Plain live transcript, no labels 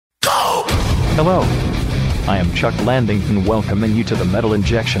Hello. I am Chuck Landington welcoming you to the Metal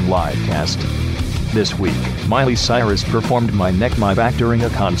Injection Livecast. This week, Miley Cyrus performed My Neck My Back during a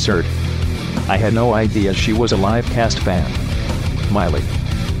concert. I had no idea she was a Livecast fan. Miley,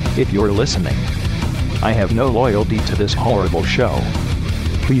 if you're listening, I have no loyalty to this horrible show.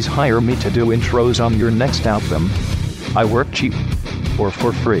 Please hire me to do intros on your next album. I work cheap. Or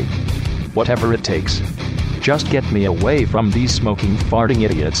for free. Whatever it takes. Just get me away from these smoking, farting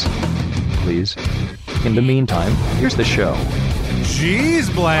idiots. Please. In the meantime, here's the show.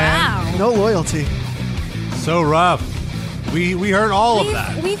 Jeez, Bland. Wow. No loyalty. So rough. We heard all of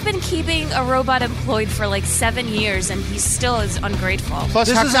that. We've been keeping a robot employed for like 7 years, and he still is ungrateful. Plus,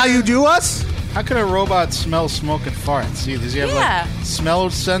 This is how you do us? How could a robot smell smoke and farts? See, does he have like smell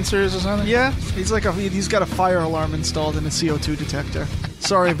sensors or something? Yeah, he's got a fire alarm installed in a CO2 detector.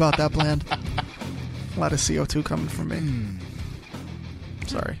 Sorry about that, Bland. A lot of CO2 coming from me.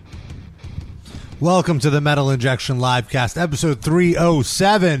 Sorry. Welcome to the Metal Injection Livecast, episode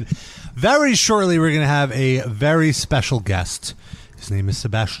 307. Very shortly, we're going to have a very special guest. His name is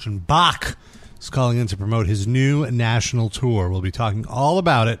Sebastian Bach. He's calling in to promote his new national tour. We'll be talking all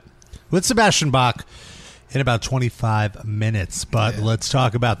about it with Sebastian Bach in about 25 minutes. But let's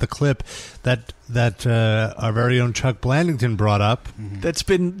talk about the clip that our very own Chuck Blandington brought up. That's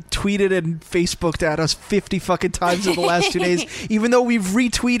been tweeted and Facebooked at us 50 fucking times in the last 2 days. Even though we've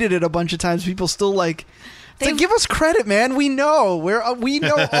retweeted it a bunch of times, people still like... give us credit, man. We know we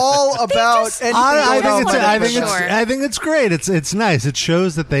know all about anything. I think it's great. It's nice. It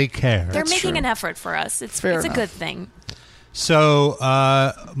shows that they care. They're making an effort for us. It's a good thing. So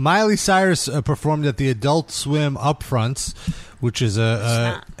Miley Cyrus performed at the Adult Swim Upfronts, which is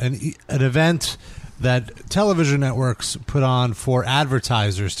an event that television networks put on for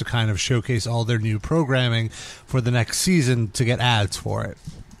advertisers to kind of showcase all their new programming for the next season to get ads for it.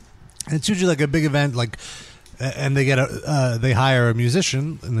 And it's usually like a big event, and they they hire a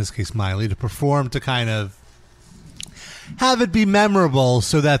musician, in this case Miley, to perform to kind of have it be memorable,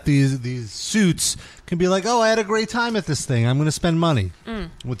 so that these suits can be like, oh, I had a great time at this thing. I'm going to spend money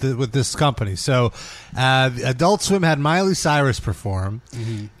with this company. So Adult Swim had Miley Cyrus perform,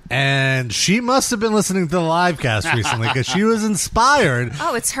 and she must have been listening to the livecast recently because she was inspired.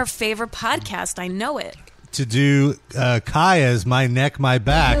 Oh, it's her favorite podcast. I know it. To do Kaya's My Neck, My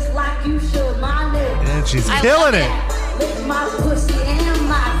Back. Just like you should, my neck. And she's killing it. Lick my pussy and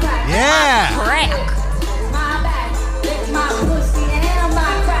my crack. Yeah. Crack. My back. Lick my pussy and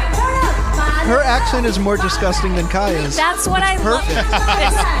my crack. Turn up. My Her accent is more disgusting than Kaya's. That's what I love.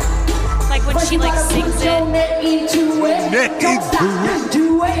 It's like when she sings it. neck into it. Don't stop. Just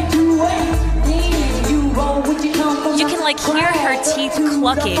do it. Do it. You roll with your tongue. You can hear her teeth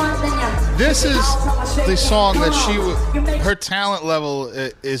clucking. This is the song that her talent level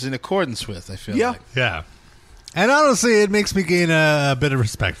is in accordance with, I feel like. Yeah. And honestly, it makes me gain a bit of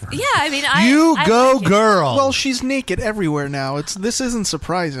respect for her. Yeah, I mean, I go, like girl. Well, she's naked everywhere now. This isn't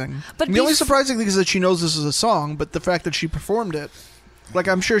surprising. But the only surprising thing is that she knows this is a song, but the fact that she performed it,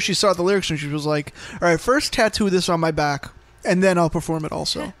 I'm sure she saw the lyrics and she was like, all right, first tattoo this on my back, and then I'll perform it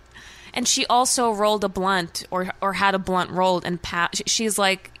also. And she also rolled a blunt or had a blunt rolled and she's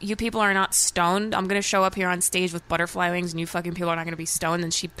like, you people are not stoned. I'm going to show up here on stage with butterfly wings and you fucking people are not going to be stoned.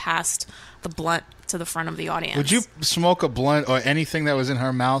 And she passed the blunt to the front of the audience. Would you smoke a blunt or anything that was in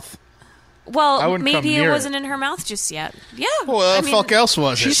her mouth? Well, maybe it wasn't in her mouth just yet. Yeah. Well, what the fuck else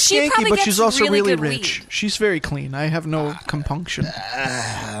was it? She's She skanky, probably but gets she's also really really good rich. weed. She's very clean. I have no compunction.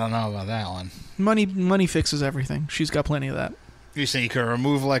 I don't know about that one. Money fixes everything. She's got plenty of that. You say you could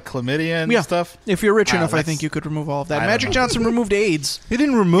remove chlamydia and stuff? If you're rich enough, I think you could remove all of that. Magic Johnson removed AIDS. He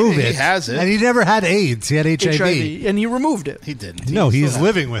didn't remove it. He has it. And he never had AIDS. He had HIV. And he removed it. He didn't. No, he's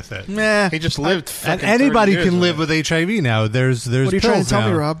living with it. Nah. He just lived And fucking anybody 30 years can live with with HIV now. There's What are you trying to pills tell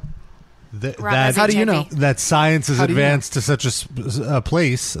me, now. Rob? How do you know? That science has How do you know? advanced to such a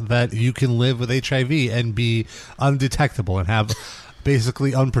place that you can live with HIV and be undetectable and have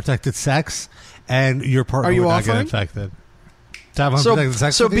basically unprotected sex, and your partner Are you would not get offering? infected. To have unprotected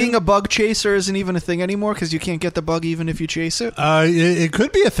sex So with you? being a bug chaser isn't even a thing anymore because you can't get the bug even if you chase it? it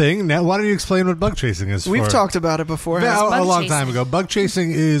could be a thing. Now, why don't you explain what bug chasing is? We've talked about it before. a bug long chasing? time ago. Bug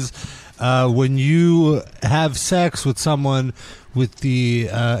chasing is when you have sex with someone with the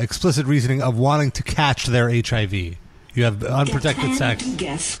explicit reasoning of wanting to catch their HIV. You have unprotected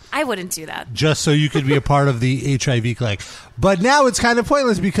sex. I wouldn't do that. Just so you could be a part of the HIV clique. But now it's kind of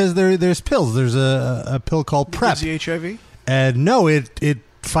pointless because there's pills. There's a pill called PrEP. Gives you HIV? And no, it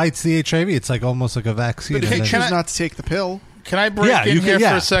fights the HIV. It's almost like a vaccine. But And you then- choose not to take the pill. Can I break in here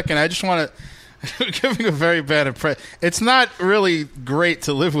for a second? I just want to... giving a very bad impression. It's not really great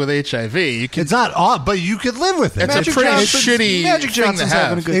to live with HIV. It's not odd, but you could live with it. It's a pretty shitty Magic thing to Johnson's have.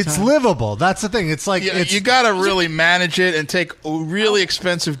 having a good It's time. livable. That's the thing. It's like You got to really manage it and take really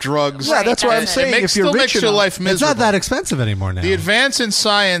expensive drugs. Yeah, that's what I'm It saying. It If you're still rich makes your enough. life miserable. it's not that expensive anymore now. The advance in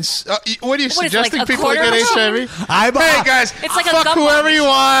science. What are you What is it, suggesting like a people quarter get of a HIV? I'm- Hey guys, It's like a fuck gumbo whoever you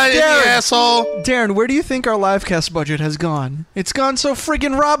want, you Darren. asshole. Darren, where do you think our livecast budget has gone? It's gone so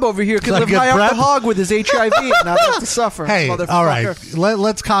friggin' Rob over here could Like live a high up prep? the hog with his HIV and not have to suffer. Hey, motherfucker. all right.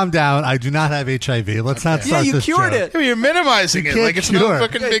 Let's calm down. I do not have HIV. Let's not Yeah, start you this cured joke. it. You're minimizing You it can't like it's cure no it.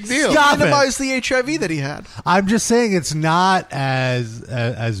 fucking big deal. Stop it. Minimize the HIV that he had. I'm just saying it's not as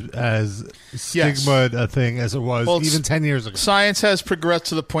stigma a thing as it was Well, even 10 years ago. Science has progressed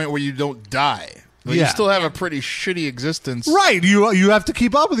to the point where you don't die. But Yeah. you still have a pretty shitty existence. Right. You have to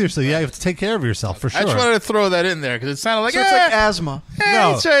keep up with yourself. You have to take care of yourself for sure. I just wanted to throw that in there because it sounded like, So it's like asthma. No.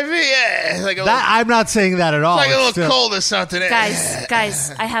 HIV, it's like a that I'm not saying that at all. little, It's like a still- little cold or something.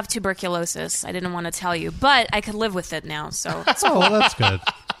 Guys, I have tuberculosis. I didn't want to tell you, but I could live with it now. So Oh, well, that's good.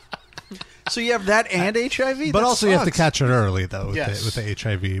 So you have that and HIV? But That also you have to sucks. catch it early though with, Yes. the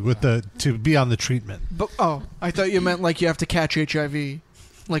HIV to be on the treatment. But, I thought you meant like you have to catch HIV,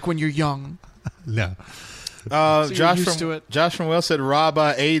 like when you're young. No. you're Josh used from to it. Josh from Wales said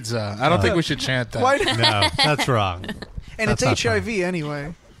Rabba AIDS. I don't think we should chant that. Why? No, that's wrong. And That's it's not HIV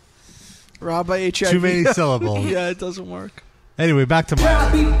anyway. Rob by HIV. Too many syllables. Yeah, it doesn't work. Anyway, back to I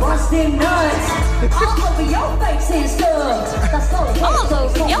Miley. be busting nuts. All over your face and stuff. all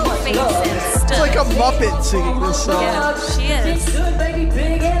over your face and stuff. It's like a Muppet singing this song. Yeah, she is. Good baby,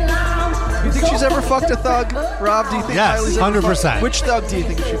 big and loud. You think she's ever fucked a thug? Rob, do you think Yes, Miley's ever 100%. fucked? Which thug do you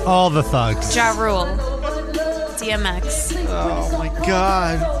think she fucked? All the thugs. Ja Rule. DMX. Oh my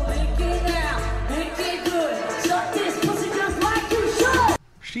god.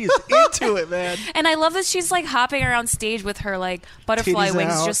 She is into it, man. And I love that she's like hopping around stage with her like butterfly Titties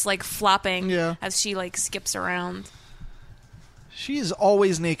wings out. just like flopping Yeah. as she like skips around. She is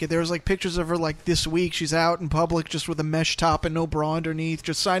always naked. There's like pictures of her like this week. She's out in public just with a mesh top and no bra underneath,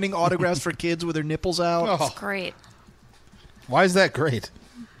 just signing autographs for kids with her nipples out. Oh, Great. why is that great?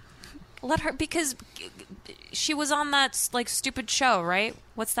 Let her, because she was on that like stupid show, right?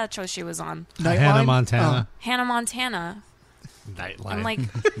 What's that show she was on? Nightline? Hannah Montana. Hannah Montana. Nightline. I'm like,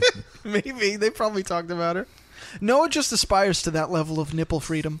 Oh, maybe they probably talked about her. Noah just aspires to that level of nipple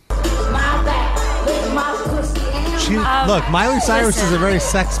freedom. Look, Miley Cyrus is a very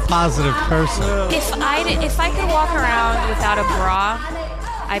sex positive person. if I could walk around without a bra,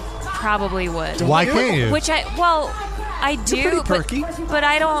 I probably would. Why can't you? Which I do, pretty but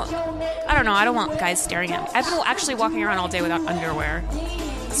I don't know. I don't want guys staring at me. I've been actually walking around all day without underwear.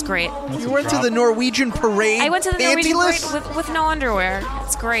 It's great. You went to the Norwegian parade. I went to the Norwegian pantyless? parade with no underwear.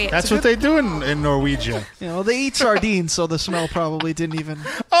 It's great. That's what they do in Norwegian. You know, they eat sardines, so the smell probably didn't even.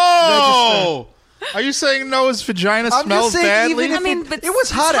 Oh! Are you saying Noah's vagina I'm smells just saying, badly? even if I mean, it, but it was it's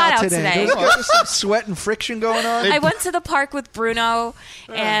hot hot out out today. today. There was some sweat and friction going on. I went to the park with Bruno,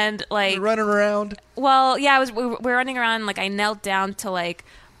 and like, You're running around. well, yeah, we were running around. Like, I knelt down to like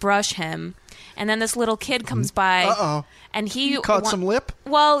brush him, and then this little kid comes by, Uh-oh. and he Caught some lip.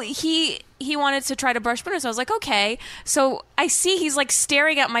 Well, he wanted to try to brush Bruno, so I was like, okay. So I see he's like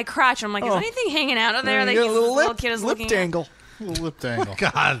staring at my crotch. I'm like, is Oh. anything hanging out of there? You That got a he's- little this lip, kid is lip looking dangle. Little lip dangle.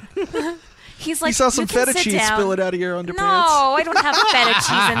 God. At. He's like, You saw some "You can feta sit cheese down." spill it out of your underpants. No, I don't have feta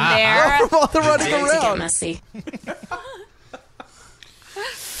cheese in there. From all the running around. Messy.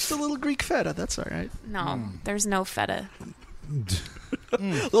 Just a little Greek feta. That's all right. No, there's no feta.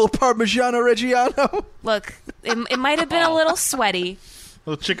 Little Parmigiano Reggiano. Look, it might have been a little sweaty.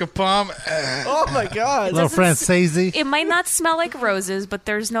 Little chicken palm. Oh my God. Little doesn't s- Francese. It might not smell like roses, but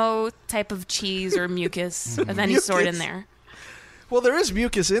there's no type of cheese or mucus of any sort in Mucus. there. Well, there is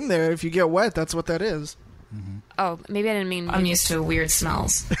mucus in there. If you get wet, that's what that is. Oh, maybe I didn't mean. I'm used to weird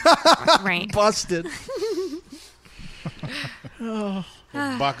smells. Right. Busted.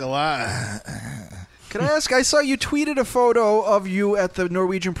 Bacala. Can I ask? I saw you tweeted a photo of you at the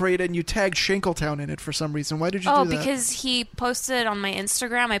Norwegian parade, and you tagged Shankletown in it for some reason. Why did you Oh, do that? because he posted it on my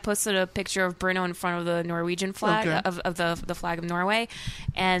Instagram. I posted a picture of Bruno in front of the Norwegian flag, Okay. of the flag of Norway,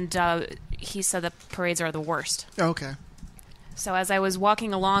 and he said that parades are the worst. Okay. So as I was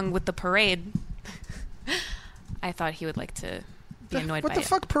walking along with the parade, I thought he would like to be annoyed What by the it.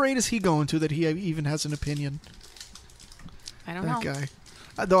 fuck parade is he going to that he even has an opinion? I don't That know.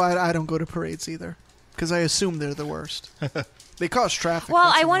 guy. Though I don't go to parades either, because I assume they're the worst. They cause traffic. Well,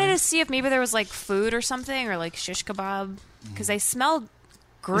 that's I wanted annoying. to see if maybe there was like food or something, or like shish kebab, because I smelled Is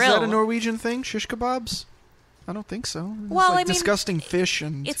grill. that a Norwegian thing? Shish kebabs? I don't think so. It's Well, like I mean, disgusting fish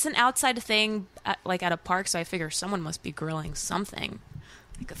and It's an outside thing, like at a park, so I figure someone must be grilling something.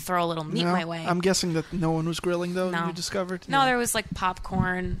 I could throw a little meat No, my way. I'm guessing that no one was grilling though. No. You discovered. No, Yeah. there was like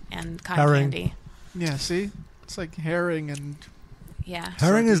popcorn and cotton Herring. candy. Yeah, see, it's like herring and Yeah.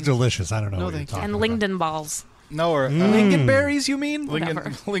 Herring is delicious. I don't know No, what you're thank you. talking And about. Lingdon balls. No, or lingonberries. You mean?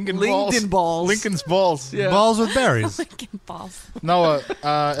 Whatever. Lincoln Lincoln balls. Lincoln's balls. Yeah. Balls with berries. Lincoln balls. No,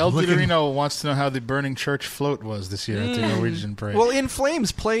 El Looking- Dudorino wants to know how the burning church float was this year at the Norwegian parade. Well, In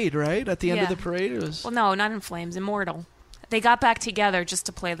Flames played right at the end of Yeah. the parade. It was. Well, no, not In Flames. Immortal. They got back together just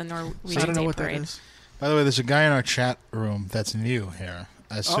to play the Norwegian I don't know Day what Parade. that is. By the way, there's a guy in our chat room that's new here.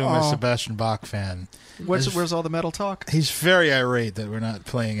 I assume a Uh-oh. Sebastian Bach fan. Where's all the metal talk? He's very irate that we're not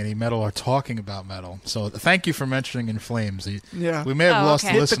playing any metal or talking about metal. So thank you for mentioning In Flames. Yeah. We may have Oh, lost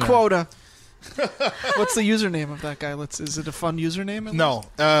okay. a Hit the listener. quota. What's the username of that guy? Is it a fun username? at No,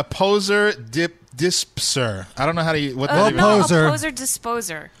 Poser Dispser. I don't know how to. What that Well, even No, means. Poser. a poser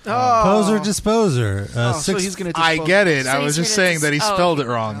disposer. least? Oh. Poser disposer. Oh, so Six, he's gonna. I dispose- get it. So I he's was just here to saying that he oh, spelled okay.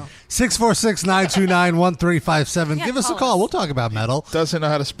 it wrong. 646-929-1357. Yeah, Give us a call call. us. We'll talk about metal. Doesn't know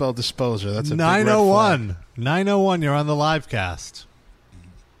how to spell disposer. That's a big red 901. 901, you're on the live cast.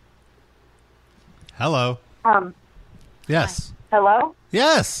 Hello. Yes. Hello?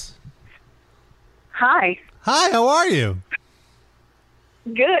 Yes. Hi. Hi, how are you?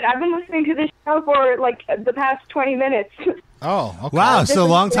 Good. I've been listening to this show for like the past 20 minutes. flag. Oh, okay. Wow, so is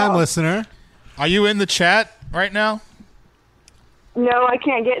long-time Joe. listener. Are you in the chat right now? No, I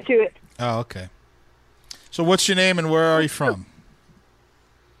can't get to it. Oh, okay. So what's your name and where are you from?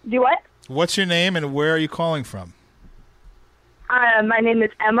 Do what? What's your name and where are you calling from? My name is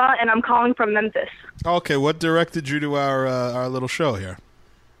Emma, and I'm calling from Memphis. Okay, what directed you to our little show here?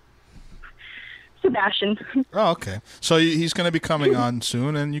 Sebastian. Oh, okay. So he's going to be coming on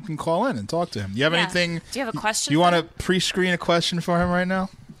soon, and you can call in and talk to him. You have Yeah. anything? Do you have a question You for want to him? pre-screen a question for him right now?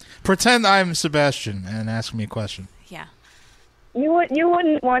 Pretend I'm Sebastian and ask me a question. Yeah. You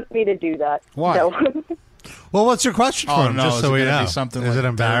wouldn't want me to do that. Why? No. Well, what's your question for Oh, him, no, just is so it we gonna be know? something Is like it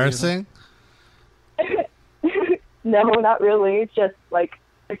embarrassing? No, not really. It's just like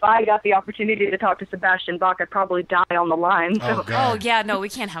if I got the opportunity to talk to Sebastian Bach, I'd probably die on the line. So. Oh, Oh, God. yeah, no, we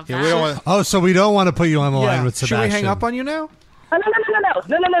can't have Yeah, that. we don't want. Oh, so we don't want to put you on the line with Should Sebastian. we hang up on you now?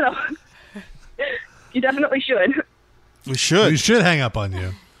 No. You definitely should. We should. We should hang up on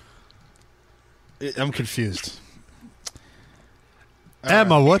you. I'm confused.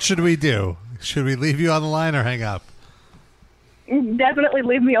 Emma, what should we do? Should we leave you on the line or hang up? Definitely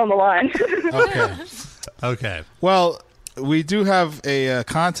leave me on the line. Okay. Okay. Well, we do have a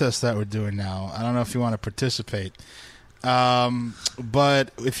contest that we're doing now. I don't know if you want to participate, but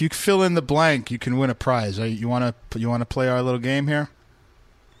if you fill in the blank, you can win a prize. You want to play our little game here?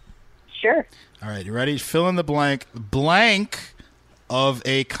 Sure. All right, you ready? Fill in the blank. Blank of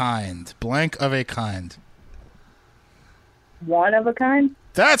a kind. Blank of a kind. One of a kind?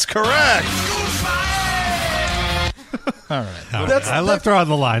 That's correct. All right. I left her on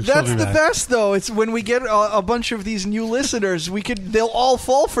the line. She'll That's be the back. best, though. It's when we get a bunch of these new listeners, they'll all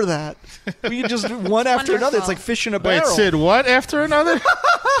fall for that. We can just one after another. It's Wonderful. like fish in a Wait, barrel. Sid, what after another?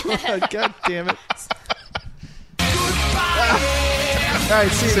 God damn it! All right,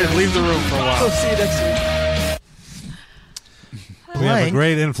 see you. Sid, Next. leave the room for a We'll while. see you next week. We have a Blank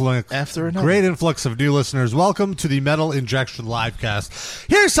great influx. after another. Great influx of new listeners. Welcome to the Metal Injection Livecast.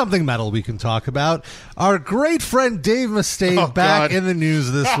 Here's something metal we can talk about. Our great friend Dave Mustaine Oh, back God. in the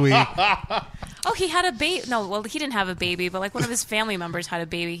news this week. Oh, he had a baby. No, well, he didn't have a baby, but like one of his family members had a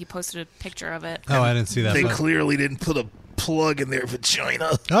baby. He posted a picture of it. Oh, I didn't see that. They but- clearly didn't put a plug in their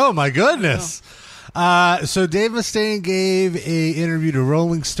vagina. Oh my goodness. So Dave Mustaine gave a interview to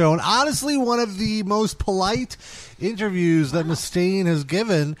Rolling Stone. Honestly, one of the most polite interviews that Mustaine has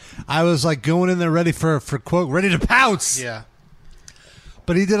given. I was like going in there ready for quote, ready to pounce. Yeah.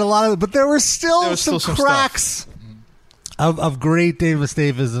 But he did a lot of it. But there were still, some cracks of great Dave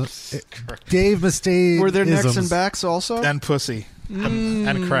Mustaine. Dave Mustaine. Were there necks and isms. backs also? And pussy.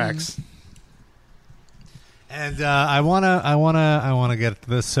 And cracks. And I wanna get to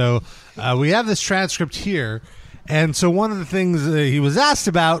this. So we have this transcript here, and so one of the things he was asked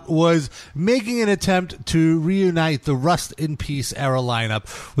about was making an attempt to reunite the Rust in Peace era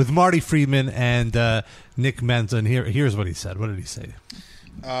lineup with Marty Friedman and Nick Menza. And here's what he said. What did he say?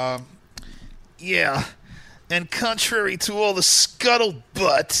 Yeah. And contrary to all the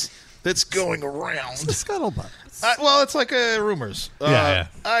scuttlebutt that's going around. Scuttlebutt. Well, it's like rumors. Yeah.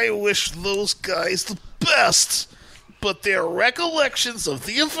 I wish those guys the best, but their recollections of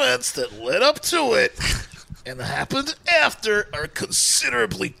the events that led up to it and happened after are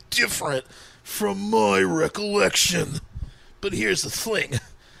considerably different from my recollection. But here's the thing.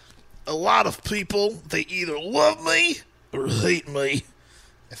 A lot of people, they either love me or hate me.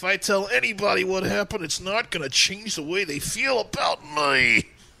 If I tell anybody what happened, it's not going to change the way they feel about me.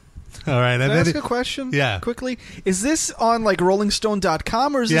 All right. Can I ask a question? Yeah. Quickly. Is this on like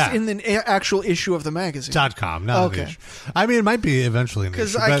RollingStone.com or is this in the actual issue of the magazine? .com. Not Okay. an issue. I mean, it might be eventually an issue.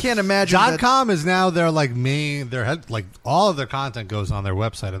 Because I can't imagine .com is now their like main. Their head, like all of their content goes on their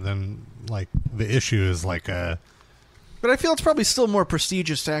website, and then like the issue is like a. But I feel it's probably still more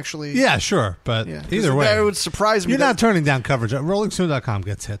prestigious to actually. Yeah, sure, but either way, it would surprise me. You're not turning down coverage. RollingStone.com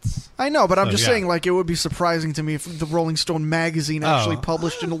gets hits. I know, but I'm So, just yeah. saying, like, it would be surprising to me if the Rolling Stone magazine actually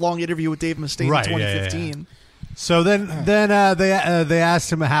published in a long interview with Dave Mustaine Right, in yeah, 2015. So then they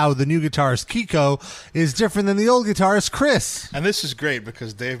asked him how the new guitarist Kiko is different than the old guitarist Chris. And this is great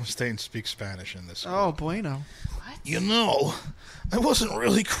because Dave Mustaine speaks Spanish in this. Oh, bueno. You know, I wasn't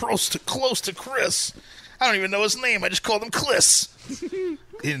really close to Chris. I don't even know his name. I just called him Chris. He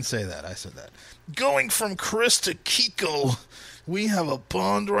didn't say that. I said that. Going from Chris to Kiko, we have a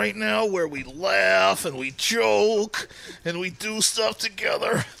bond right now where we laugh and we joke and we do stuff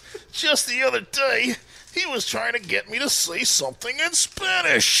together. Just the other day, he was trying to get me to say something in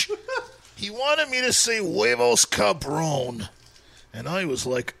Spanish. He wanted me to say huevos cabron. And I was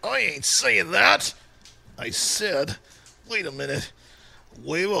like, I ain't saying that. I said, wait a minute.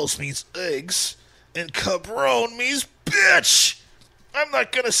 Huevos means eggs. And cabron means bitch. I'm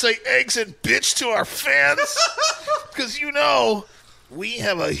not going to say eggs and bitch to our fans. Because, you know, we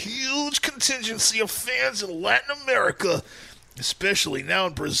have a huge contingency of fans in Latin America. Especially now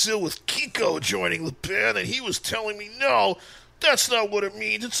in Brazil with Kiko joining the band. And he was telling me, no, that's not what it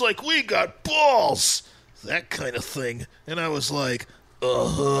means. It's like we got balls. That kind of thing. And I was like,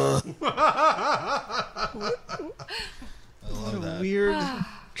 What a weird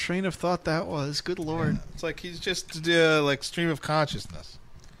train of thought that was. Good Lord. Yeah. It's like he's just like stream of consciousness.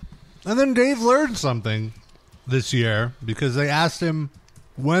 And then Dave learned something this year because they asked him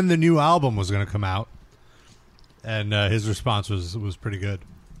when the new album was going to come out, and his response was pretty good.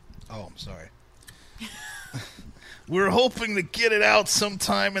 Oh, I'm sorry. We're hoping to get it out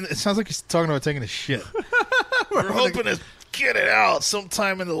sometime, and it sounds like he's talking about taking a shit. We're hoping to get it out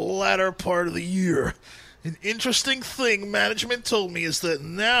sometime in the latter part of the year. An interesting thing management told me is that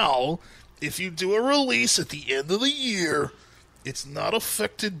now, if you do a release at the end of the year, it's not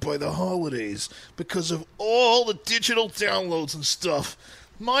affected by the holidays because of all the digital downloads and stuff.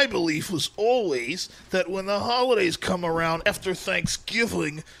 My belief was always that when the holidays come around after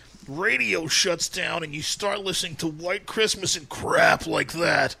Thanksgiving, radio shuts down and you start listening to White Christmas and crap like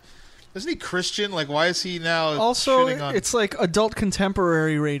that. Isn't he Christian? Like, why is he now Also, shitting on... it's like adult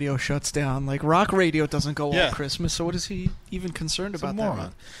contemporary radio shuts down. Like, rock radio doesn't go all Christmas, so what is he even concerned about that?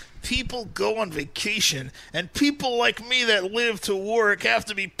 Moron. People go on vacation, and people like me that live to work have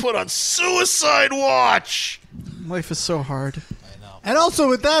to be put on suicide watch. Life is so hard. I know. And also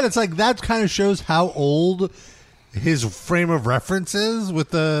with that, it's like that kind of shows how old his frame of reference is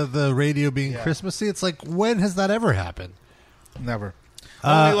with the radio being Christmassy. It's like, when has that ever happened? Never.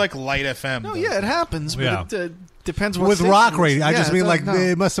 Only like Light FM. No, yeah, it happens, but it depends what with station rock it is. radio. I Yeah, just mean like no.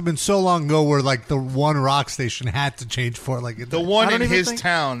 it must have been so long ago where like the one rock station had to change for it. Like The one in his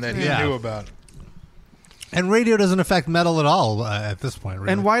town that he knew about. And radio doesn't affect metal at all at this point.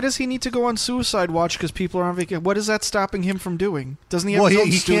 Really. And why does he need to go on suicide watch? Because people are on vacation. What is that stopping him from doing? Doesn't he have his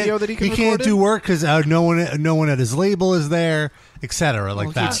own studio that he can record can't do in? work because no one at his label is there, etc. Like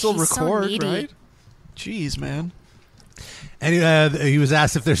Well, that. He'd still He's so record, needy. right? Jeez, man. And he was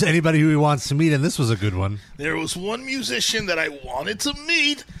asked if there's anybody who he wants to meet, and this was a good one. There was one musician that I wanted to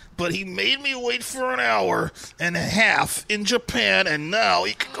meet, but he made me wait for an hour and a half in Japan, and now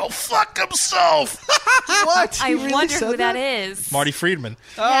he can go fuck himself. What? I He really wonder said who that is. Marty Friedman.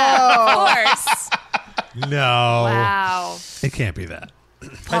 Yeah, of course. No, Wow. it can't be that.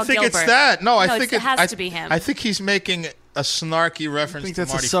 Paul I think it's Gilbert. that. No, I No, think it has to be him. I think he's making a snarky reference I think to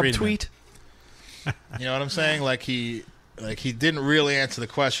that's Marty a Friedman. subtweet. You know what I'm saying? Like he didn't really answer the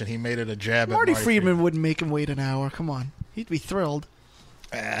question. He made it a jab Marty at Marty Friedman wouldn't make him wait an hour. Come on. He'd be thrilled.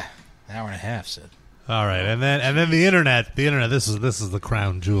 Hour and a half, Sid. All right, and then the internet. This is the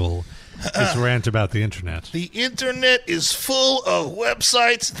crown jewel. This rant about the internet. The internet is full of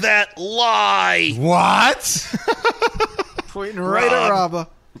websites that lie. What? Pointing right at Rabba.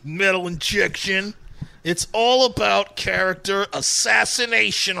 Metal Injection. It's all about character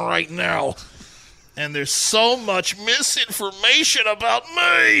assassination right now. And there's so much misinformation about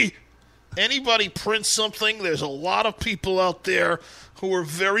me. Anybody prints something, there's a lot of people out there who are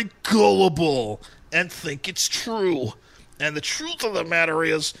very gullible and think it's true. And the truth of the matter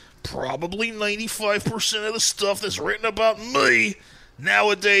is, probably 95% of the stuff that's written about me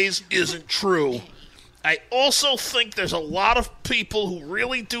nowadays isn't true. I also think there's a lot of people who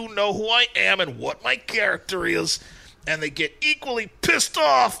really do know who I am and what my character is, and they get equally pissed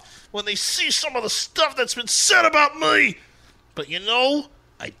off when they see some of the stuff that's been said about me. But you know,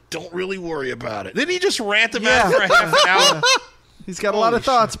 I don't really worry about it. Didn't he just rant about it for a half an hour? He's got a lot of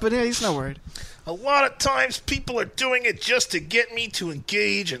thoughts, but yeah, he's not worried. A lot of times people are doing it just to get me to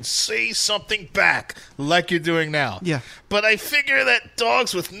engage and say something back, like you're doing now. Yeah. But I figure that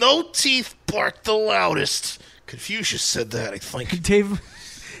dogs with no teeth bark the loudest. Confucius said that, I think. Dave,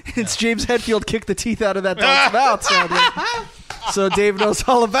 it's James Hetfield kicked the teeth out of that dog's mouth, sadly. So Dave knows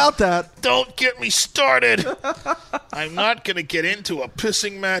all about that. Don't get me started. I'm not going to get into a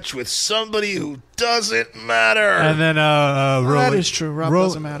pissing match with somebody who doesn't matter. And then That is true. Rob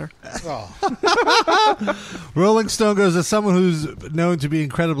doesn't matter. Rolling Stone goes, as someone who's known to be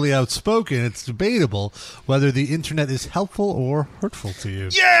incredibly outspoken, it's debatable whether the internet is helpful or hurtful to you.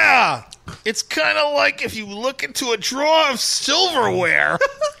 Yeah! It's kind of like if you look into a drawer of silverware.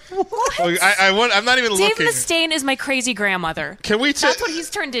 I'm not even Dave looking. Mustaine is my crazy grandmother. Can we? That's what he's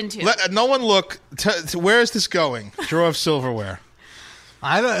turned into. No one look. Where is this going? Drawer of silverware.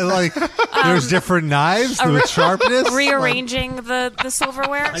 I don't like. There's different knives with sharpness. Rearranging the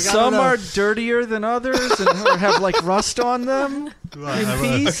silverware. Some are dirtier than others and or have like rust on them. In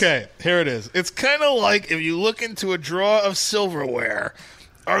peace. Okay, here it is. It's kind of like if you look into a drawer of silverware.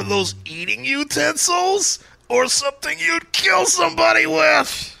 Are those eating utensils or something you'd kill somebody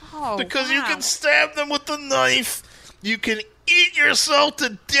with? Oh, because you can stab them with the knife, you can eat yourself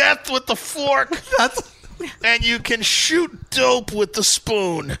to death with the fork, and you can shoot dope with the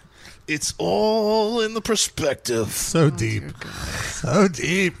spoon. It's all in the perspective. So deep. So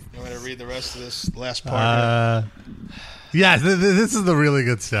deep. You want to read the rest of this last part? Yeah, this is the really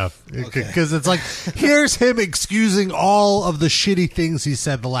good stuff. Because it's like, here's him excusing all of the shitty things he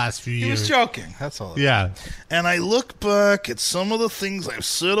said the last few years. He was joking. That's all. Yeah. And I look back at some of the things I've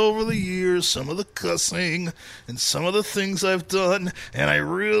said over the years, some of the cussing, and some of the things I've done, and I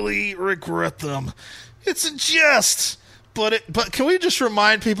really regret them. It's a jest. But can we just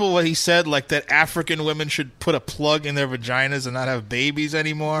remind people what he said, like that African women should put a plug in their vaginas and not have babies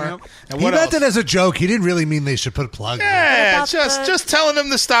anymore? Yep. And He what meant else? it as a joke. He didn't really mean they should put a plug in. Yeah, What about just telling them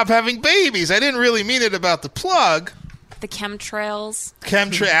to stop having babies. I didn't really mean it about the plug. The chemtrails.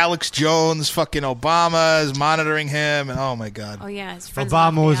 Alex Jones, fucking Obama is monitoring him. And oh, my God. Oh, yeah. His friends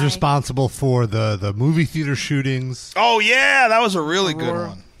Obama was FBI. responsible for the movie theater shootings. Oh, yeah, that was a really good Aurora.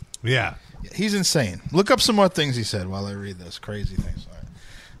 one. Yeah. He's insane. Look up some more things he said while I read those crazy things.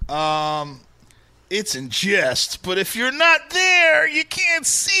 All right. It's in jest, but if you're not there, you can't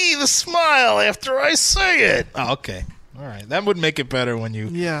see the smile after I say it. Oh, okay. All right. That would make it better when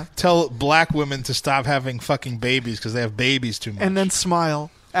you tell black women to stop having fucking babies because they have babies too much. And then smile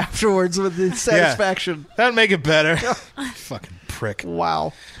afterwards with the satisfaction. Yeah, that'd make it better. Fucking prick.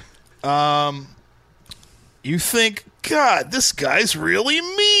 Wow. You think, God, this guy's really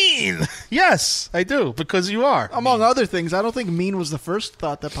mean. Yes, I do, because you are. Among other things, I don't think mean was the first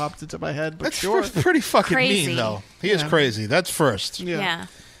thought that popped into my head, but That's sure. pretty fucking Crazy. mean, though. He is crazy. That's first. Yeah.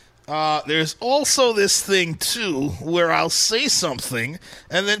 There's also this thing, too, where I'll say something,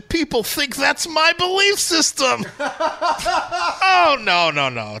 and then people think that's my belief system. Oh, no.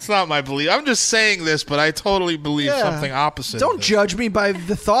 It's not my belief. I'm just saying this, but I totally believe something opposite. Don't judge me by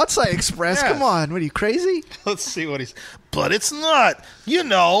the thoughts I express. Yes. Come on. What are you, crazy? Let's see what he's... But it's not. You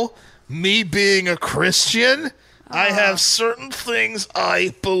know, me being a Christian, I have certain things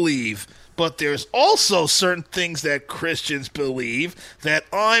I believe. But there's also certain things that Christians believe that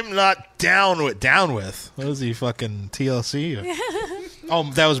I'm not down with. Down with? What is he, fucking TLC? Oh,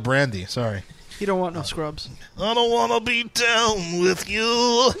 that was Brandy. Sorry. You don't want no scrubs. I don't want to be down with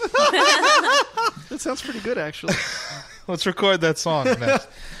you. That sounds pretty good, actually. Let's record that song next.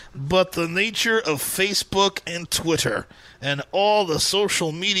 But the nature of Facebook and Twitter and all the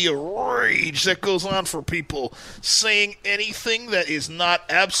social media rage that goes on for people saying anything that is not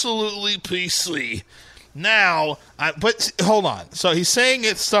absolutely PC. Now, but hold on. So he's saying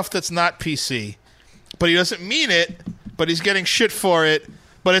it's stuff that's not PC, but he doesn't mean it, but he's getting shit for it.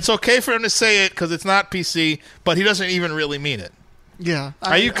 But it's okay for him to say it because it's not PC, but he doesn't even really mean it. Yeah.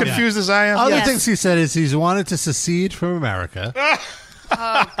 Are you confused as I am? Other Yes. things he said is he's wanted to secede from America.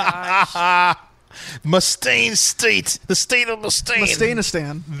 Oh, gosh. Mustaine State, the state of Mustaine.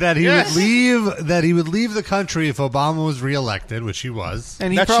 Mustainistan. That he Yes. would leave the country if Obama was reelected, which he was.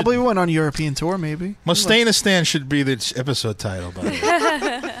 And he That probably should- went on European tour, maybe. Mustainistan should be the episode title, by the way. All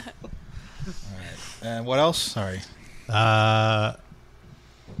right. And what else? Sorry.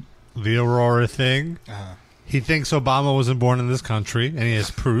 the Aurora thing. He thinks Obama wasn't born in this country, and he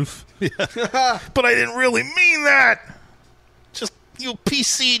has proof. But I didn't really mean that. Just you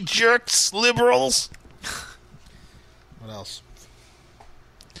PC jerks, liberals. What else?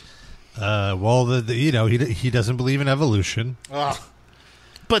 Well, he doesn't believe in evolution.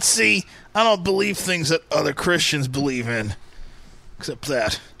 But see, I don't believe things that other Christians believe in. Except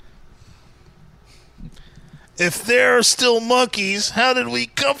that. If there are still monkeys, how did we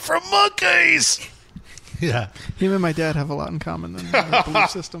come from monkeys? Yeah. Him and my dad have a lot in common in our belief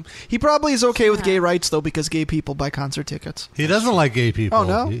system. He probably is okay with gay rights, though, because gay people buy concert tickets. He doesn't like gay people. Oh,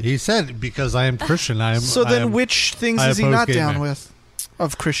 no? He said, because I am Christian, I am... So then which things is he not down men. with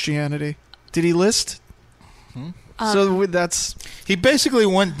of Christianity? Did he list? So that's... He basically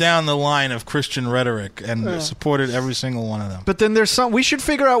went down the line of Christian rhetoric and supported every single one of them. But then there's some... We should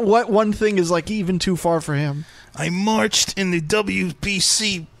figure out what one thing is like even too far for him. I marched in the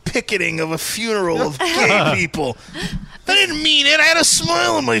WBC picketing of a funeral of gay people. I didn't mean it. I had a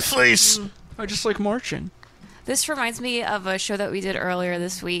smile on my face. I just like marching. This reminds me of a show that we did earlier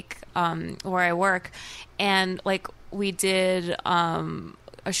this week where I work. And, like, we did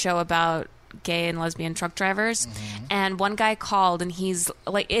a show about gay and lesbian truck drivers. And one guy called, and he's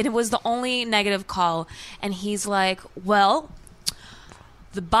like, it was the only negative call. And he's like, well,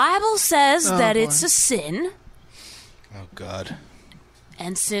 the Bible says that it's a sin. Oh, God.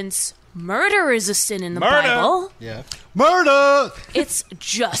 And since murder is a sin in the Bible, Murder! it's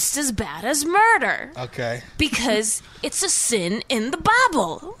just as bad as murder. Okay. Because it's a sin in the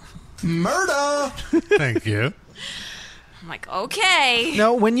Bible. Murder! Thank you. I'm like, okay.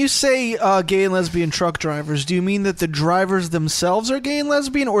 Now, when you say gay and lesbian truck drivers, do you mean that the drivers themselves are gay and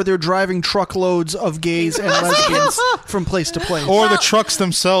lesbian, or they're driving truckloads of gays and lesbians from place to place? Or the trucks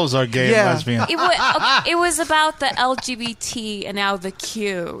themselves are gay and lesbian. It was about the LGBT and now the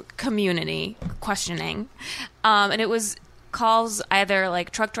Q community questioning. And it was calls either like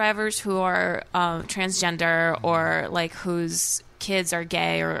truck drivers who are transgender or like whose kids are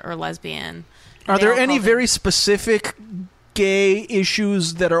gay or lesbian. Are there any very specific gay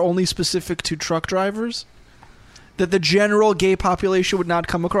issues that are only specific to truck drivers? That the general gay population would not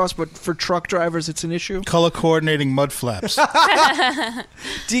come across, but for truck drivers it's an issue? Color coordinating mud flaps.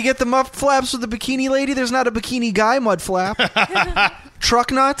 Do you get the mud flaps with the bikini lady? There's not a bikini guy mud flap.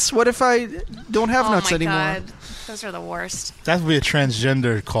 Truck nuts? What if I don't have nuts anymore? God. Those are the worst. That would be a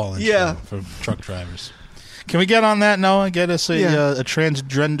transgender call-in Yeah. show for truck drivers. Can we get on that, Noah? Get us a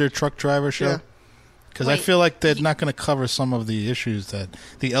transgender truck driver show? Yeah. Because I feel like they're not going to cover some of the issues that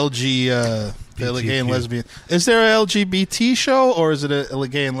the the gay and lesbian. Is there an LGBT show or is it a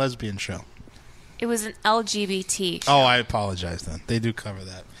gay and lesbian show? It was an LGBT show. Oh, I apologize then. They do cover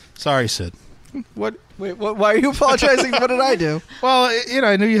that. Sorry, Sid. What? Wait, why are you apologizing? What did I do? Well,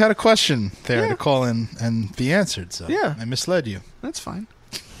 I knew you had a question there to call in and be answered, so I misled you. That's fine.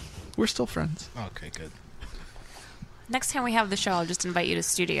 We're still friends. Okay, good. Next time we have the show, I'll just invite you to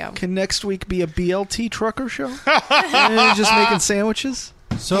studio. Can next week be a BLT trucker show? Just making sandwiches?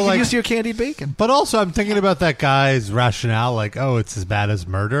 So, you like, can use your candied bacon. But also, I'm thinking about that guy's rationale, like, oh, it's as bad as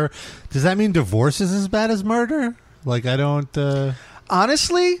murder. Does that mean divorce is as bad as murder? Like, I don't...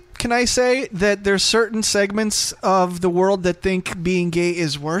 Honestly, can I say that there's certain segments of the world that think being gay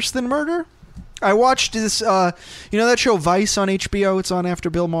is worse than murder? I watched this, that show Vice on HBO? It's on after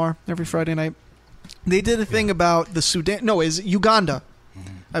Bill Maher every Friday night. They did a thing about the Sudan. No, is Uganda,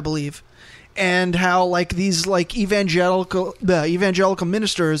 I believe, and how like these like evangelical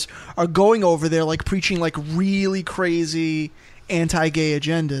ministers are going over there like preaching like really crazy anti-gay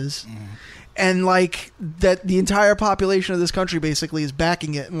agendas, and like that the entire population of this country basically is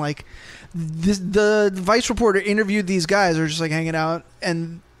backing it, and like the Vice reporter interviewed these guys who are just like hanging out,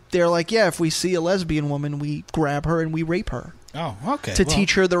 and they're like, yeah, if we see a lesbian woman, we grab her and we rape her. Oh, okay. To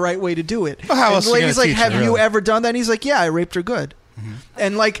teach her the right way to do it. Well, how and else the are you lady's gonna like, teach have her, you really? ever done that? And he's like, yeah, I raped her good.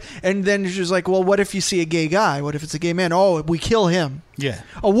 And like, and then she was like, well, what if you see a gay guy? What if it's a gay man? Oh, we kill him. Yeah.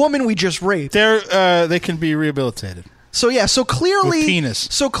 A woman we just raped. They can be rehabilitated. So yeah, so clearly, With penis.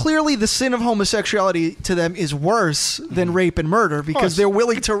 So clearly, the sin of homosexuality to them is worse than rape and murder because they're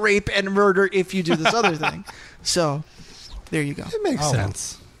willing to rape and murder if you do this other thing. So there you go. It makes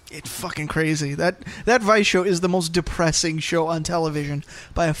sense. It's fucking crazy. That Vice show is the most depressing show on television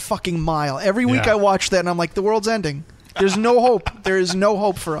by a fucking mile. Every week I watch that and I'm like, the world's ending. There's no hope. There is no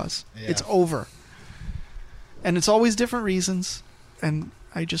hope for us. Yeah. It's over. And it's always different reasons. And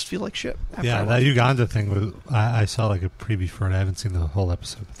I just feel like shit. Yeah, that Uganda thing was. I saw like a preview for it. I haven't seen the whole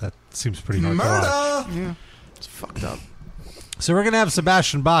episode, but that seems pretty hard to watch. Yeah. It's fucked up. So we're gonna have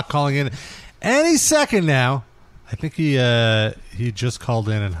Sebastian Bach calling in any second now. I think he just called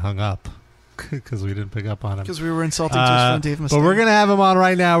in and hung up because we didn't pick up on him. Because we were insulting to his friend Dave Mustaine. But we're gonna have him on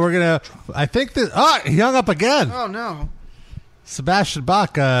right now. I think that. He hung up again. Oh no! Sebastian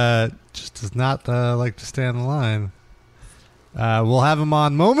Bach just does not like to stay on the line. We'll have him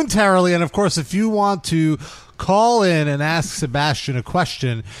on momentarily, and of course, if you want to call in and ask Sebastian a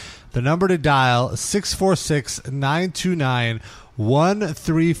question, the number to dial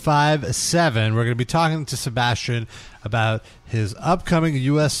 646-929-1357. We're going to be talking to Sebastian about his upcoming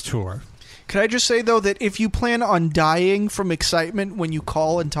U.S. tour. Could I just say, though, that if you plan on dying from excitement when you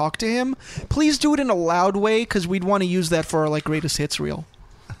call and talk to him, please do it in a loud way, because we'd want to use that for our greatest hits reel.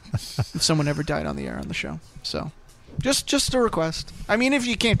 If someone ever died on the air on the show. So, just a request. I mean, if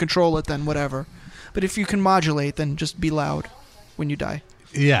you can't control it, then whatever. But if you can modulate, then just be loud when you die.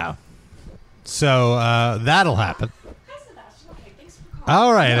 Yeah. So that'll happen.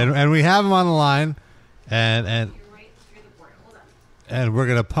 All right, and we have him on the line, and we're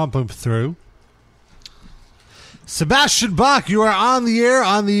gonna pump him through. Sebastian Bach, you are on the air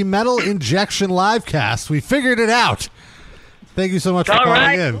on the Metal Injection livecast. We figured it out. Thank you so much for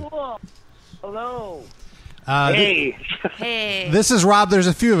calling in. Cool. Hello. Hey. This is Rob. There's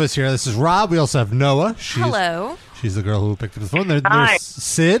a few of us here. This is Rob. We also have Noah. Hello. She's the girl who picked up the phone. Hi. There's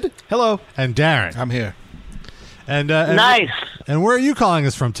Sid. Hello. And Darren. I'm here. And nice. And where are you calling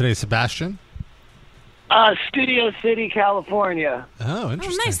us from today, Sebastian? Studio City, California. Oh,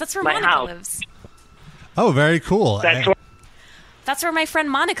 interesting. Oh, nice. That's where My Monica house. lives. Oh, very cool. That's where my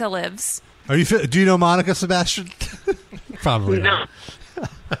friend Monica lives. Are you? Do you know Monica, Sebastian? Probably not.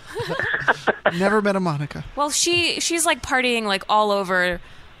 Never met a Monica. Well, she's partying all over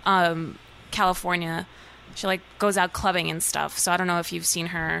California. She goes out clubbing and stuff. So I don't know if you've seen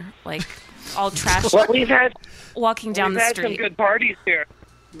her all trashed. Well, we've had walking down the had street. some good parties here.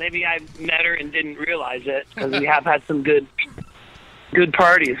 Maybe I met her and didn't realize it, because we have had some good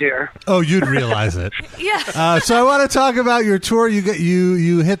parties here. Oh, you'd realize it. Yeah. So I want to talk about your tour.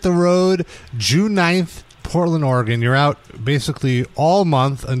 You hit the road June 9th, Portland, Oregon. You're out basically all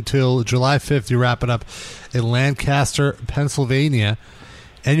month until July 5th. You wrap it up in Lancaster, Pennsylvania.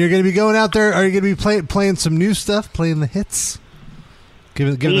 And you're going to be going out there. Are you going to be playing some new stuff, playing the hits?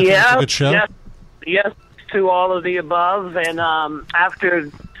 Giving the fans a good show? Yes, to all of the above. And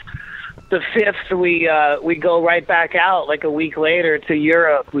after the 5th, we go right back out a week later to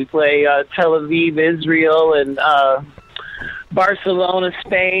Europe. We play Tel Aviv, Israel, and Barcelona,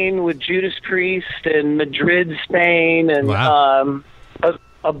 Spain with Judas Priest, and Madrid, Spain, and wow.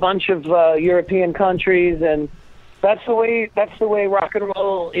 a bunch of European countries. And that's the way rock and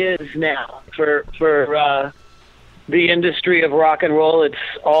roll is now for the industry of rock and roll. It's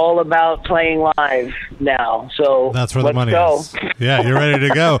all about playing live now. So that's where the money is. Yeah, you're ready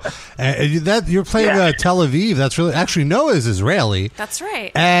to go. You're playing Tel Aviv. That's really actually Noah's Israeli. That's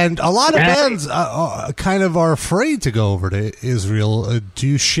right. And a lot of bands kind of are afraid to go over to Israel. Do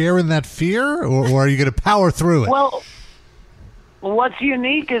you share in that fear, or are you going to power through it? Well, what's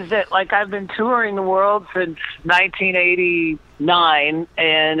unique is that I've been touring the world since 1989,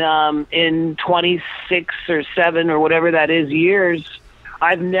 and in 26 or 7 or whatever that is years,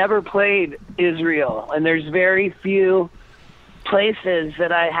 I've never played Israel, and there's very few places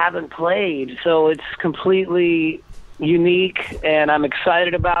that I haven't played, so it's completely unique, and I'm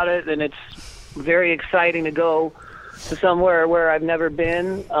excited about it, and it's very exciting to go to somewhere where I've never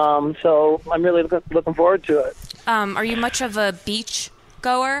been, so I'm really looking forward to it. Are you much of a beach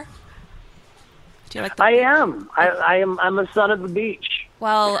goer? Do you like the I beach? am. I'm a son of the beach.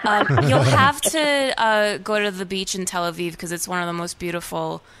 Well, you'll have to go to the beach in Tel Aviv, because it's one of the most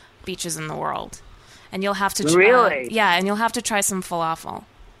beautiful beaches in the world. And you'll have to Really? And you'll have to try some falafel.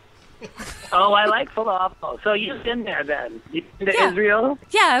 Oh, I like falafel. So you've been there then? You've been to Israel?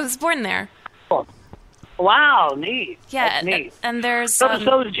 Yeah, I was born there. Oh. Wow, neat. Yeah, That's neat. and there's So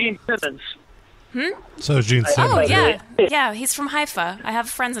is Gene Simmons. So is Gene Simmons. Oh yeah, he's from Haifa. I have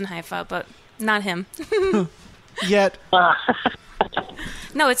friends in Haifa, but not him. Yet.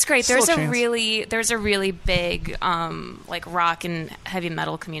 No, it's great. Still There's a really big rock and heavy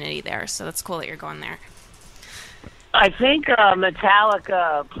metal community there, so that's cool that you're going there. I think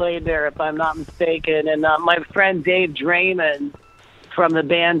Metallica played there, if I'm not mistaken, and my friend Dave Draymond from the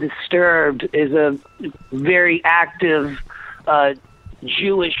band Disturbed is a very active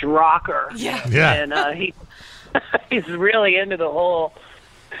Jewish rocker. Yeah. And he's really into the whole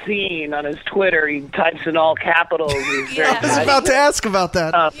scene on his Twitter. He types in all capitals. He's very I was about to ask about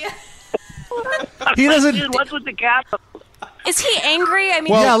that. He doesn't. Dude, what's with the capitals? Is he angry? I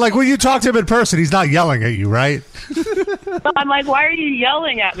mean, yeah, like when you talk to him in person, he's not yelling at you, right? I'm like, why are you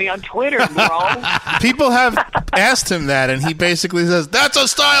yelling at me on Twitter, bro? People have asked him that, and he basically says, "That's a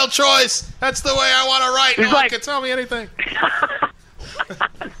style choice. That's the way I want to write. No one can tell me anything."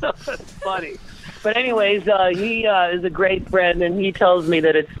 That's funny. But anyways, he is a great friend, and he tells me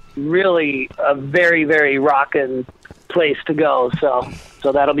that it's really a very, very rockin' place to go. So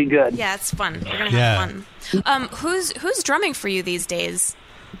that'll be good. yeah, it's fun. We're gonna have fun. Who's drumming for you these days?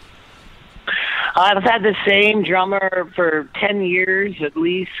 I've had the same drummer for 10 years at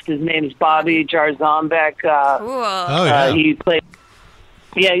least. His name's Bobby Jarzombek. Cool. He played.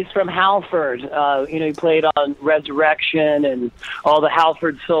 Yeah, he's from Halford. He played on Resurrection and all the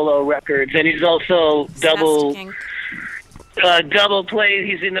Halford solo records, and he's also double played.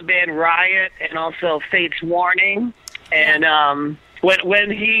 He's in the band Riot and also Fate's Warning. And when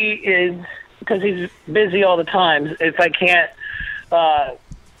he is, because he's busy all the time, if I can't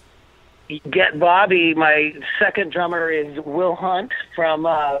get Bobby, my second drummer is Will Hunt from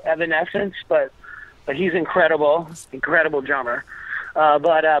Evanescence, but he's incredible drummer.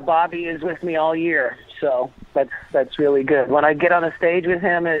 But Bobby is with me all year, so that's really good. When I get on a stage with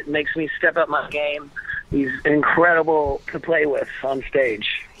him, it makes me step up my game. He's incredible to play with on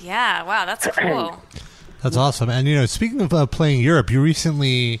stage. Yeah, wow, that's cool. That's awesome. And, speaking of playing Europe, you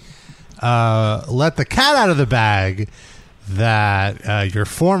recently let the cat out of the bag that your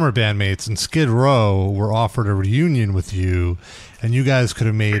former bandmates in Skid Row were offered a reunion with you, and you guys could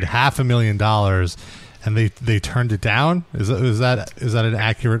have made $500,000, and they turned it down. Is that an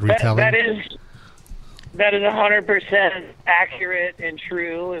accurate retelling? That is 100% accurate and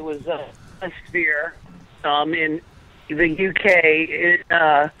true. It was a sphere in the UK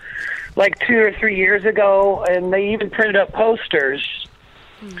like 2 or 3 years ago, and they even printed up posters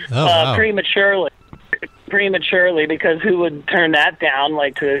prematurely, because who would turn that down,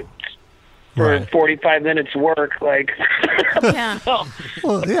 like, for 45 minutes work, like. Yeah.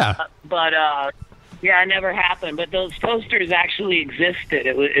 Well, yeah. But it never happened. But those posters actually existed.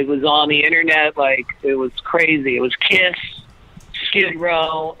 It was on the internet. Like, it was crazy. It was Kiss, Skid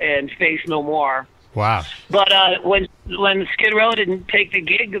Row, and Faith No More. Wow. But when Skid Row didn't take the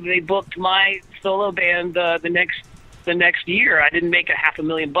gig, they booked my solo band the next year. I didn't make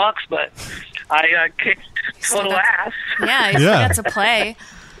 $500,000, but I kicked total ass. Yeah, you got to play.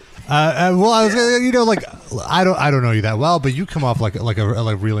 Well, I was, I don't know you that well, but you come off like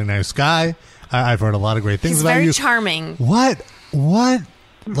a really nice guy. I've heard a lot of great things about you. He's very charming. What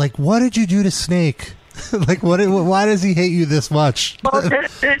did you do to Snake? Like, why does he hate you this much? Well,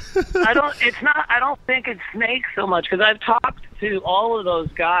 I don't think it's Snake so much, because I've talked to all of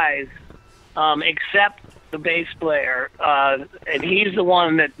those guys, except the bass player, and he's the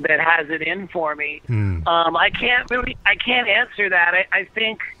one that has it in for me. I can't answer that. I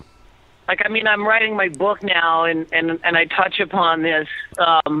think, I'm writing my book now, and I touch upon this.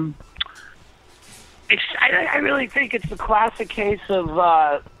 I really think it's the classic case of,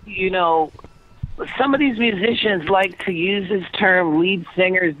 some of these musicians like to use this term lead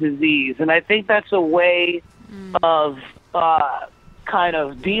singer's disease, and I think that's a way of kind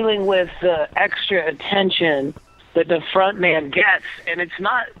of dealing with the extra attention that the front man gets. And it's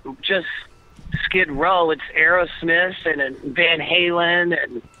not just Skid Row, it's Aerosmith and Van Halen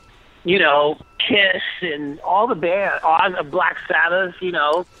and, Kiss and all the band, Black Sabbath,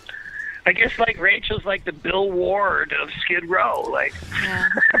 I guess, like, Rachel's like the Bill Ward of Skid Row. Like, Yeah.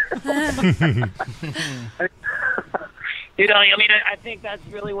 I think that's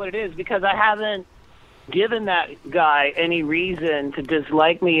really what it is, because I haven't given that guy any reason to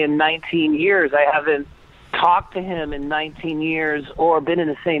dislike me in 19 years. I haven't talked to him in 19 years or been in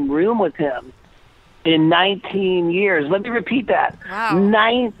the same room with him in 19 years. Let me repeat that. Wow.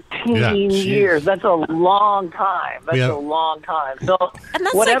 19 years. That's a long time. A long time. So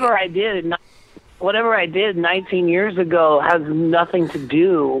whatever I did 19 years ago has nothing to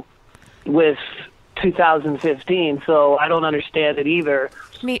do with 2015. So I don't understand it either.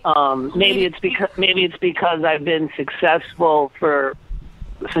 Maybe it's because I've been successful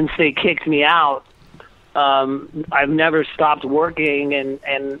since they kicked me out. I've never stopped working,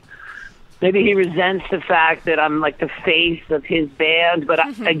 and maybe he resents the fact that I'm like the face of his band. But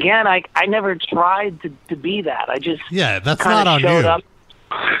again, I never tried to be that. I just that's not on showed you. up.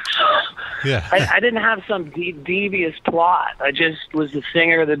 Yeah, I didn't have some devious plot. I just was the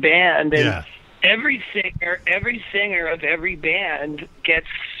singer of the band, and every singer of every band gets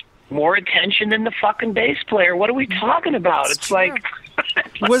more attention than the fucking bass player. What are we talking about? It's like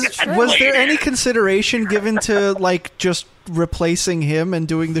Was there any consideration given to like just replacing him and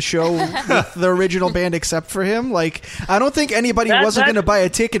doing the show with the original band except for him? Like, I don't think anybody wasn't going to buy a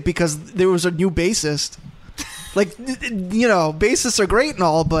ticket because there was a new bassist. Like, you know, bassists are great and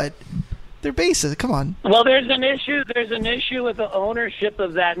all, but they're bassists. Come on. Well, there's an issue. There's an issue with the ownership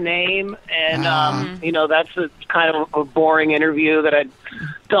of that name, and you know, that's a kind of a boring interview that I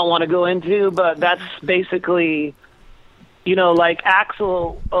don't want to go into. But that's basically, you know, like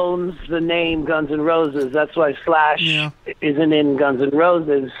Axl owns the name Guns N' Roses. That's why Slash isn't in Guns N'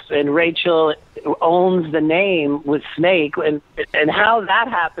 Roses, and Rachel owns the name with Snake, and how that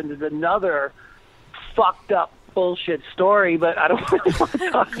happened is another fucked up bullshit story, but I don't really want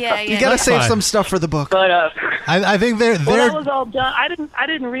to talk about it. You gotta save some stuff for the book. But I think they're that was all done. I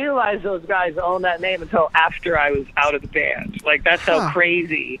didn't realize those guys owned that name until after I was out of the band. Like, that's how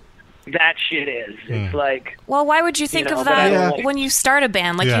crazy that shit is. It's like, well, why would you think of that when you start a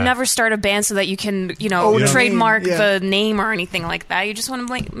band? Like, you never start a band so that you can, you know, trademark the name or anything like that. You just want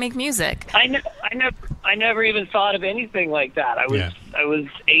to make music. I never even thought of anything like that. I was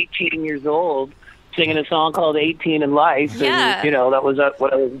 18 years old, singing a song called 18 in Life, and, you know, that was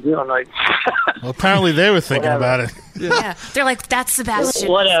what I was doing. Like, well, apparently they were thinking about it. Yeah. They're like, that's Sebastian.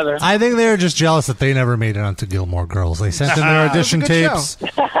 Whatever. I think they were just jealous that they never made it onto Gilmore Girls. They sent in their audition tapes.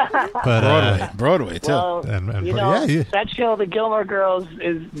 But Broadway too. Well, you know, that show, the Gilmore Girls,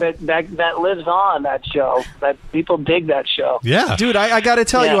 is that lives on. That show, that people dig that show. Yeah, dude, I got to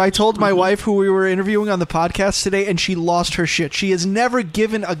tell you, I told my wife who we were interviewing on the podcast today, and she lost her shit. She has never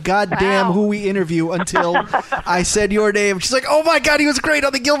given a goddamn who we interview until I said your name. She's like, "Oh my god, he was great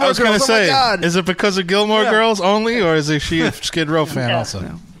on the Gilmore Girls." I was going to say, my god, is it because of Gilmore Girls only, or is she a Skid Row fan also?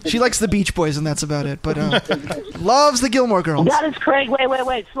 No. She likes the Beach Boys, and that's about it. But loves the Gilmore Girls. That is Craig.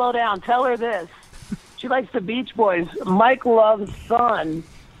 Wait. Slow down. Tell her this. She likes the Beach Boys. Mike Love's son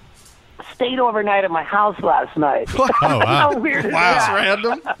stayed overnight at my house last night. Oh, wow. How weird is that? That's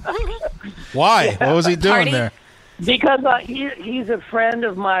random. Why? What was he doing there? Because he's a friend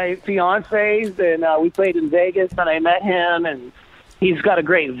of my fiance's, and we played in Vegas, and I met him, and he's got a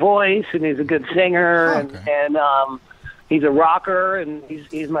great voice, and he's a good singer, and he's a rocker, and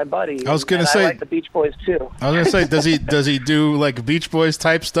he's my buddy. I was gonna say, I like the Beach Boys too. I was gonna say, does he do like Beach Boys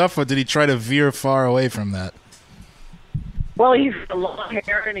type stuff, or did he try to veer far away from that? Well, he's got long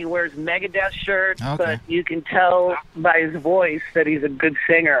hair and he wears Megadeth shirts, but you can tell by his voice that he's a good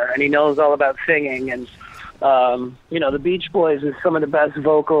singer and he knows all about singing. And you know, the Beach Boys is some of the best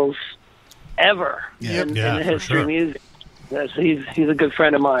vocals ever in the history of music. So he's a good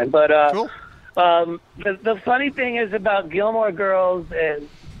friend of mine. But the funny thing is about Gilmore Girls and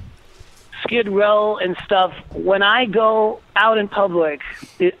Skid Row and stuff, when I go out in public,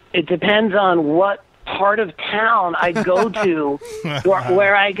 it depends on what part of town I go to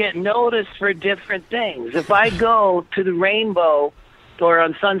where I get noticed for different things. If I go to the Rainbow or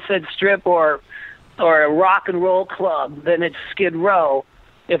on Sunset Strip or a rock and roll club, then it's Skid Row.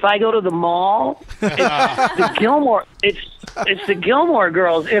 If I go to the mall, it's the Gilmore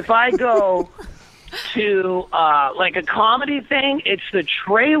Girls. If I go to like a comedy thing, it's the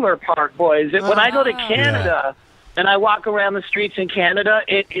Trailer Park Boys. When I go to Canada and I walk around the streets in Canada,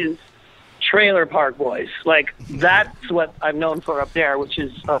 it is Trailer Park Boys. Like, that's what I'm known for up there, which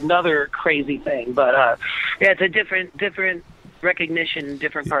is another crazy thing. But it's a different recognition,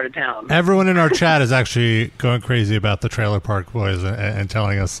 different part of town. Everyone in our chat is actually going crazy about the Trailer Park Boys and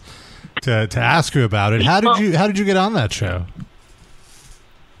telling us to ask you about it. How did you get on that show?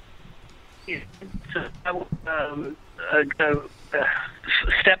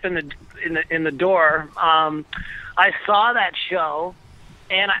 Step in the door. I saw that show,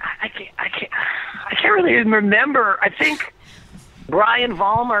 and I can't really even remember. I think Brian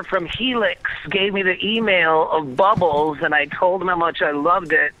Vollmer from Helix gave me the email of Bubbles, and I told him how much I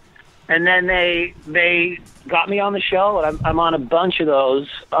loved it. And then they got me on the show, and I'm on a bunch of those.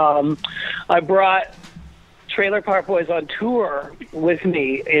 I brought Trailer Park Boys on tour with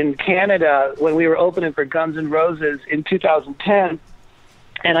me in Canada when we were opening for Guns N' Roses in 2010.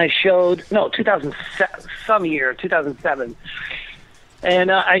 And I showed, 2007.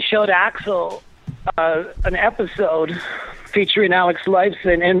 And I showed Axl an episode featuring Alex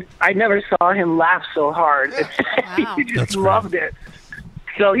Lifeson, and I never saw him laugh so hard. Wow. He just loved it.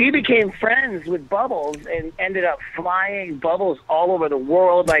 So he became friends with Bubbles and ended up flying Bubbles all over the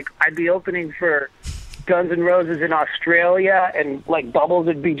world. Like, I'd be opening for Guns N' Roses in Australia, and like Bubbles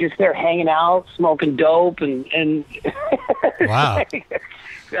would be just there hanging out, smoking dope, and wow,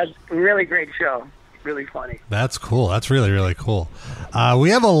 that's a really great show. really funny. That's cool. That's really, really cool. We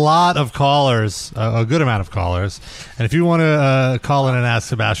have a lot of callers, a good amount of callers. And if you want to call in and ask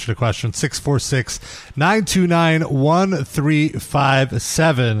Sebastian a question,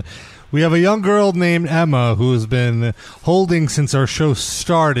 646-929-1357. We have a young girl named Emma who has been holding since our show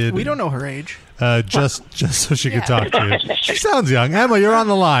started. We don't know her age. Just so she can talk to you. She sounds young. Emma, you're on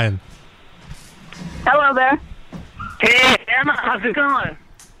the line. Hello there. Hey, Emma, how's it going?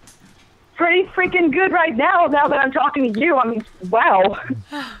 Pretty freaking good right now that I'm talking to you. I mean, wow.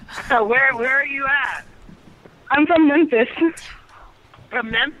 So where are you at? I'm from Memphis. From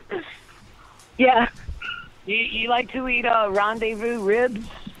Memphis? Yeah. You like to eat rendezvous ribs?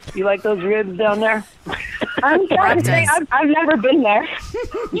 You like those ribs down there? I'm trying to say I've never been there.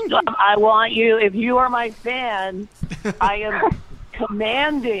 I want you, if you are my fan, I am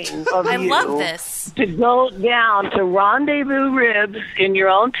commanding of you. I love this. To go down to Rendezvous Ribs in your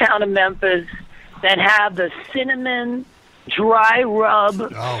own town of Memphis that have the cinnamon dry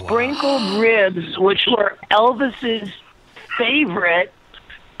rub sprinkled ribs, which were Elvis's favorite.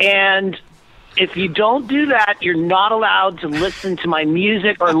 And if you don't do that, you're not allowed to listen to my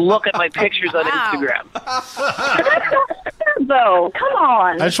music or look at my pictures on Instagram. Though, come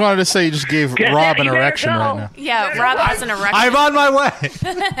on. I just wanted to say you just gave Rob an erection right now. Yeah, Rob has an erection. I'm on my way.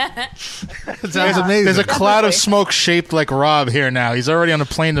 Sounds amazing. There's a cloud of smoke shaped like Rob here now. He's already on a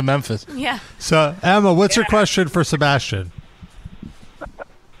plane to Memphis. Yeah. So, Emma, what's your question for Sebastian?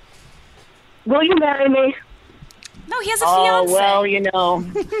 Will you marry me? No, he has a fiance. Oh, well, you know.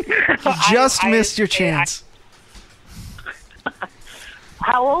 Just missed your chance.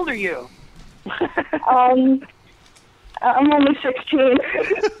 How old are you? I'm only 16.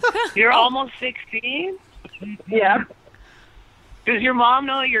 You're almost 16? Yeah. Does your mom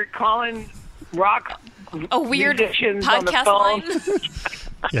know you're calling rock A weird musicians on the podcast phone? line.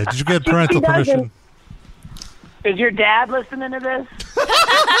 Yeah, did you get parental She doesn't. permission? Is your dad listening to this?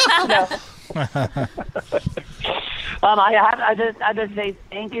 No. I just say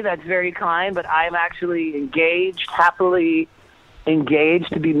thank you. That's very kind. But I'm actually engaged, happily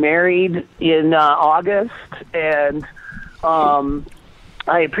engaged to be married in August, and I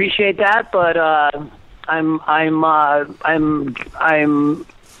appreciate that. But I'm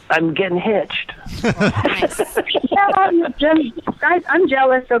getting hitched. I'm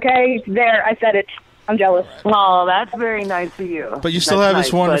jealous. Okay, there. I said it. I'm jealous. Oh, that's very nice of you. But you still That's have nice,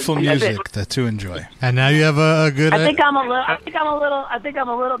 this wonderful but music to enjoy. And now you have a good... I think I'm a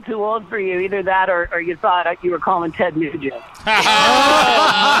little too old for you. Either that, or you thought you were calling Ted Nugent.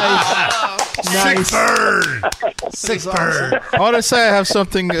 Nice. Sick bird. I want to say I have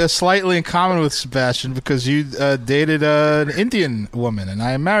something slightly in common with Sebastian because you dated an Indian woman, and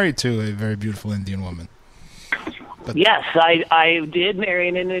I am married to a very beautiful Indian woman. But Yes, I did marry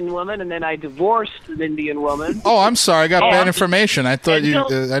an Indian woman, and then I divorced an Indian woman. oh, I'm sorry, I got Oh, bad information. I thought you. I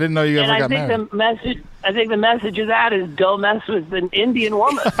didn't know you And ever I got think married. I think the message of that is don't mess with an Indian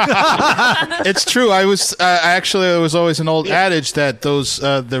woman. It's true. I was actually there was always an old adage that those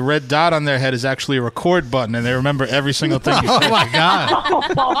the red dot on their head is actually a record button, and they remember every single thing you Oh, say. my God.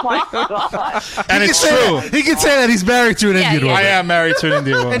 Oh my God! And it's true. He can say that he's married to an Indian I woman. am married to an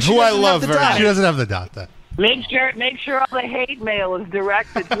Indian woman And she who I doesn't have love the very dot. much. She doesn't have the dot then. Make sure all the hate mail is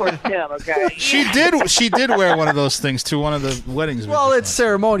directed towards him. Okay. She did wear one of those things to one of the weddings. we Well, just it's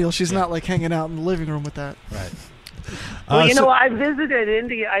ceremonial. She's not like hanging out in the living room with that. went. right. Well, you so- know, I visited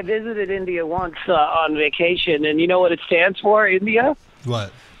India. I visited India once on vacation, and you know what it stands for? India.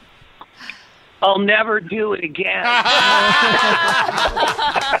 What? I'll never do it again.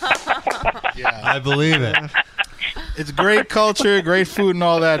 I believe it. It's great culture, great food, and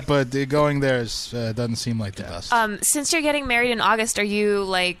all that, but going there doesn't seem like the best. Since you're getting married in August, are you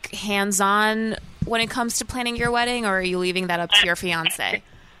like hands-on when it comes to planning your wedding, or are you leaving that up to your fiance?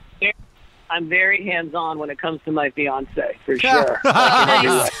 I'm very hands-on when it comes to my fiance, for sure.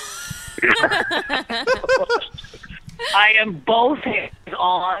 Nice. I am both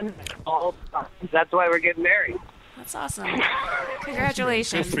hands-on all the time. That's why we're getting married. That's awesome.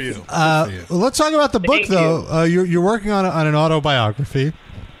 Congratulations. Good for you. Let's talk about the book, Thank though. You're working on an autobiography.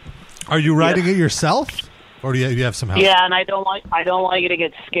 Are you writing it yourself, or do you have some help? Yeah, and I don't want you to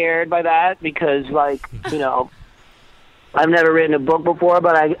get scared by that because, like, you know, I've never written a book before,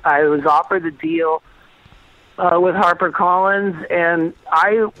 but I was offered the deal with HarperCollins, and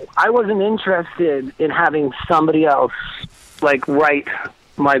I wasn't interested in having somebody else like write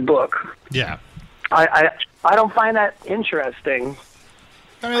my book. Yeah. I don't find that interesting.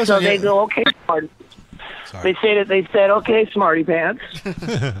 I mean, So listen, they go, okay, Smart. They said, okay, Smarty Pants.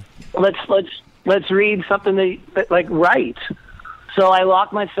 let's read something that like write. So I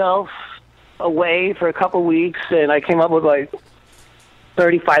locked myself away for a couple weeks, and I came up with like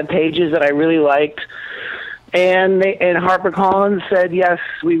 35 pages that I really liked. And HarperCollins said, yes,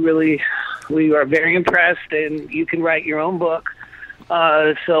 we are very impressed, and you can write your own book.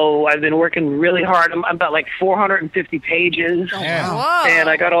 So I've been working really hard. I'm about like 450 pages. Whoa. And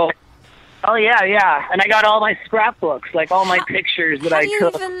I got all... Oh, yeah. And I got all my scrapbooks, like all my pictures that I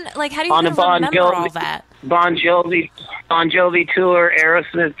took. How do you on even the remember all that? Bon Jovi tour,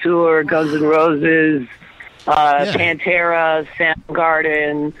 Aerosmith tour, Guns N' Roses, Pantera,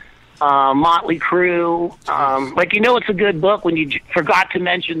 Soundgarden, Motley Crue. Like, it's a good book when you forgot to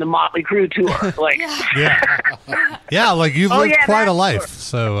mention the Motley Crue tour. Like, yeah, like you've lived quite a life.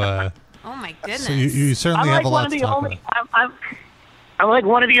 So, oh my goodness. So you certainly have a lot to talk about. I'm like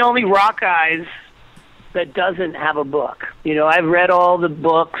one of the only rock guys that doesn't have a book. I've read all the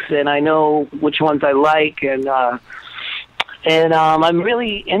books and I know which ones I like, and I'm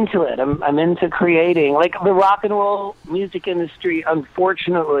really into it. I'm into creating. Like, the rock and roll music industry,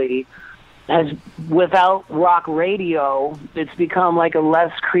 unfortunately, has, without rock radio, it's become like a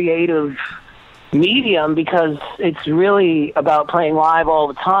less creative medium because it's really about playing live all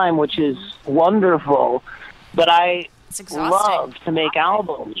the time, which is wonderful. But I love to make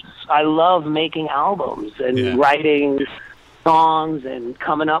albums. I love making albums and writing songs and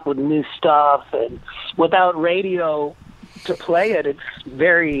coming up with new stuff. And without radio to play it, it's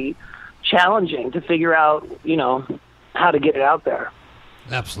very challenging to figure out, how to get it out there.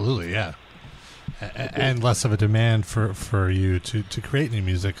 Absolutely, yeah. And less of a demand for you to create new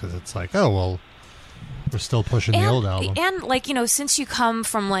music because it's like, oh, well, we're still pushing the old album. And, since you come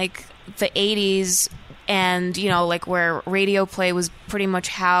from, like, the 80s and, like, where radio play was pretty much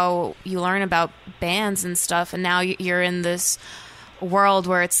how you learn about bands and stuff, and now you're in this world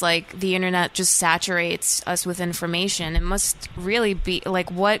where it's like the internet just saturates us with information. It must really be,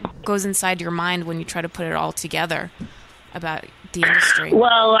 like, what goes inside your mind when you try to put it all together about the industry?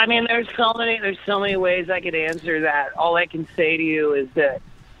 Well, I mean, there's so many ways I could answer that. All I can say to you is that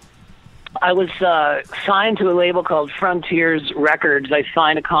I was signed to a label called Frontiers Records. I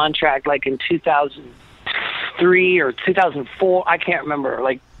signed a contract like in 2003 or 2004. I can't remember,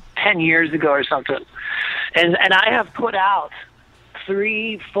 like 10 years ago or something. And I have put out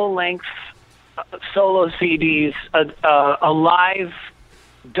 3 full-length solo CDs, a live,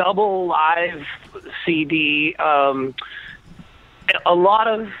 double live CD, a lot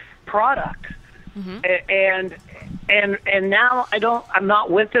of product. Mm-hmm. And now I'm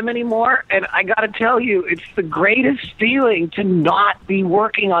not with them anymore, and I got to tell you, it's the greatest feeling to not be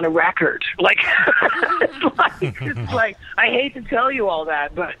working on a record. Like, it's like I hate to tell you all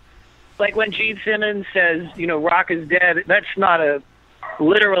that, but like when Gene Simmons says, rock is dead, that's not a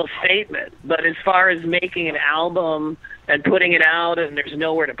literal statement. But as far as making an album and putting it out, and there's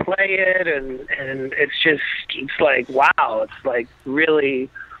nowhere to play it, and it's like, wow, it's like really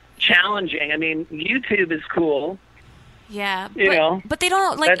challenging. I mean, YouTube is cool. Yeah, but they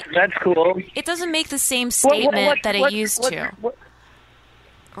don't, like, that's cool. It doesn't make the same statement that it used to.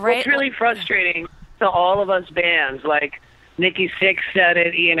 Right? What's really frustrating to all of us bands, like Nikki Sixx said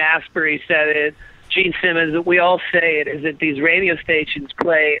it, Ian Astbury said it, Gene Simmons, we all say it, is that these radio stations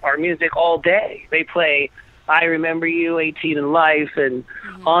play our music all day. They play I Remember You, 18 in Life, and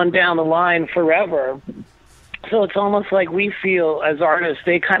on down the line forever. So it's almost like we feel as artists,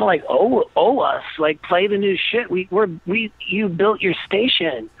 they kind of like owe us, like, play the new shit. You built your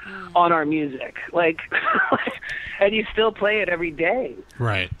station on our music, like, and you still play it every day.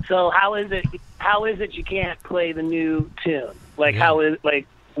 Right. So how is it you can't play the new tune? Like, how is, like,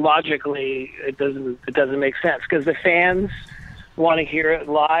 logically it doesn't make sense because the fans want to hear it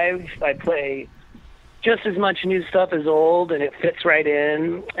live. I play just as much new stuff as old, and it fits right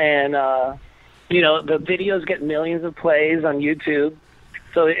in, and the videos get millions of plays on YouTube,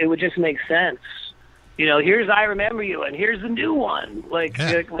 so it would just make sense. Here's I Remember You, and here's the new one. Like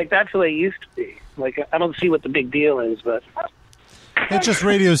that's the way it used to be. Like, I don't see what the big deal is, but it's just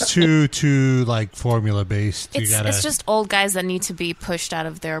radio's too like formula based. It's just old guys that need to be pushed out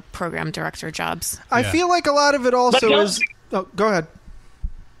of their program director jobs. I feel like a lot of it also is. Oh, go ahead.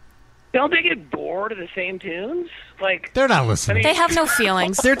 Don't they get bored of the same tunes? Like, they're not listening. They have no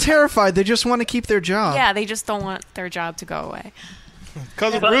feelings. They're terrified. They just want to keep their job. Yeah, they just don't want their job to go away.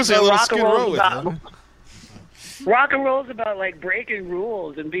 Cousin Brucey, a little Skid Row with you. Rock and roll is about, like, breaking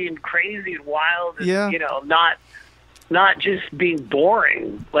rules and being crazy and wild, and not just being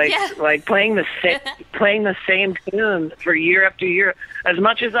boring. Like, like playing the same tune for year after year. As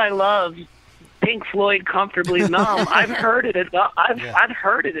much as I love Pink Floyd, Comfortably Numb, I've heard it enough. I've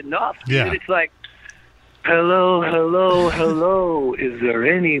heard it enough. Yeah. Dude, it's like, hello, hello, hello. Is there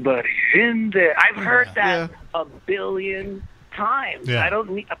anybody in there? I've heard that a billion times. Yeah. I don't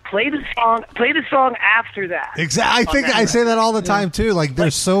need play the song. Play the song after that. Exactly. I think I say that all the time too. Like,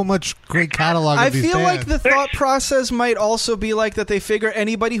 there's so much great catalog. I of these feel bands. like the thought process might also be like that they figure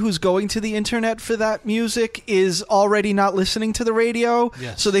anybody who's going to the internet for that music is already not listening to the radio.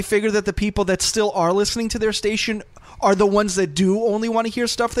 Yes. So they figure that the people that still are listening to their station are the ones that do only want to hear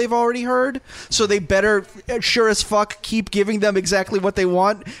stuff they've already heard. So they better, sure as fuck, keep giving them exactly what they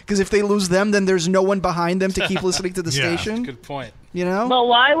want, because if they lose them, then there's no one behind them to keep listening to the station. Good point. You know? But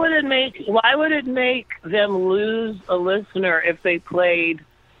why would it make them lose a listener if they played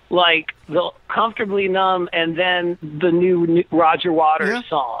like the Comfortably Numb and then the new Roger Waters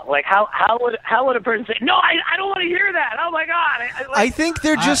song? Like how would a person say, no, I don't want to hear that? Oh my God. I think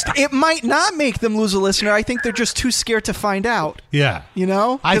they're just, it might not make them lose a listener. I think they're just too scared to find out. Yeah. You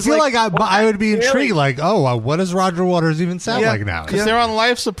know? I feel like I would be intrigued, like, what does Roger Waters even sound like now? Because they're on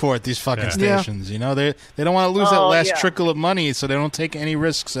life support, these fucking stations. You know, they don't want to lose that last trickle of money, so they don't take any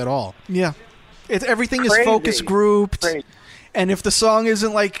risks at all. Yeah. Everything is Crazy. focus grouped. Crazy. And if the song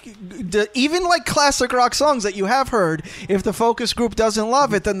isn't like, even like classic rock songs that you have heard, if the focus group doesn't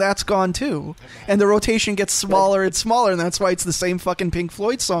love it, then that's gone too. And the rotation gets smaller and smaller, and that's why it's the same fucking Pink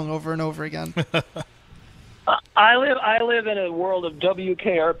Floyd song over and over again. I live in a world of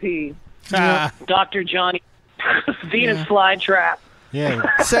WKRP, Dr. Johnny, Venus Flytrap. Yeah.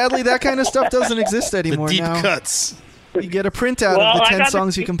 Sadly, that kind of stuff doesn't exist anymore The deep now. cuts. You get a printout of the 10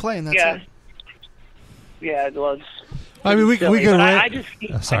 songs you can play, and that's it. Yeah, well, it's I mean, we could rant. I just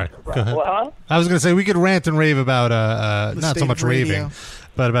sorry, go ahead. Well, I was going to say we could rant and rave about not state so much of radio. raving,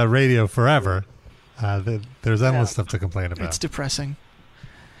 but about radio forever. There's endless stuff to complain about. It's depressing.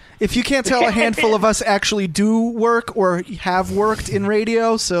 If you can't tell, a handful of us actually do work or have worked in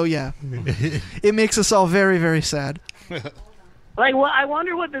radio, so yeah. It makes us all very, very sad. Like, well, I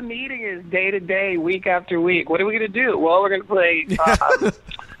wonder what the meeting is day to day, week after week. What are we going to do? Well, we're going to play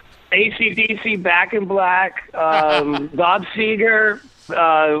AC/DC, Back in Black, Bob Seger.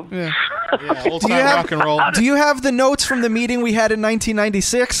 Old time rock and roll. Do you have the notes from the meeting we had in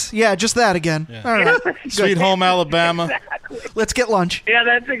 1996? Yeah, just that again. Yeah. All right. Sweet Home Alabama. Exactly. Let's get lunch. Yeah,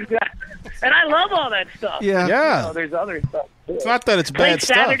 that's exactly. And I love all that stuff. Yeah. Yeah. You know, there's other stuff too. It's not that it's bad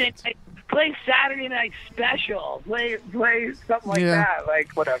stuff. Play Saturday Night Special. Play something like that.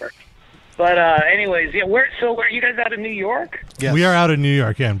 Like whatever. But anyways, yeah. Where you guys out of New York? Yes. We are out in New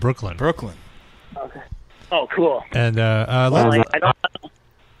York, in Brooklyn. Okay. Oh, cool. And I don't know.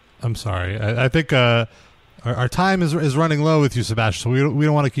 I'm sorry. I think our time is running low with you, Sebastian. So we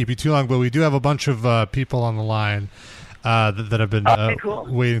don't want to keep you too long, but we do have a bunch of people on the line that have been cool.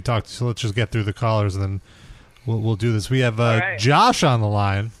 waiting to talk to. So let's just get through the callers, and then we'll do this. We have right. Josh on the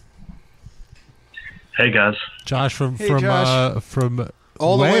line. Hey guys, Josh from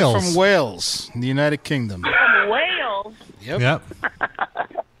all the Wales. way from Wales, in the United Kingdom. From Wales. Yep.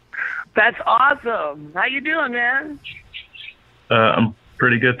 That's awesome. How you doing, man? I'm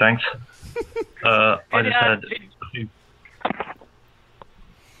pretty good, thanks. I just had a few.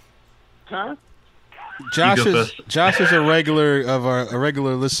 Huh? Josh is a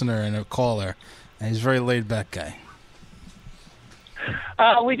regular listener and a caller, and he's a very laid back guy.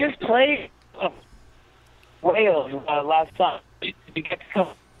 We just played Wales last time. Did you get to come?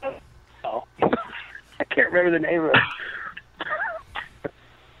 Oh. I can't remember the name of it.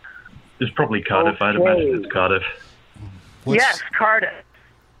 It's probably Cardiff. I'd imagine it's Cardiff. Yes, Cardiff.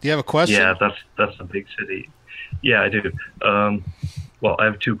 Do you have a question? Yeah, that's a big city. Yeah, I do. Well, I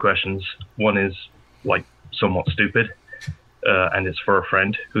have two questions. One is like somewhat stupid, and it's for a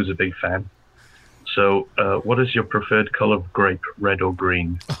friend who's a big fan. So, what is your preferred color of grape, red or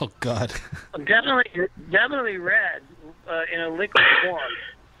green? Oh God. Definitely red in a liquid form.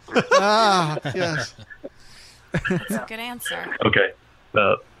 Yes. That's a good answer. Okay,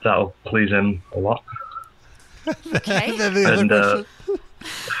 that'll please him a lot. Okay. And the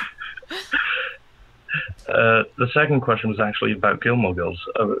second question was actually about Gilmore Girls.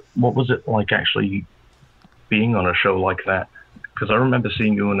 What was it like actually being on a show like that? Because I remember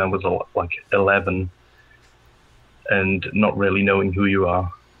seeing you when I was like 11 and not really knowing who you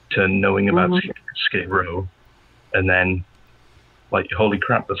are to knowing about Skid Row, and then like, holy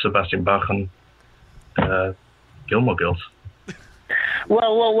crap, the Sebastian Bach and Gilmore Girls.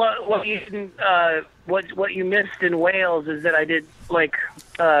 Well, what you didn't, what you missed in Wales is that I did like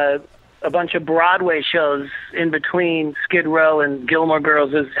a bunch of Broadway shows in between Skid Row and Gilmore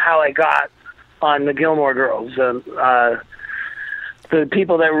Girls. Is how I got on the Gilmore Girls. The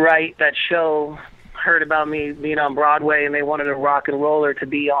people that write that show heard about me being on Broadway, and they wanted a rock and roller to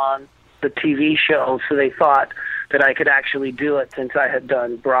be on the TV show, so they thought that I could actually do it since I had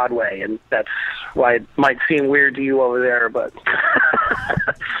done Broadway, and that's why it might seem weird to you over there, but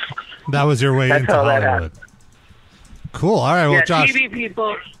that was your way into Hollywood. Cool. All right. Well, yeah, Josh.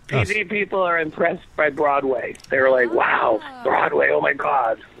 TV people are impressed by Broadway. They're like, "Wow, Broadway! Oh my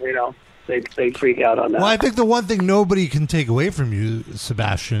God!" You know, they freak out on that. Well, I think the one thing nobody can take away from you,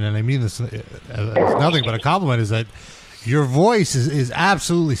 Sebastian, and I mean this as nothing but a compliment, is that your voice is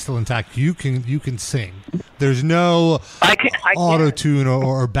absolutely still intact. You can sing. There's no auto tune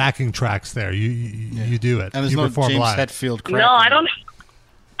or backing tracks there. You do it. And there's you no perform James live. Hetfield crap. No,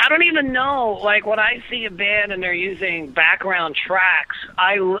 I don't even know. Like, when I see a band and they're using background tracks,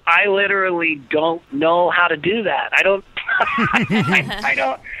 I literally don't know how to do that. I don't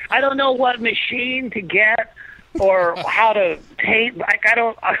I don't know what machine to get or how to tape. Like, I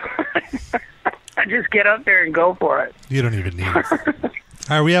don't. I just get up there and go for it. You don't even need it.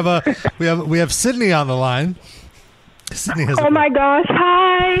 All right, we have Sydney on the line. Sydney has my gosh!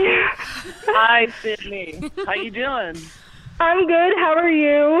 Hi. Hi, Sydney. How you doing? I'm good. How are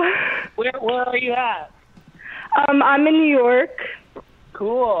you? Where are you at? I'm in New York.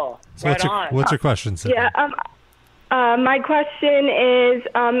 Cool. So what's your question, Sydney? Yeah. My question is,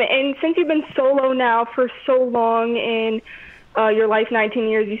 and since you've been solo now for so long in your life, 19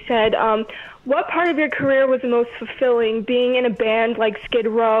 years, you said, what part of your career was the most fulfilling? Being in a band like Skid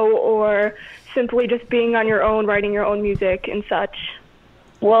Row, or simply just being on your own, writing your own music and such?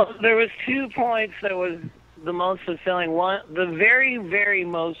 Well, there was 2 points that was the most fulfilling. One, the very, very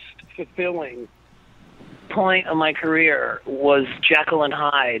most fulfilling point of my career was Jekyll and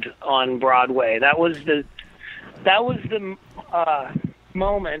Hyde on Broadway. That was the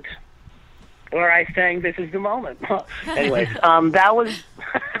moment where I sang "This Is the Moment." Anyways, that was.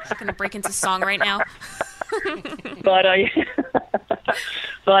 I'm gonna break into song right now. But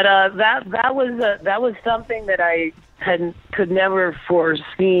that was something that I could never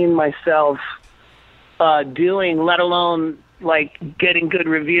foreseen myself doing, let alone like getting good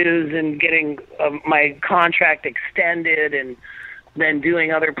reviews and getting my contract extended, and then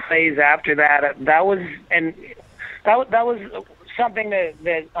doing other plays after that. That was something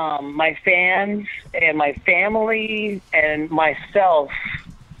that my fans and my family and myself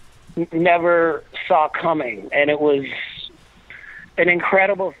never saw coming, and it was an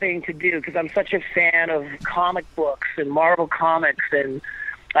incredible thing to do because I'm such a fan of comic books and Marvel Comics, and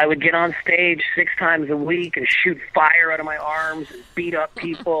I would get on stage 6 times a week and shoot fire out of my arms and beat up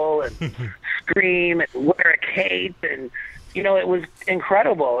people and scream and wear a cape, and it was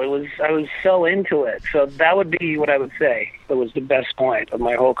incredible. I was so into it. So that would be what I would say. It was the best point of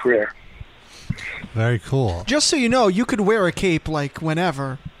my whole career. Very cool. Just so you know, you could wear a cape like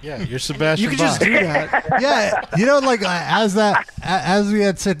whenever. Yeah, you're Sebastian. You could just do that. Yeah, like as we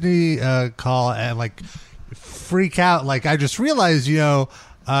had Sydney call and like freak out, like I just realized, the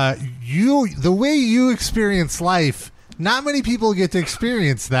way you experience life, not many people get to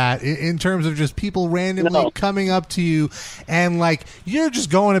experience that in terms of just people randomly coming up to you and like you're just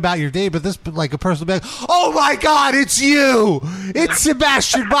going about your day, but this like a person will be like, "Oh my God, it's you! It's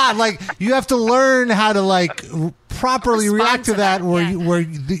Sebastian Bach!" Like you have to learn how to like properly react to that, where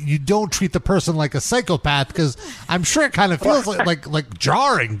you don't treat the person like a psychopath, because I'm sure it kind of feels like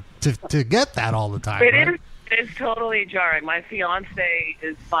jarring to get that all the time. It is. It's totally jarring. My fiance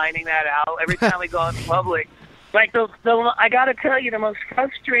is finding that out every time we go out in public. Like I got to tell you, the most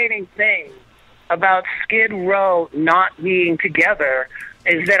frustrating thing about Skid Row not being together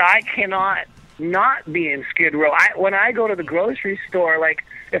is that I cannot not be in Skid Row. When I go to the grocery store, like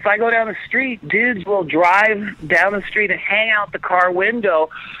if I go down the street, dudes will drive down the street and hang out the car window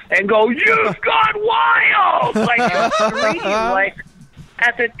and go, "You've gone wild!" Like scream, like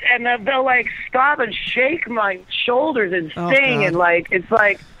and they'll like stop and shake my shoulders and sing, and like it's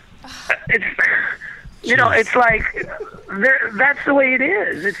it's like that's the way it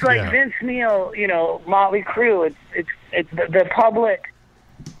is. It's like Vince Neil, Motley Crue. It's the public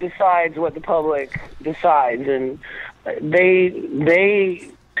decides what the public decides, and they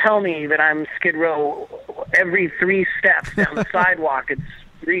tell me that I'm Skid Row every 3 steps down the sidewalk. It's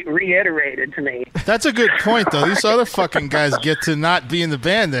reiterated to me. That's a good point, though. These other fucking guys get to not be in the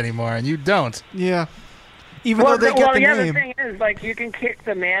band anymore, and you don't. Yeah. Even though they get the name. The thing is, like, you can kick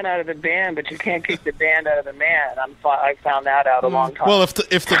the man out of the band, but you can't kick the band out of the man. I found that out a long time. Well, if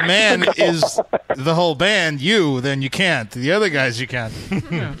the man is the whole band, then you can't. The other guys, you can.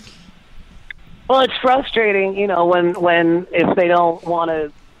 Well, it's frustrating, when if they don't want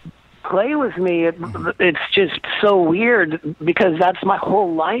to play with me. It's just so weird because that's my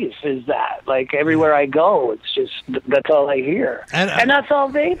whole life. Is that like everywhere I go, it's just that's all I hear, and that's all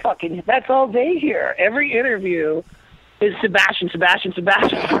they hear. Every interview is Sebastian just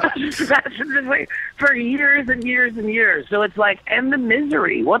like for years and years and years. So it's like, and the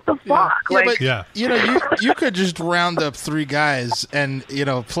misery. What the fuck? You could just round up 3 guys and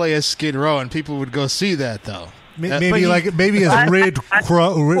play as Skid Row, and people would go see that though. Maybe as Rid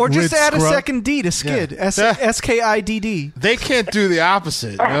Crow, or just add a Scrub. second D to Skid. SKIDD. They can't do the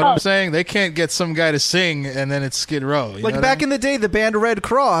opposite. You know what I'm saying? They can't get some guy to sing and then it's Skid Row. Like back in the day, the band Red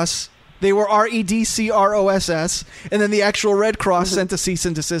Cross, they were REDCROSS, and then the actual Red Cross sent a cease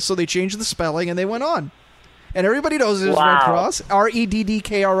and desist, so they changed the spelling and they went on. And everybody knows it was Red Cross,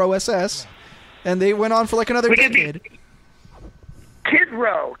 REDDKROSS, and they went on for like another decade. Kid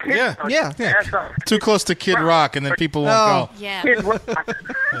Row. Yeah. Too close to Kid Rock, and then people won't go. Yeah. Kid Rock.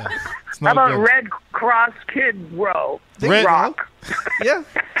 How about Red Cross Kid Row? Red Rock. Yeah.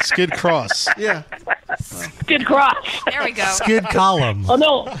 Skid Cross. Yeah. Skid Cross. There we go. Skid Column. Oh,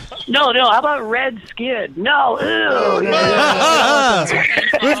 no. How about Red Skid? No. Ew.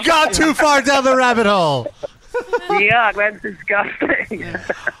 We've gone too far down the rabbit hole. Yeah, that's disgusting.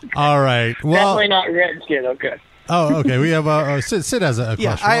 All right. Well, definitely not Red Skid. Okay. Oh, okay. We have Sid has a question.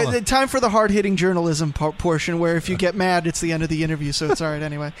 Yeah, time for the hard-hitting journalism portion, where if you get mad, it's the end of the interview, so it's all right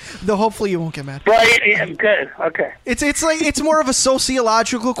anyway. Though hopefully you won't get mad. Well, yeah, good. Okay. It's more of a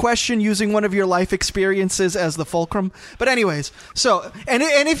sociological question using one of your life experiences as the fulcrum. But anyways, so and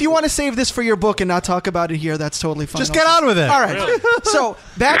if you want to save this for your book and not talk about it here, that's totally fine. Just get on with it. All right. So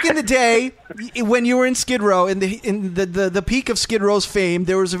back in the day, when you were in Skid Row, in the peak of Skid Row's fame,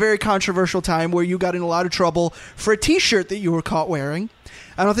 there was a very controversial time where you got in a lot of trouble for a T-shirt that you were caught wearing.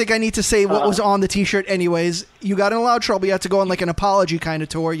 I don't think I need to say what was on the T-shirt anyways. You got in a lot of trouble. You had to go on like an apology kind of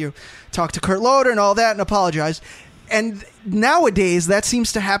tour. You talked to Kurt Loder and all that and apologized. And nowadays, that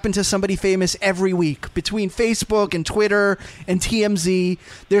seems to happen to somebody famous every week. Between Facebook and Twitter and TMZ,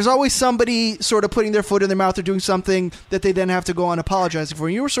 there's always somebody sort of putting their foot in their mouth or doing something that they then have to go on apologizing for.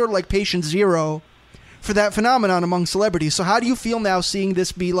 And you were sort of like patient zero for that phenomenon among celebrities. So how do you feel now seeing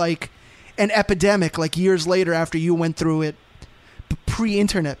this be like an epidemic, like years later after you went through it,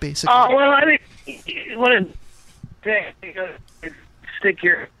 pre-internet, basically? Oh, well, I think you want to stick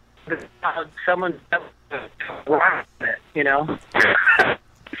your someone's you know.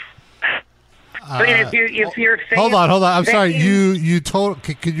 I mean, if you're hold on. I'm sorry. You told.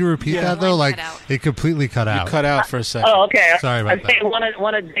 Could you repeat that though? Like it completely cut out. You cut out for a second. Oh, okay. Sorry about that.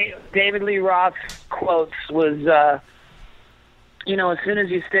 One of David Lee Roth's quotes was, as soon as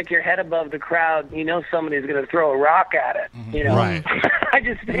you stick your head above the crowd, somebody's going to throw a rock at it. You know. Right. I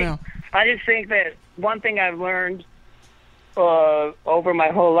just think that one thing I've learned over my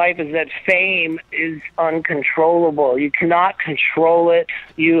whole life is that fame is uncontrollable. You cannot control it.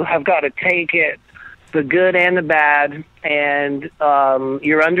 You have got to take it, the good and the bad, and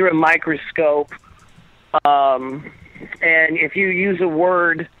you're under a microscope. And if you use a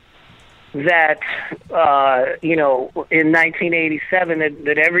word that, in 1987,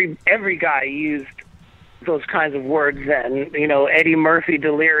 that every guy used those kinds of words then, Eddie Murphy,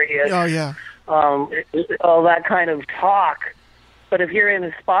 delirious. Oh, yeah. All that kind of talk. But if you're in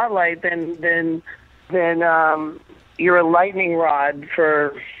the spotlight, then you're a lightning rod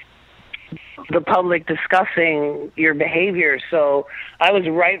for the public discussing your behavior. So I was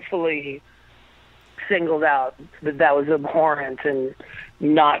rightfully singled out that was abhorrent and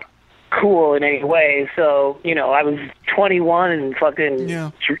not cool in any way. So, I was 21 and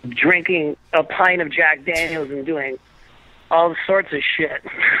fucking drinking a pint of Jack Daniels and doing all sorts of shit.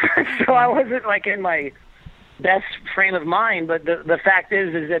 So I wasn't like in my best frame of mind, but the fact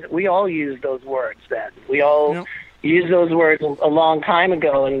is that we all used those words then. We all used those words a long time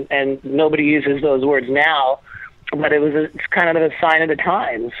ago, and nobody uses those words now. But it's kind of a sign of the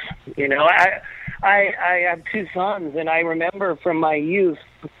times. I have 2 sons, and I remember from my youth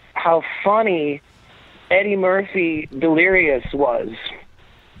how funny Eddie Murphy Delirious was.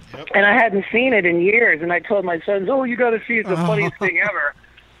 Yep. And I hadn't seen it in years, and I told my sons, "Oh, you got to see it, the funniest thing ever."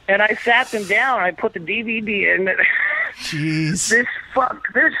 And I sat them down, and I put the DVD in. Jeez. This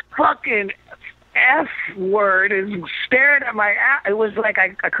fucking F word is staring at my ass. It was like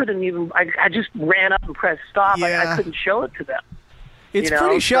I couldn't even. I just ran up and pressed stop. Yeah. I couldn't show it to them. It's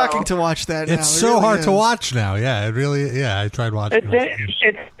pretty shocking to watch that now. It's so really hard to watch now. Yeah, it really. Yeah, I tried watching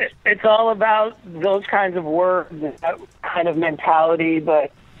it. It's all about those kinds of words, that kind of mentality,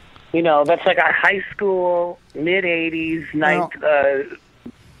 but. That's like a high school, mid-'80s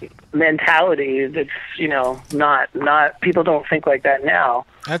mentality. That's, not people don't think like that now.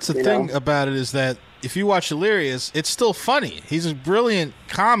 That's the You thing know? about it is that if you watch Delirious, it's still funny. He's a brilliant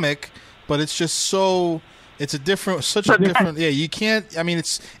comic, but it's just so. It's such a different. Yeah, you can't. I mean,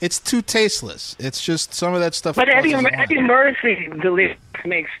 it's too tasteless. It's just some of that stuff. But Eddie crosses the line. Murphy Delirious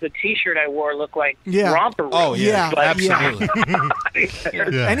makes the T-shirt I wore look like romper room. Oh yeah, But- absolutely.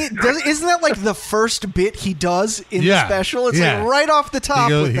 And isn't that like the first bit he does in the special? It's like right off the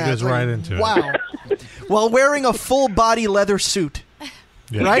top. He goes right into it. Wow. While wearing a full body leather suit.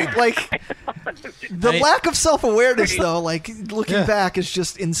 Yeah. Right? Like the lack of self-awareness though, like looking back is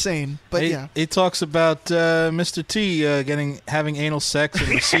just insane. But he talks about Mr. T having anal sex and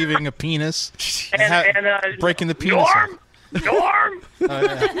receiving a penis and breaking the penis. Norm,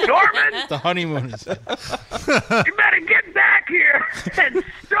 Norman, the honeymoon is. you better get back here and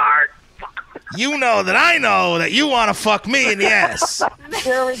start. You know that I know that you want to fuck me in the ass.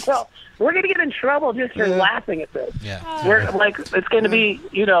 There we go. We're going to get in trouble just for laughing at this. Yeah. We're like, it's going to be,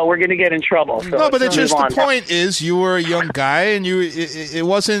 we're going to get in trouble. So No, but let's it's just move the on. point is you were a young guy and it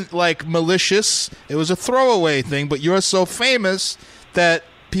wasn't like malicious. It was a throwaway thing, but you're so famous that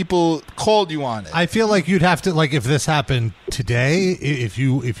people called you on it. I feel like you'd have to, like, if this happened today, if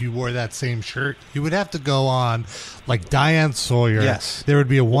you wore that same shirt, you would have to go on like Diane Sawyer. Yes. There would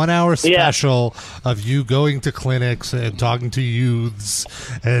be a 1 hour special of you going to clinics and talking to youths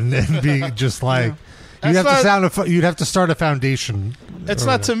and being just like you'd have to start a foundation. It's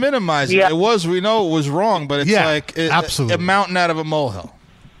not to minimize it. We know it was wrong, but it's like absolutely. a mountain out of a molehill.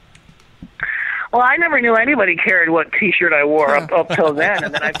 Well, I never knew anybody cared what T-shirt I wore up till then,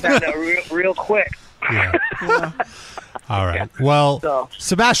 and then I found out real quick. All right. Well,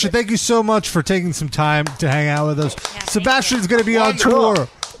 Sebastian, thank you so much for taking some time to hang out with us. Sebastian's going to be on tour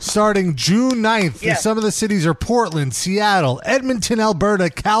starting June 9th. Yeah. Some of the cities are Portland, Seattle, Edmonton, Alberta,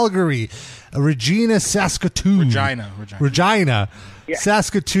 Calgary, Regina, Saskatoon. Regina. Yeah.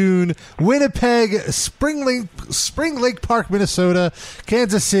 Saskatoon, Winnipeg, Spring Lake Park, Minnesota,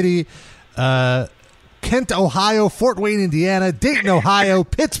 Kansas City, Kent, Ohio, Fort Wayne, Indiana, Dayton, Ohio,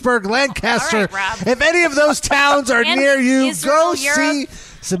 Pittsburgh, Lancaster. All right, Rob. If any of those towns are And near you, Israel, go see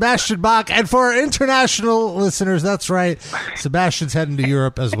Sebastian Bach. And for our international listeners, that's right, Sebastian's heading to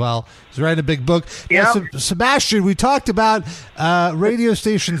Europe as well. He's writing a big book. Now, Sebastian, we talked about radio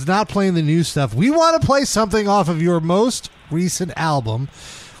stations not playing the new stuff. We want to play something off of your most recent album,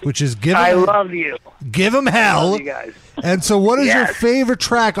 which is I love you. Give 'em Hell. I love you guys. And so what is your favorite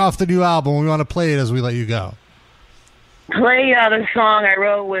track off the new album? We want to play it as we let you go. Play the song I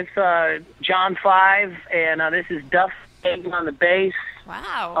wrote with John 5, and this is Duff on the bass.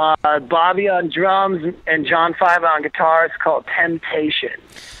 Wow. Bobby on drums, and John 5 on guitar. It's called Temptation.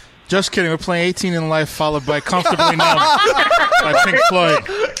 Just kidding. We're playing 18 in Life, followed by Comfortably Numb by Pink Floyd.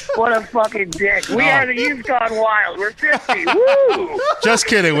 What a fucking dick. We are the Youth Gone Wild. We're 50. Woo! Just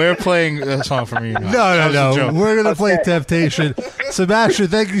kidding. We're playing a song from you. No. We're going to play Temptation. Sebastian,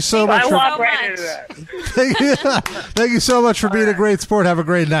 thank you so much. I walk right into that. Thank you so much for being a great sport. Have a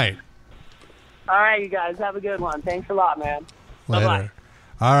great night. All right, you guys. Have a good one. Thanks a lot, man. Later. Bye-bye.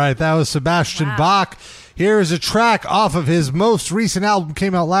 All right, that was Sebastian Bach. Here is a track off of his most recent album,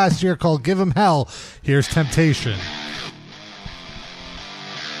 came out last year, called Give 'em Hell. Here's Temptation.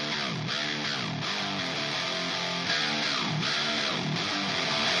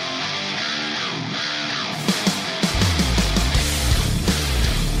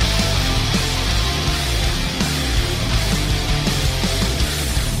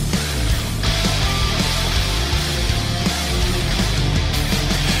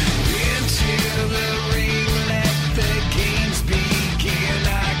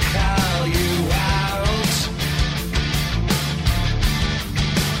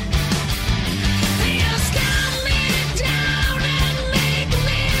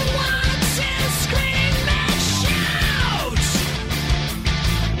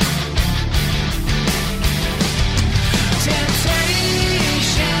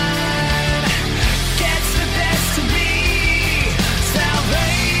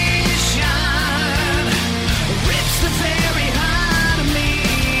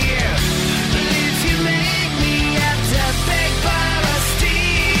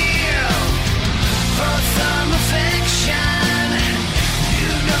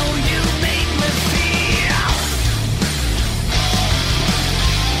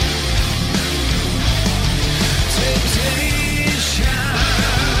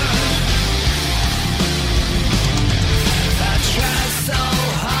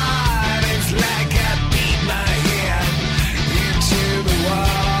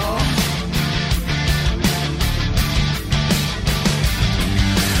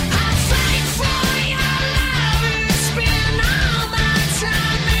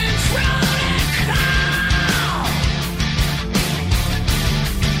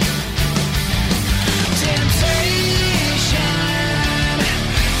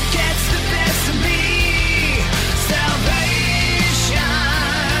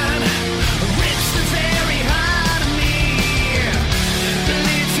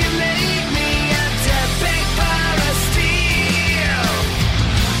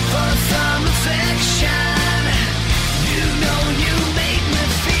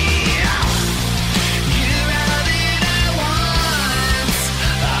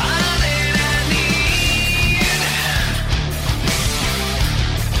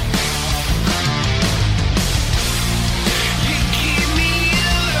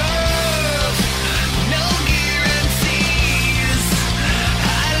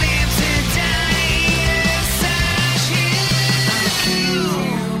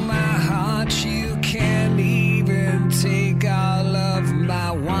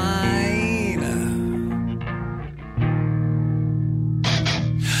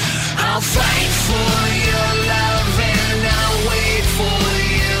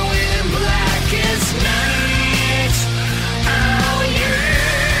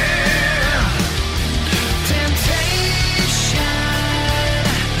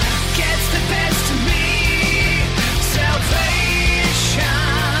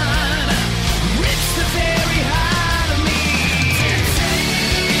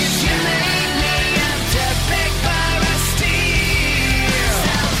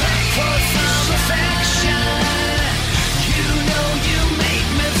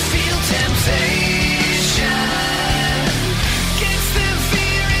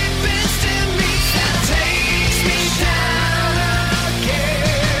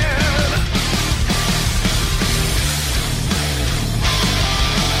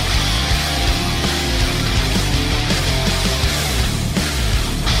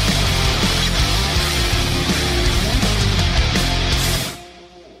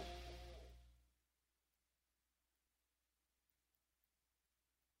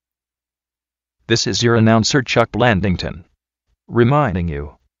 This is your announcer Chuck Landington, reminding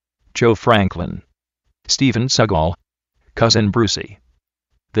you, Joe Franklin, Steven Seagal, Cousin Brucey.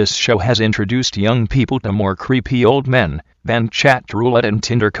 This show has introduced young people to more creepy old men than chat roulette and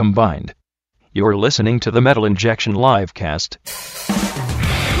Tinder combined. You're listening to the Metal Injection Livecast.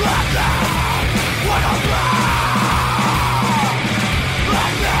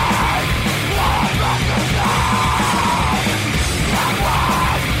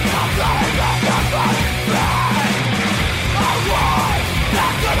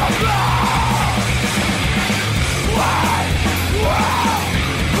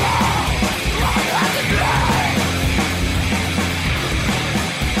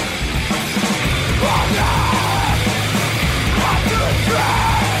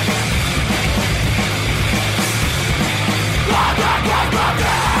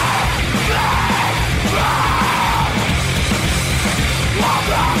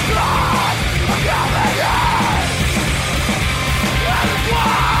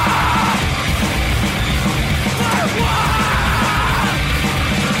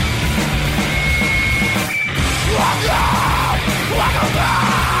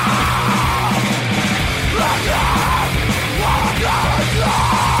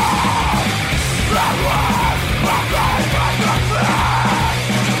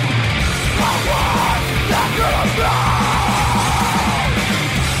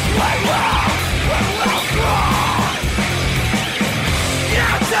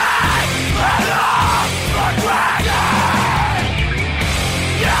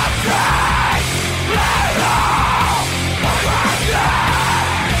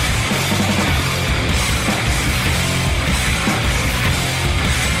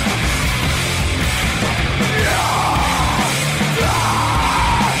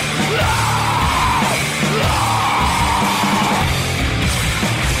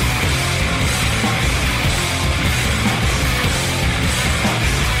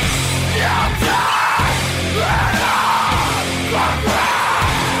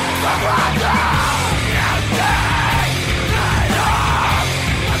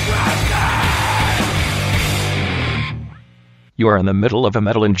 You are in the middle of a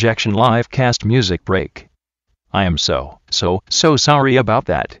Metal Injection Livecast music break. I am so sorry about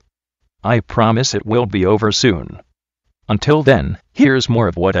that. I promise it will be over soon. Until then, here's more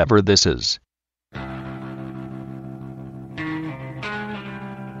of whatever this is.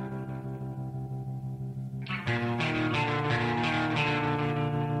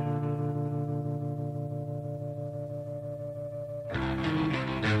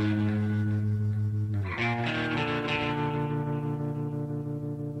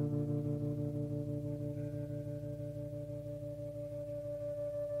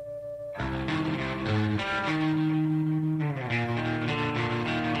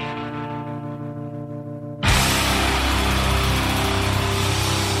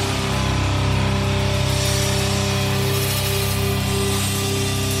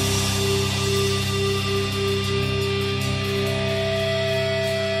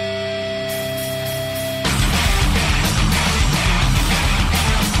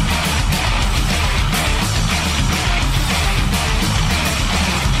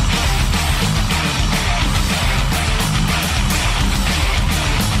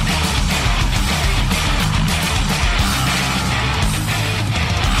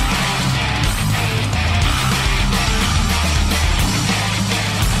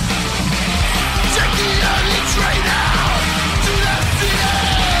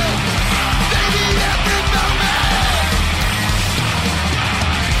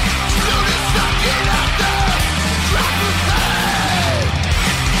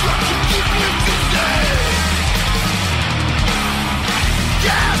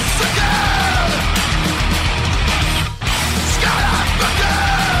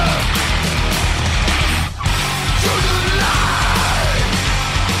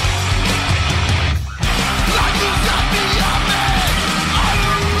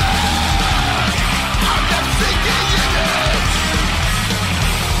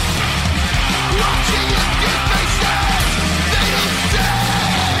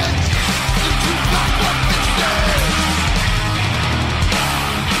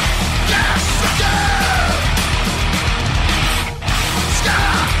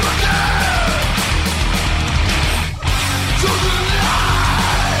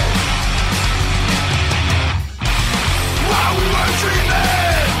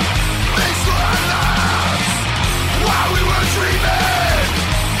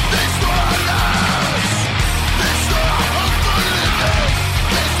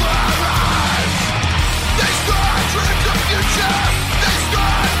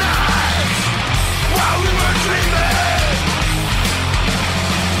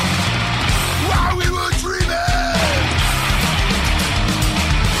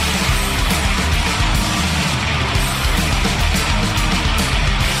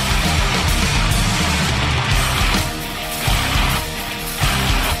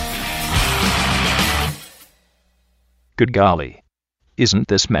 Good golly. Isn't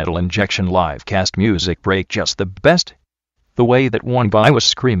this Metal Injection livecast music break just the best? The way that one guy was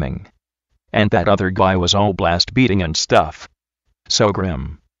screaming. And that other guy was all blast beating and stuff. So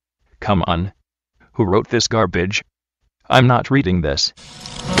grim. Come on. Who wrote this garbage? I'm not reading this.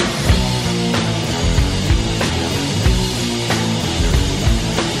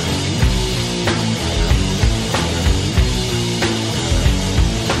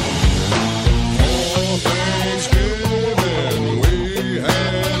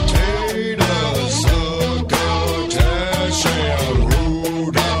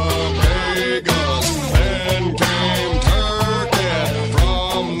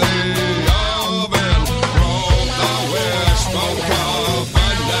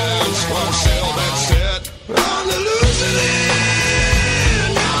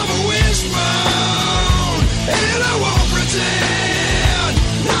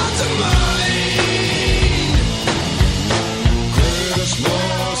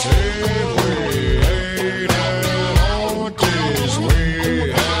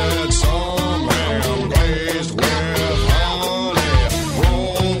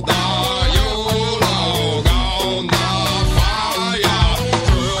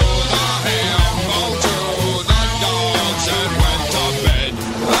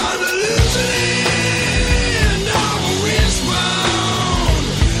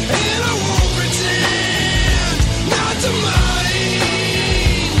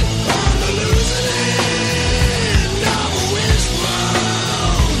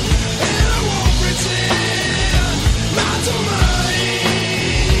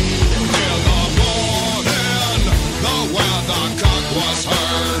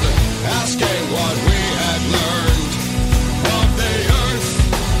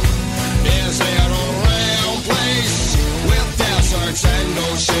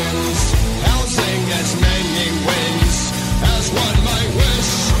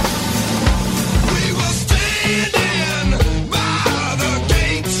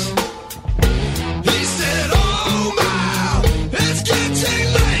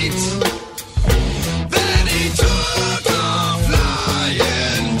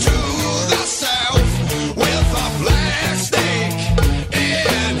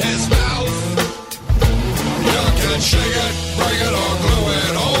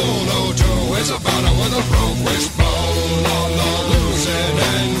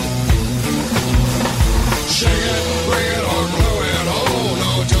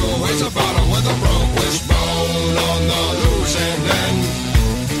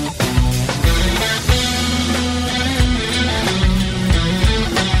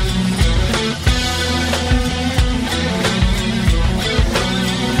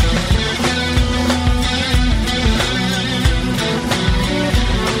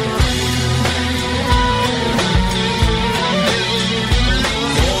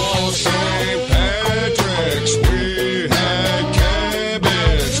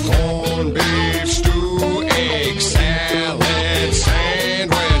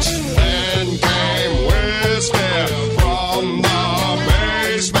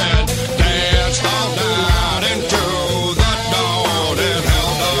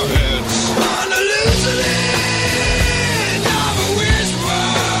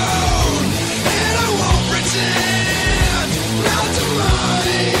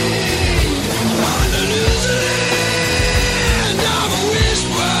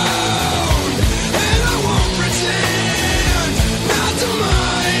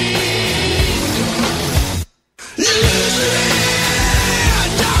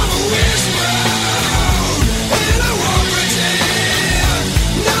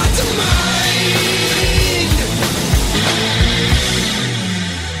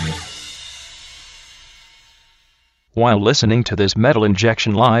 While listening to this Metal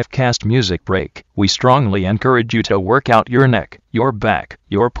Injection livecast music break, we strongly encourage you to work out your neck, your back,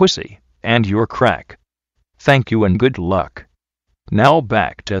 your pussy, and your crack. Thank you and good luck. Now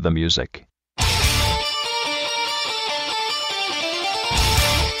back to the music.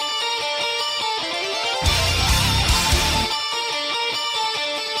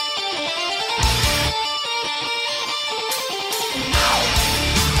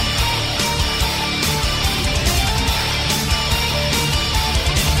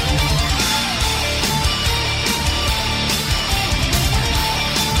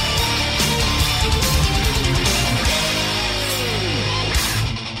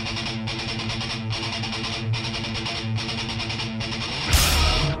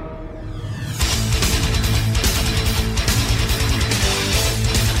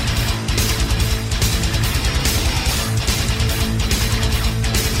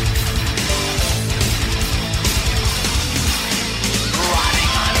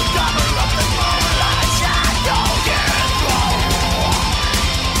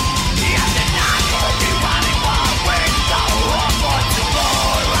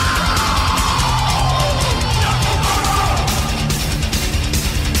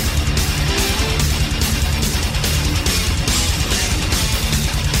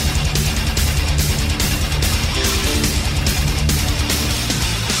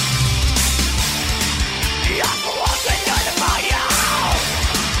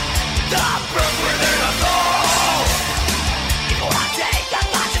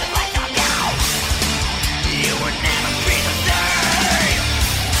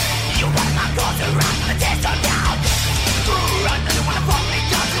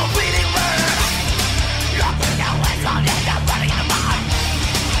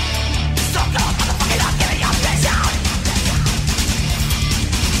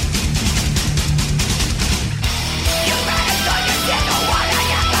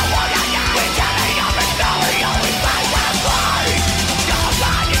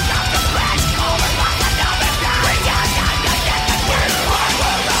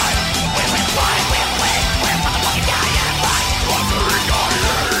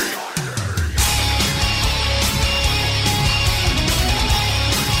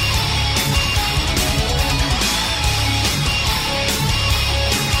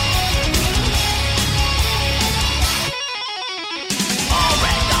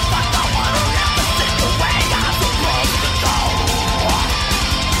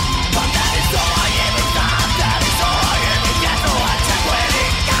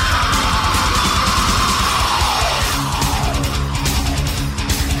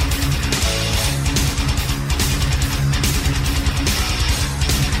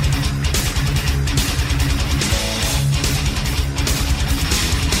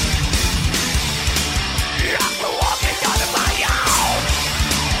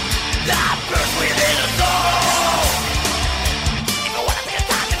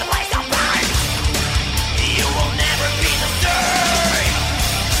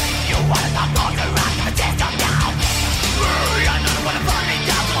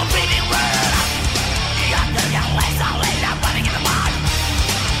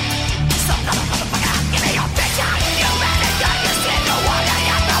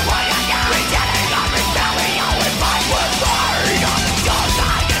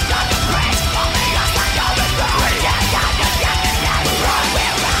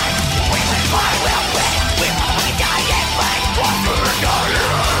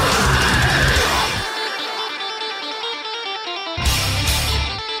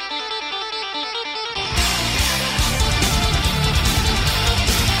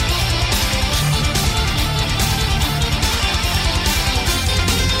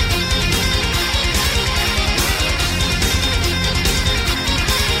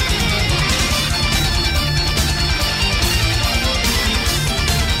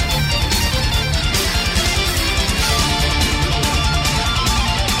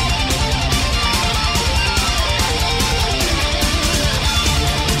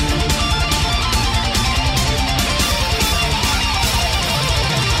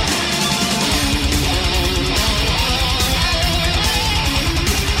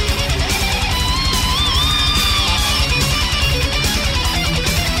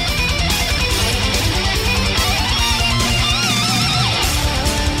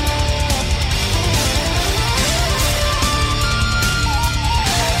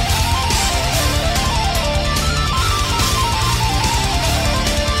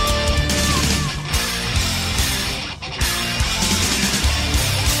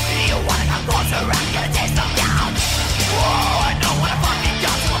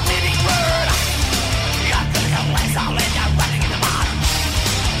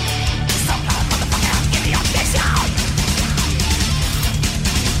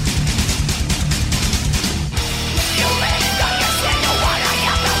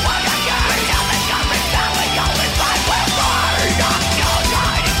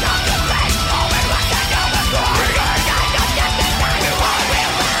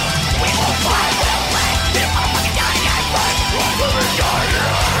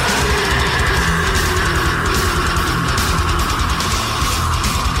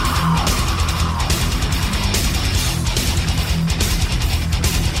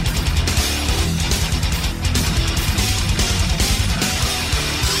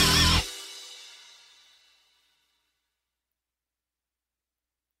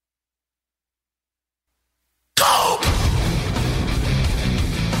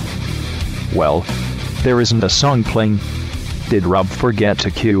 Well, there isn't a song playing. Did Rob forget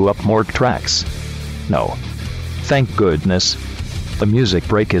to queue up more tracks? No. Thank goodness. The music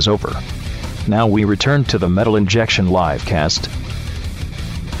break is over. Now we return to the Metal Injection livecast.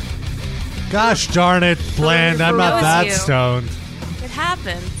 Gosh darn it, Bland, I'm not that stoned. It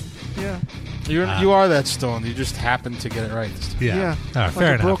happened. Yeah. You are that stoned. You just happened to get it right. Yeah. All right, Like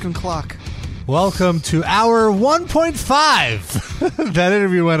fair a enough. broken clock. Welcome to hour 1.5. That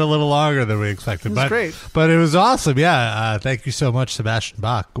interview went a little longer than we expected. It was great. But it was awesome. Yeah. Thank you so much, Sebastian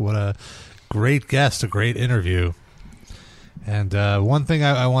Bach. What a great guest, a great interview. And one thing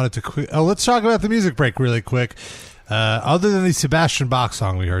I wanted to let's talk about the music break really quick. Other than the Sebastian Bach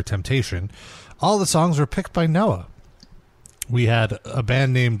song we heard, Temptation, all the songs were picked by Noah. We had a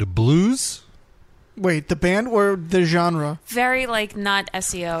band named Blues. Wait, the band or the genre? Very, not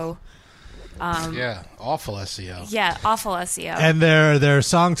SEO. Yeah, awful SEO. Yeah, awful SEO. And their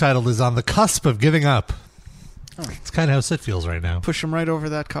song title is On the Cusp of Giving Up. It's kind of how Sid feels right now. Push them right over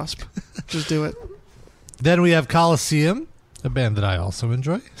that cusp. Just do it. Then we have Coliseum, a band that I also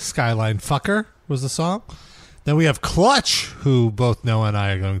enjoy. Skyline Fucker was the song. Then we have Clutch, who both Noah and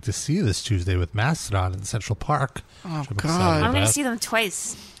I are going to see this Tuesday with Mastodon in Central Park. Oh, God. I'm going to see them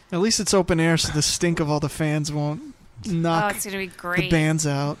twice. At least it's open air, so the stink of all the fans won't knock it's going to be great. the bands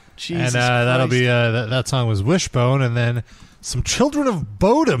out. Jesus and that'll Christ. be that song was Wishbone, and then some Children of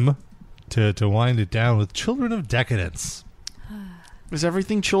Bodom to wind it down with Children of Decadence. Is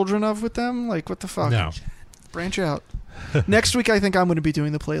everything Children of with them? Like, what the fuck? No. Branch out. Next week, I think I'm going to be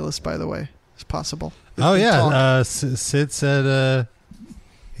doing the playlist, by the way. It's possible. Oh, Big yeah. talk. Sid said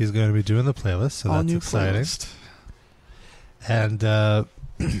he's going to be doing the playlist, so All that's new exciting. playlist. And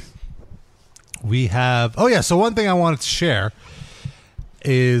we have... Oh, yeah, so one thing I wanted to share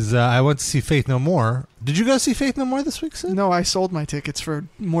is I went to see Faith No More. Did you go see Faith No More this week, Sid? No, I sold my tickets for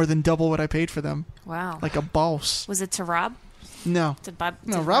more than double what I paid for them. Wow. Like a boss. Was it to Rob? No. Did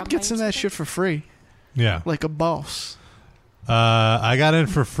Rob gets in that shit for free. Yeah. Like a boss. I got in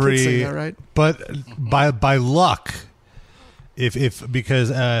for free. Can't say that, right? But by luck, if because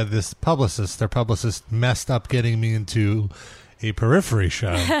their publicist messed up getting me into a Periphery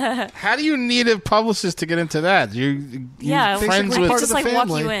show. How do you need a publicist to get into that? You friends with just walk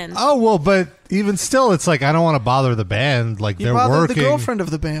you in. Oh well, but even still, it's like I don't want to bother the band. Like You they're bothered working. the girlfriend of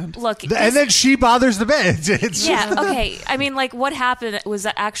the band. Look, And then she bothers the band. It's yeah, okay. I mean, what happened was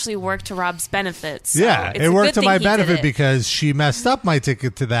that actually worked to Rob's benefit. So yeah, it's it a worked good to my thing he did benefit it. because she messed up my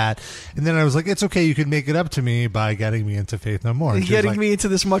ticket to that, and then I was like, "It's okay, you can make it up to me by getting me into Faith No More." And she was Getting like, me into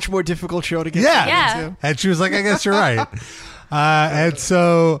this much more difficult show to get Yeah. into. And she was like, I guess you're right. And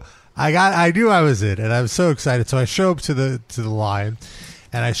so I knew I was in, and I was so excited. So I show up to the line,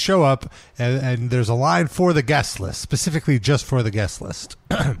 and I show up, and there's a line for the guest list, specifically just for the guest list.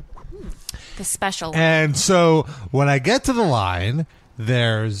 The special. And so when I get to the line,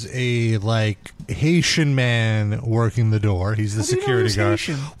 there's a Haitian man working the door. He's the How do you know security he's guard.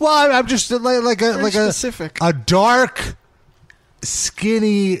 Haitian? Well, I'm just Very specific. a dark,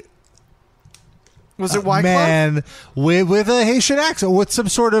 skinny. Was it Wyclef? Man with a Haitian accent, with some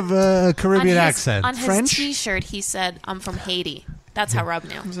sort of Caribbean accent. On his T-shirt, he said, "I'm from Haiti." That's how Rob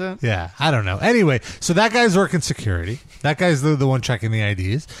knew. Yeah, I don't know. Anyway, so that guy's working security. That guy's the one checking the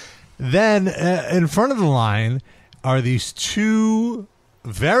IDs. Then in front of the line are these two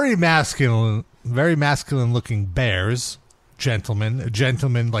very masculine looking bears.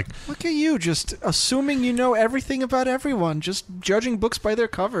 Gentlemen, like Look at you, just assuming you know everything about everyone, just judging books by their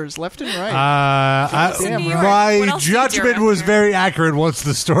covers, left and right. Damn right. my judgment was very accurate once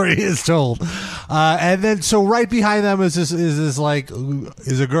the story is told. And then, so right behind them is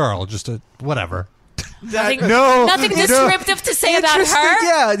a girl, just a whatever. Nothing descriptive to say about her.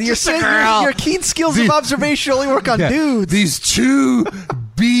 Yeah, you're saying your keen skills of observation only work on dudes. These two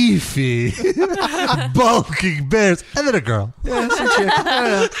beefy, bulking bears, and then a girl. Yeah, some chick. I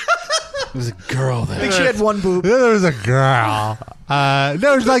don't know. There's a girl there. I think she had one boob. Then there was a girl.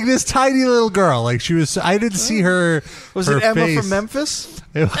 No, it was like this tiny little girl. Like she was. I didn't see her. Was her it Emma face. from Memphis?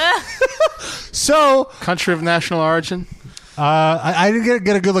 So, Country of national origin. I didn't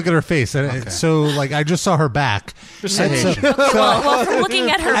get a good look at her face, and so like I just saw her back. Just And say so, Well, from looking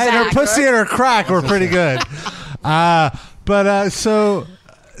at her and back, her pussy and her crack were pretty good. So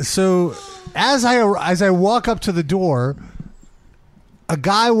as I walk up to the door, a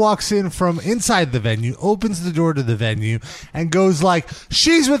guy walks in from inside the venue, opens the door to the venue, and goes like,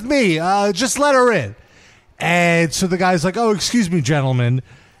 "She's with me. Just let her in." And so the guy's like, "Oh, excuse me, gentlemen."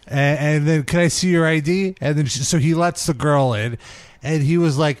 And then, "Can I see your ID?" And then so he lets the girl in, and he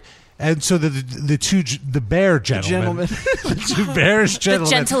was like, and so the bear gentlemen, the two bears gentlemen,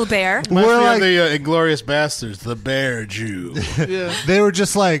 the gentle bear. were like the Inglorious Bastards, the Bear Jew. Yeah. they were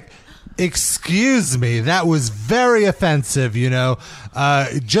just like, "Excuse me, that was very offensive. You know,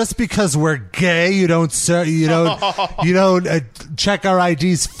 just because we're gay, you don't check our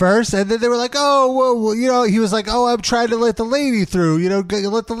IDs first." And then they were like, "Oh, well, you know," he was like, "Oh, I'm trying to let the lady through. You know,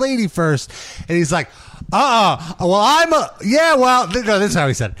 let the lady first." And he's like, well, no, this is how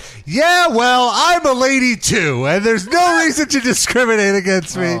he said it. "Yeah, well, I'm a lady too, and there's no reason to discriminate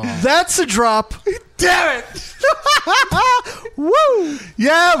against me." That's a drop. Damn it! Woo!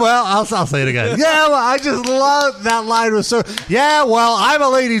 Yeah, well, I'll say it again. Yeah, well, I just love that line. Was so. Yeah, well, I'm a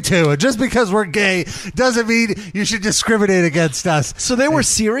lady too, and just because we're gay doesn't mean you should discriminate against us. So they were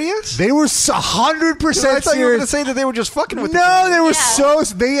serious? They were 100% serious. I thought you were going to say that they were just fucking with. No, they were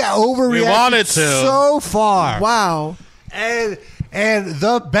they overreacted We wanted to. so far. Wow. And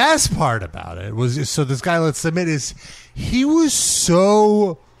the best part about it was, so this guy lets them in, is he was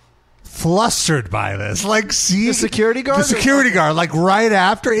so flustered by this, like seeing the security guard. Like right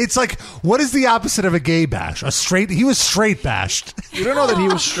after, it's like, what is the opposite of a gay bash? He was straight bashed. You don't know that he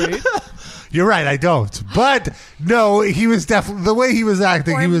was straight. You're right, I don't. But no, he was definitely, the way he was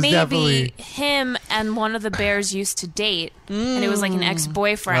acting, Or he was maybe definitely. him and one of the bears used to date, and it was like an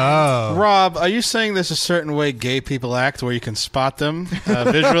ex-boyfriend. Oh. Rob, are you saying there's a certain way gay people act where you can spot them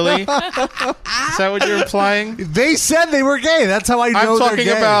visually? Is that what you're implying? They said they were gay. That's how I know I'm they're talking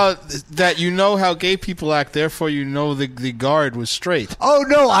gay. about that you know how gay people act, therefore you know the guard was straight. Oh,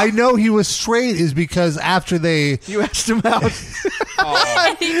 no, I know he was straight is because after You asked him out.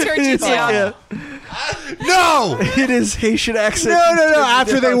 He turned you down. Yeah. No! In his Haitian accent. No.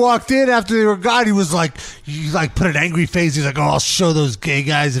 After they walked in, after they were gone, he was like, he like put an angry face. He's like, "Oh, I'll show those gay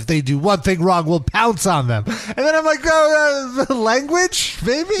guys if they do one thing wrong, we'll pounce on them." And then I'm like, "Oh, language,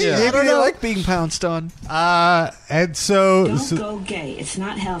 maybe." Yeah. Maybe they like being pounced on. And so, Don't go gay. It's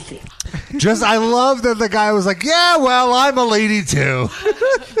not healthy. I love that the guy was like, "Yeah, well, I'm a lady too."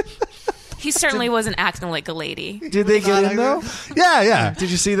 He certainly wasn't acting like a lady. Did they get in though? Yeah.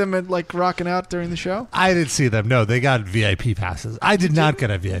 Did you see them like rocking out during the show? I didn't see them. No, they got VIP passes. I did not get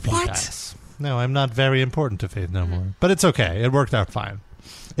a VIP pass. No, I'm not very important to Faith No More. But it's okay. It worked out fine.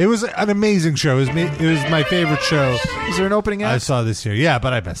 It was an amazing show. It was my favorite show. Is there an opening act? I saw this year. Yeah,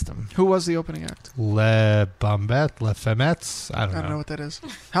 but I missed them. Who was the opening act? Les Bombettes, Les Femmettes. I don't know what that is.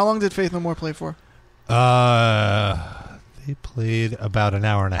 How long did Faith No More play for? They played about an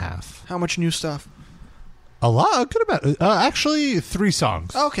hour and a half. How much new stuff? A lot. Good amount. Actually, 3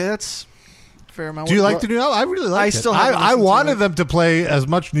 songs. Okay, that's a fair amount. Do you like the new album? I really like it. still haven't I listened to wanted it. them to play as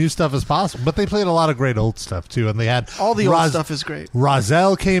much new stuff as possible, but they played a lot of great old stuff too, and they had All the old stuff is great.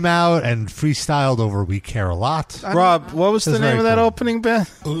 Rozelle came out and freestyled over "We Care a Lot." Rob, what was the That's name very of that cool. opening band?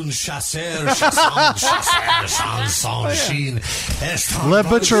 Le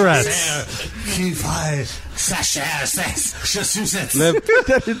Butcherettes.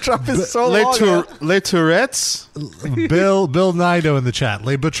 That drop is so long. Les Tourettes? Bill Nido in the chat.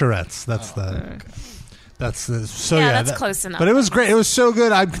 Les Butcherettes. That's so Yeah, yeah. that's close enough. But it was great. It was so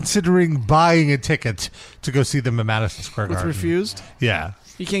good. I'm considering buying a ticket to go see them in Madison Square With Garden. refused? Yeah.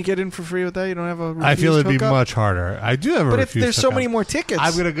 You can't get in for free with that? You don't have a refused I feel it'd be hookup? much harder. I do have a But if refused there's so hookup. many more tickets.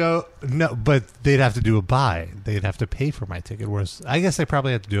 I'm gonna go. No, but they'd have to do a buy. They'd have to pay for my ticket. Whereas I guess they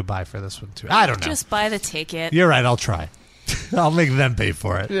probably have to do a buy for this one too. I don't know. Just buy the ticket. You're right. I'll try. I'll make them pay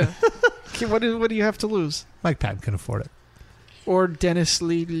for it. Yeah. Okay, what do you have to lose? Mike Patton can afford it. Or Dennis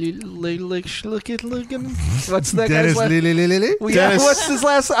Lee look at what's that Dennis guy's last Lee? Well, yeah, Dennis- what's his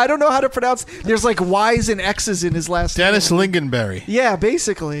last? I don't know how to pronounce. There's like Y's and X's in his last Dennis name. Lingonberry. Yeah,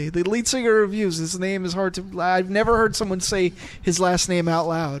 basically the lead singer of Views. His name is hard to. I've never heard someone say his last name out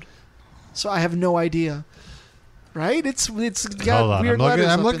loud. so I have no idea. Right? It's got Hold on, weird letters.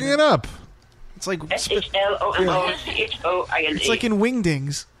 I'm looking it up. It's like SHLOMOCHOINE. it's like in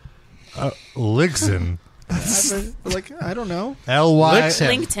Wingdings. Lixzen. Like I don't know.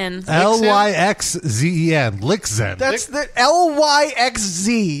 LinkedIn. Lyxzen. Lixzen. That's the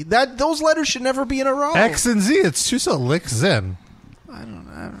LYXZ. Those letters should never be in a row. X and Z. It's just a Lixzen.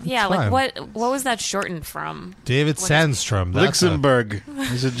 Yeah, fine. like what was that shortened from? David Sandstrom. That's Luxembourg.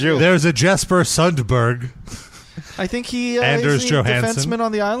 He's a Jew. There's a Jesper Sundberg. I think he Anders is he a Johansson. defenseman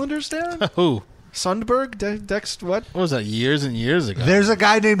on the Islanders, Darren? Who? Sundberg? What? What was that? Years and years ago. There's a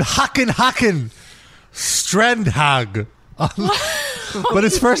guy named Haken Strandhag. But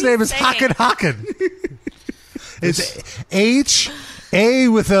his first name is Haken. It's H-A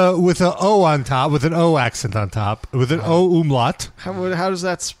with a O on top, with an O accent on top, with an O umlaut. How does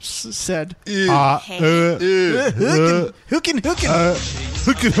that said? Hookin.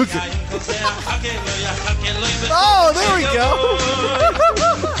 Oh, there we go.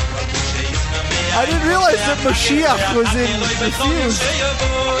 I didn't realize that Mashiach was in Refused.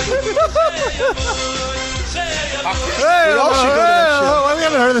 Hey, we all should go to that show. we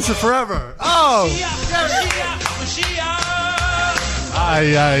haven't heard this in forever. Oh.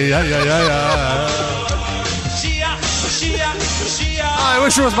 I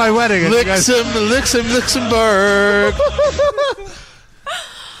wish it was my wedding. Luxembourg.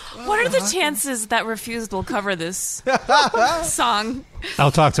 What are the chances that Refused will cover this song?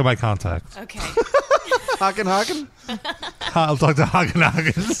 I'll talk to my contact. Okay. Haken? I'll talk to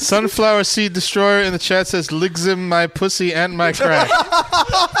Hagen. Sunflower Seed Destroyer in the chat says, Ligzim my pussy and my crack.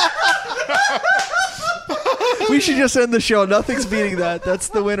 We should just end the show. Nothing's beating that. That's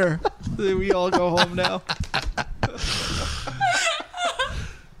the winner. We all go home now.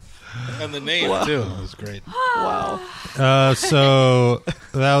 And the name, too. It was great. Wow. So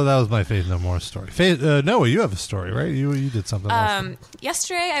that was my Faith No More story. Noah, you have a story, right? You did something else.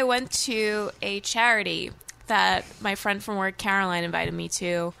 Yesterday, I went to a charity that my friend from work, Caroline, invited me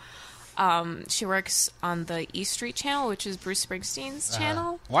to. She works on the E Street channel, which is Bruce Springsteen's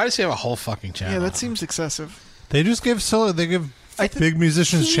channel. Why does he have a whole fucking channel? Yeah, that seems excessive. They just give big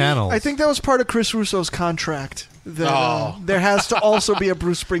musicians channels. I think that was part of Chris Russo's contract. That, there has to also be a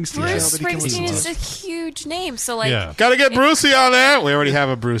Bruce Springsteen channel Bruce that he can listen Springsteen to. is a huge name, so like, gotta get Brucey on there. We already have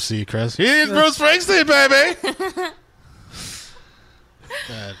a Brucey, Chris. He needs Bruce Springsteen,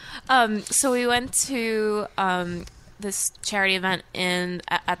 baby. So we went to this charity event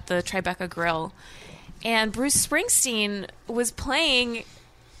at the Tribeca Grill, and Bruce Springsteen was playing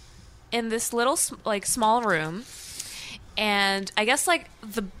in this little small room, and I guess like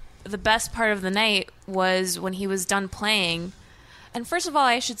the best part of the night was when he was done playing. And first of all,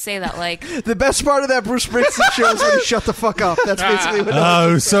 I should say that like the best part of that Bruce Springsteen show is when he shut the fuck up. That's basically what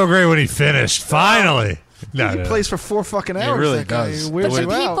it was so great when he finished. Finally. He plays for 4 fucking hours. He really that guy. does. He wears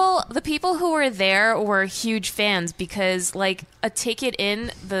you out. The people who were there were huge fans because like a ticket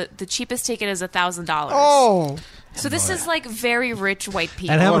the cheapest ticket is $1,000. Oh. So this is like very rich white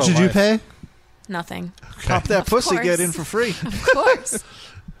people. And how much did you pay? Nothing. Pop that Of pussy, course. get in for free. Of course.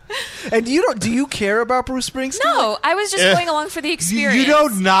 And do you care about Bruce Springsteen? No, I was just going along for the experience. You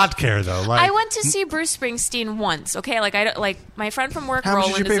don't not care though. Like, I went to see Bruce Springsteen once. Okay, like my friend from work, How much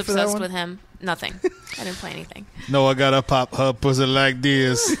did Roland, you is pay for that obsessed one? with him. Nothing. I didn't play anything. No, I gotta pop her pussy like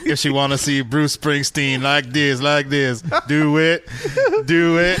this. If she wanna see Bruce Springsteen like this. Do it.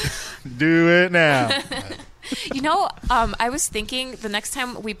 Do it now. You know, I was thinking the next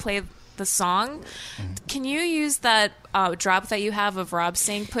time we play the song, can you use that drop that you have of Rob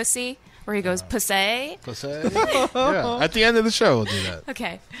saying pussy? Where he goes, pussy? Yeah. At the end of the show, we'll do that.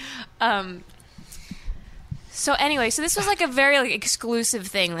 Okay. So anyway, so this was like a very like exclusive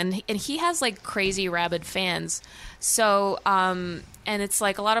thing, and he has like crazy rabid fans. So and it's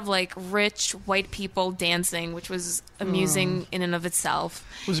like a lot of like rich white people dancing, which was amusing in and of itself.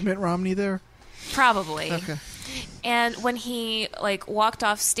 Was Mitt Romney there? Probably. Okay. And when he like walked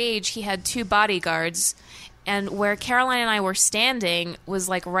off stage, he had 2 bodyguards. And where Caroline and I were standing was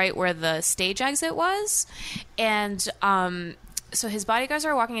like right where the stage exit was. And so his bodyguards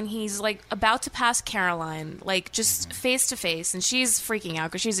are walking and he's like about to pass Caroline, like just face to face. And she's freaking out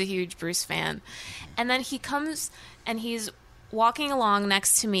because she's a huge Bruce fan. And then he comes and he's walking along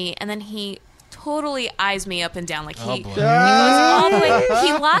next to me. And then he totally eyes me up and down. Like he goes all the way.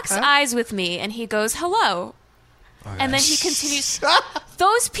 He locks eyes with me and he goes, hello. And then he continues.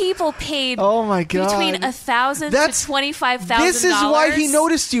 Those people paid Oh my god! between $1,000 to $25,000. This is why he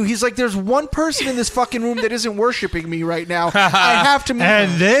noticed you. He's like, "There's one person in this fucking room that isn't worshiping me right now. I have to meet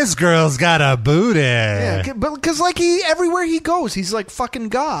And her." this girl's got a booty. Yeah, but because like everywhere he goes, he's like fucking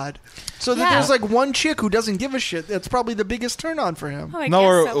God. So that there's like one chick who doesn't give a shit. That's probably the biggest turn on for him.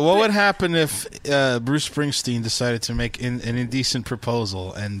 What would happen if Bruce Springsteen decided to make an indecent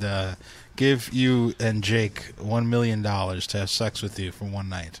proposal and give you and Jake $1 million to have sex with you for one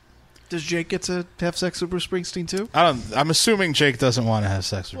night? Does Jake get to have sex with Bruce Springsteen too? I'm assuming Jake doesn't want to have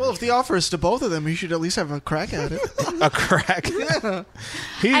sex with Well, if the offer is to both of them, he should at least have a crack at it. A crack?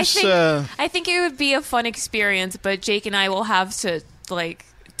 Yeah. I think it would be a fun experience, but Jake and I will have to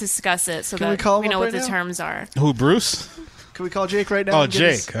discuss it so Can we that call we him know up what right the now? terms are. Who, Bruce? Can we call Jake right now? Oh, and get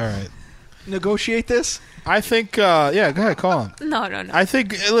his- Jake. All right. Negotiate this? I think, yeah, go ahead, call him. No. I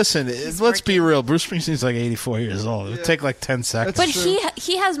think, listen, let's be real. Bruce Springsteen's like 84 years old. It would take like 10 seconds. But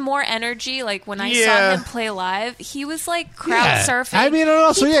he has more energy. Like when I saw him play live, he was like crowd surfing. I mean, and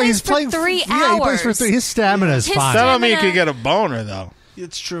also, he plays he's for playing 3 hours. Yeah, he plays for 3. His stamina is fine. That don't mean you could get a boner, though.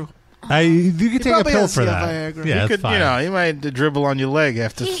 It's true. You could take a probably pill has for the that. Viagra. Yeah, you it's could, fine. you might dribble on your leg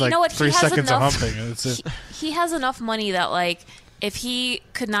after You like know what? 3 He has seconds of enough- humping. That's it. He has enough money that like if he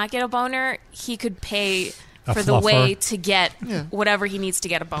could not get a boner, he could pay A for the fluffer. way to get Yeah. whatever he needs to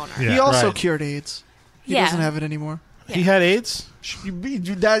get a boner. he also cured AIDS. He Yeah. doesn't have it anymore. He had AIDS?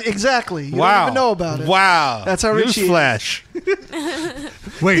 Exactly. You Wow. don't even know about it. Wow. That's how rich he is. Newsflash.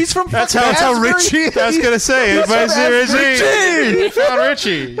 Wait, he's from That's fucking how Asbury. Richie. I was gonna say, He's everybody's from Asbury. Richie. Found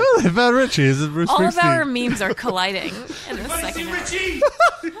Richie. I found Richie. This is Bruce All of our Springsteen. memes are colliding in this second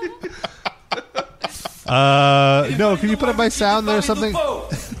No, can you put up my sound? There's something.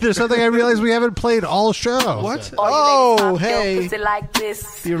 There's something I realized we haven't played all show. What? Oh, hey. The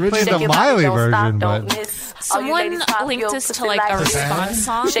Played original. the Miley version, but Someone linked us to like a response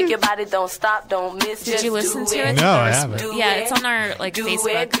song. Shake your body, don't stop, don't miss. Did you listen to it? No, I haven't. Yeah, it's on our like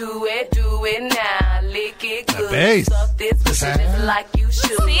Facebook. Do it now. Lick it good. bass. Suck this pussy like you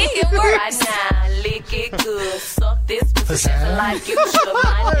should. See, it works. Right now, lick it good. Suck this pussy like you should.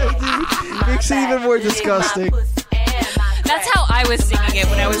 My Makes it even more disgusting. That's how I was singing it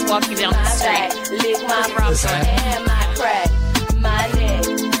when I was walking down the street. Lick my With Rob pussy going. and my crack. My neck,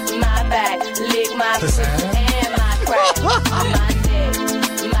 my back. Lick my pussy and my crack. My neck,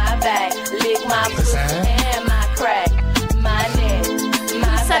 my back. Lick my pussy and my crack. My neck, my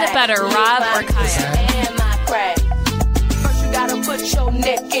Who said it better, Rob or Kaya? and my crack. First you gotta put your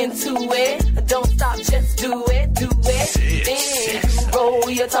neck into it. Don't stop, just do it, do it. Then you roll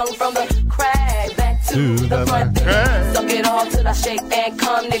your tongue from the crack back to the front. Then suck it all till I shake and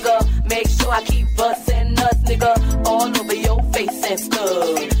come, nigga. Make sure I keep bustin' nuts, nigga, all over your face and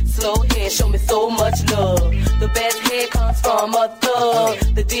stuff. Slow head, show me so much love. The best head comes from a thug.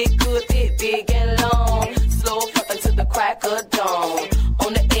 The dick good, it big and long. Slow fucking to the crack of dawn.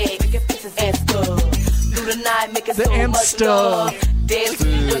 On the egg, make your pieces and stuff. Through the night, making The so and much stuff. love. Then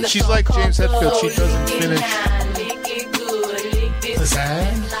when the She's sun like James comes Hetfield. She up, doesn't lick it finish. now, lick it good, lick this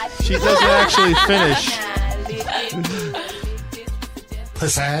like She doesn't actually finish.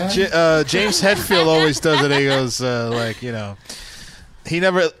 James Hetfield always does it. He goes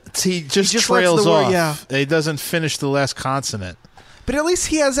he just just lets trails the word- off. yeah. He doesn't finish the last consonant. But at least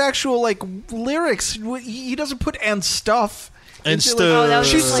he has actual like lyrics. He doesn't put and stuff. And It's like- stuff.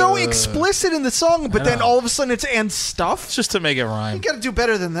 she's so explicit in the song, but I then know. all of a sudden it's and stuff. It's just to make it rhyme. You got to do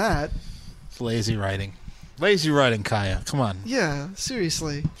better than that. It's lazy writing. Lazy writing, Kaya. Come on. Yeah,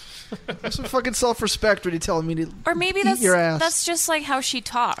 seriously. Have some fucking self-respect when you're telling me to Or maybe eat your ass. that's just like how she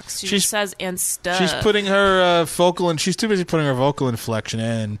talks. She She's- just says and stuff. She's putting her vocal, and she's too busy putting her vocal inflection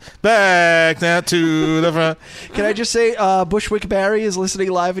in. Back now to the front. Can I just say, Bushwick Barry is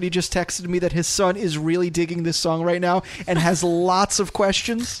listening live, and he just texted me that his son is really digging this song right now and has lots of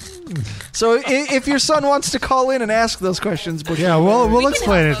questions. So if your son wants to call in and ask those questions, Bushwick yeah, we'll Barry,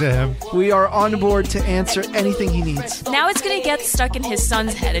 explain it to him. we are on board to answer anything he needs. Now it's gonna get stuck in his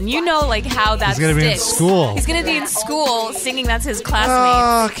son's head, and you know like how that He's gonna be in sticks. school. He's gonna be in school singing that's his classmate.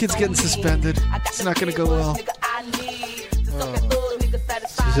 Oh, kid's getting suspended. It's not going to go well. He's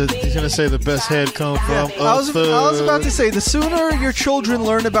going to say the best head come from I was about to say, the sooner your children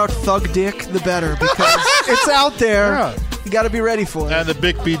learn about thug dick, the better, because it's out there. Yeah. You got to be ready for it. And the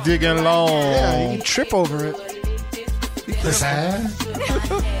big be digging long. Yeah, you can trip over it.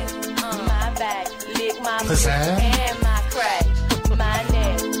 my back, lick my pussy and my crack. My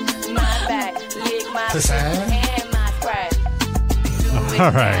neck, my back, lick my pussy and my crack.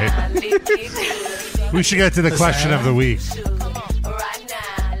 All right. We should get to the question of the week.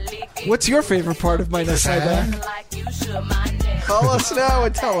 What's your favorite part of my Nice Back? Call us now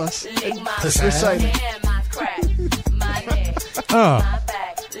and tell us. Recite it.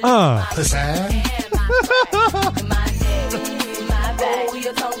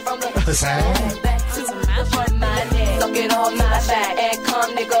 Suck it all my back and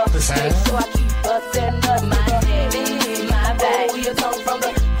come, nigga. Make sure I keep us in my bag. Your tongue from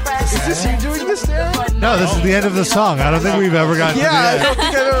the crack. Is this you doing this, Darren? No, this is the end of the song. I don't think we've ever gotten to the I end. don't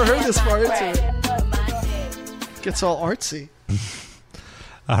think I've ever heard this far into it. Gets all artsy.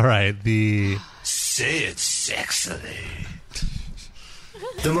 All right, Say it sexily.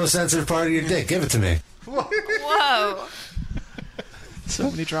 The most sensitive part of your dick. Give it to me. Whoa. So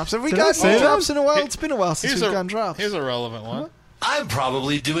many drops. Have we Did I got say drops that? in a while? It's been a while since we've gotten drops. Here's a relevant one. I'm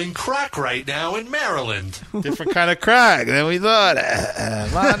probably doing crack right now in Maryland. Different kind of crack than we thought.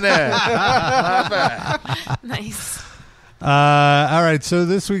 On there. Not bad. Nice. All right, so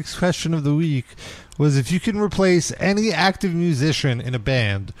this week's question of the week was, if you can replace any active musician in a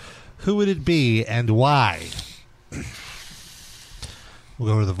band, who would it be and why?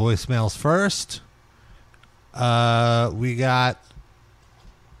 We'll go to the voicemails first. We got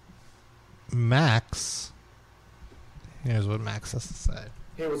Max. Here's what Max has to say.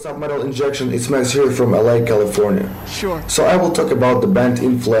 Hey, what's up, Metal Injection? It's Max here from LA, California. Sure. So I will talk about the band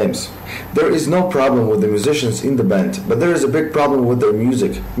In Flames. There is no problem with the musicians in the band, but there is a big problem with their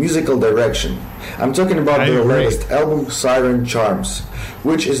musical direction. I'm talking about their latest album, Siren Charms,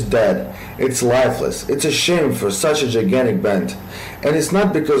 which is dead. It's lifeless. It's a shame for such a gigantic band. And it's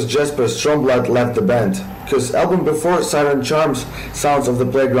not because Jesper Stromblad left the band, because album before Siren Charms, Sounds of the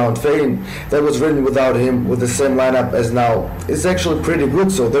Playground Fading, that was written without him with the same lineup as now, is actually pretty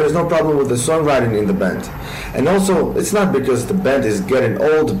good, so there is no problem with the songwriting in the band. And also, it's not because the band is getting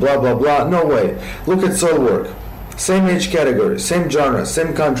old, blah blah blah, no way. Look at Soilwork. Same age category, same genre,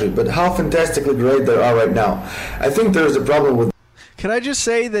 same country, but how fantastically great they are right now. I think there is a problem with... Can I just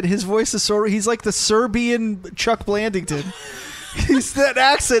say that his voice is he's like the Serbian Chuck Blandington. He's that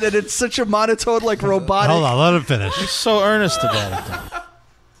accent, and it's such a monotone, like robotic. Hold on, let him finish. He's so earnest about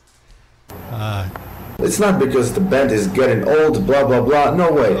it, It's not because the band is getting old, blah blah blah,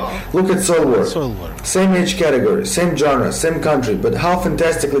 no way. Look at Soilwork. Same age category, same genre, same country, but how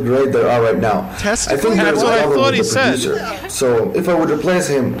fantastically great they are right now. I think there's a problem with the producer. So if I would replace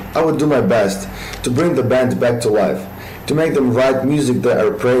him, I would do my best to bring the band back to life, to make them write music that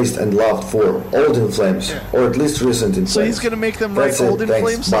are praised and loved for old In Flames, or at least recent In Flames. So he's going to make them write old In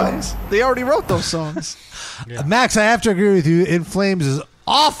Flames songs? They already wrote those songs. Max, I have to agree with you. In Flames is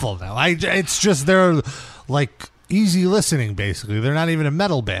awful now. It's just they're like easy listening. Basically, they're not even a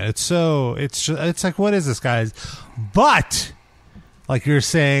metal band. It's like, what is this, guys? But like you're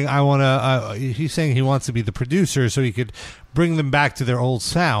saying, he's saying he wants to be the producer so he could bring them back to their old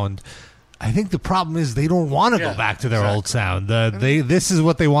sound. I think the problem is they don't want to go back to their old sound. This is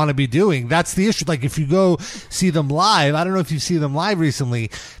what they want to be doing. That's the issue. Like if you go see them live, I don't know if you see them live recently.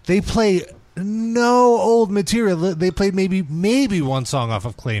 They play no old material. They played maybe one song off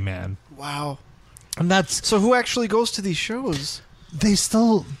of Clayman. Wow. And that's so. Who actually goes to these shows? They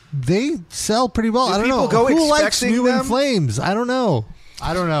sell pretty well. Do I don't know. people go Who likes expecting new In them? Flames? I don't know.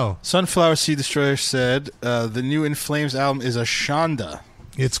 Sunflower Seed Destroyer said the new In Flames album is a shanda.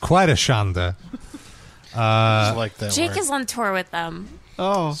 It's quite a shanda. I like that Jake word. is on tour with them.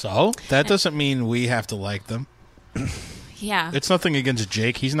 Oh. So that doesn't mean we have to like them. Yeah. It's nothing against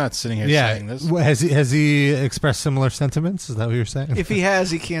Jake. He's not sitting here Yeah. saying this. Has he expressed similar sentiments? Is that what you're saying? If he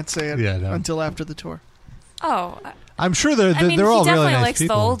has, he can't say it Yeah, no. until after the tour. Oh. I'm sure they're I mean, they're all he definitely really nice likes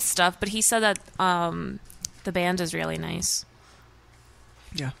people. the old stuff, but he said that the band is really nice.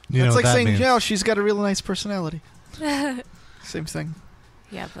 Yeah. You know That's what like that saying, means. she's got a really nice personality. Same thing.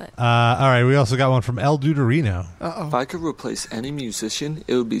 Yeah, but All right, we also got one from El Duderino. If I could replace any musician,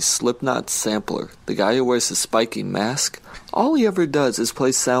 it would be Slipknot's Sampler, the guy who wears a spiky mask. All he ever does is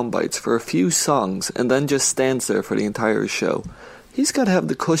play sound bites for a few songs and then just stands there for the entire show. He's got to have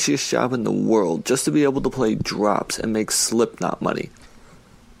the cushiest job in the world just to be able to play drops and make Slipknot money.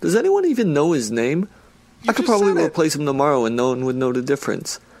 Does anyone even know his name? I could probably replace him tomorrow and no one would know the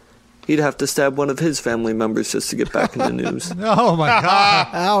difference. He'd have to stab one of his family members just to get back in the news. Oh, my God.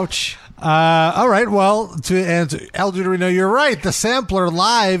 Ouch. All right, well, to answer El Duderino, you're right. The Sampler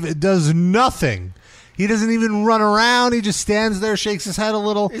live does nothing. He doesn't even run around. He just stands there, shakes his head a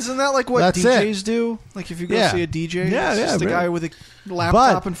little. Isn't that like what That's DJs it. do? Like if you go Yeah. see a DJ, Yeah, it's yeah, just a really. guy with a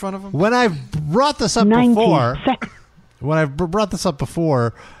laptop But in front of him. When I've brought this up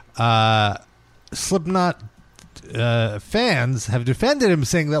before, Slipknot fans have defended him,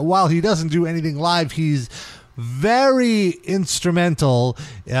 saying that while he doesn't do anything live, he's very instrumental,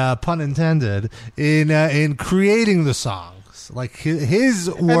 pun intended, in creating the songs. Like his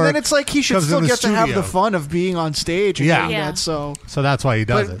work, and then it's like he should comes still in the get to have the studio. fun of being on stage. And Yeah. doing that, so that's why he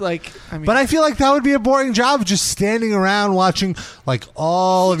does but, it. Like, I mean, But I feel like that would be a boring job, just standing around watching like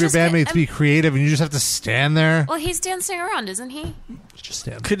all of your bandmates be creative, and you just have to stand there. Well, he's dancing around, isn't he? Just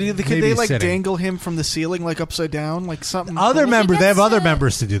stand. could Maybe they like sitting. dangle him from the ceiling like upside down, like something? Other cool? members, they have other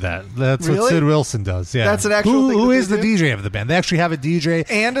members to do that. That's what Really? Sid Wilson does. Yeah, That's an actual thing Who that is they the do? DJ of the band? They actually have a DJ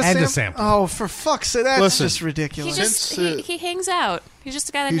and a sample. sample. Oh, for fuck's sake, that's Listen, just ridiculous. He just he hangs out. He's just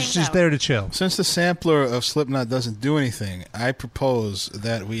a guy that He's hangs just out. there to chill. Since the sampler of Slipknot doesn't do anything, I propose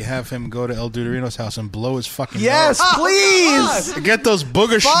that we have him go to El Duderino's house and blow his fucking Yes, nose. please! Get those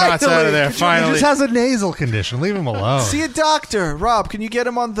booger schnots out of there, He finally. just has a nasal condition. Leave him alone. See a doctor, Rob. Can you get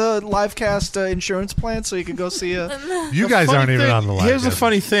him on the Livecast insurance plan so you can go see a? You The guys funny aren't even thing- on the line. Here's the yet.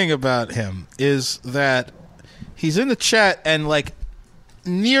 funny thing about him is that he's in the chat and like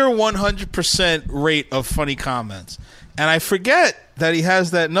near 100% rate of funny comments. And I forget that he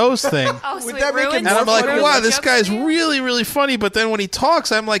has that nose thing. Oh, so Would it that make it ruins And I'm like, ruins wow, the this jokes guy's for you? really, really funny. But then when he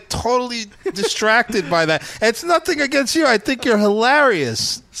talks, I'm like totally distracted by that. It's nothing against you. I think you're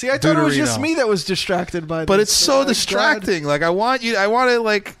hilarious. See, I thought it was just Deuterino. me that was distracted by this. But it's so I'm glad. distracting. Like I want to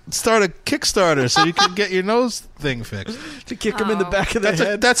like start a Kickstarter so you can get your nose thing fixed. to kick him in the back of the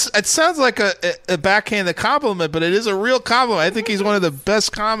head. It sounds like a backhanded compliment, but it is a real compliment. I think he's one of the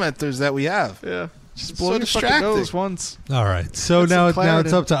best commenters that we have. Yeah. Just So blow your fucking distracting. nose once. All right. So Get now some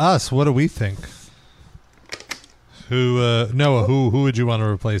it's Claritin. up to us. What do we think? Who Noah? Who would you want to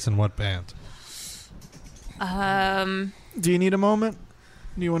replace in what band? Do you need a moment?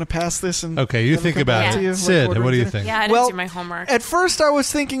 Do you want to pass this and Okay, you have it think come about back it. to you, Sid, order what do you dinner? think? Yeah, I didn't Well, do my homework. At first, I was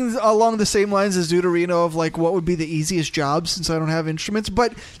thinking along the same lines as Deuterino of like what would be the easiest job since I don't have instruments.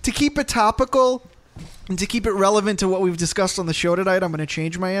 But to keep it topical and to keep it relevant to what we've discussed on the show tonight, I'm going to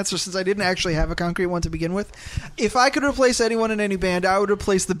change my answer since I didn't actually have a concrete one to begin with. If I could replace anyone in any band, I would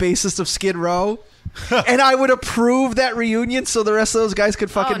replace the bassist of Skid Row. And I would approve that reunion so the rest of those guys could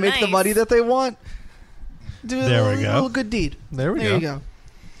fucking make the nice. money that they want. Do a There we little, go. little good deed. There we you go. go.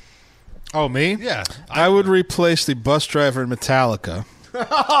 Oh, me? Yeah. I would replace the bus driver in Metallica.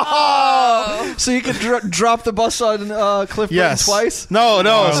 So you could drop the bus on Cliff Burton Yes. twice? No.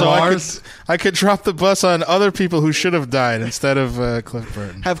 So Lars? I could drop the bus on other people who should have died instead of Cliff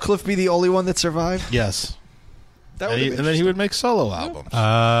Burton. Have Cliff be the only one that survived? Yes. That And, would be then he would make solo albums.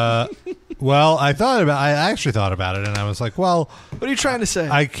 Well, I actually thought about it, and I was like, well, What are you trying to say?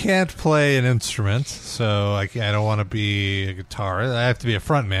 I can't play an instrument, so I don't want to be a guitarist. I have to be a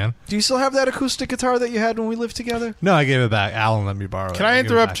front man. Do you still have that acoustic guitar that you had when we lived together? No, I gave it back. Alan let me borrow it. Can I gave it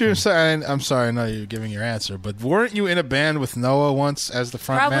interrupt back you? to him. and say- I'm sorry, I know you're giving your answer, but weren't you in a band with Noah once as the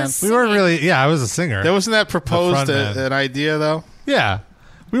front Rob man? was We weren't really. Yeah, I was a singer. There wasn't that proposed front man. an idea though. Yeah,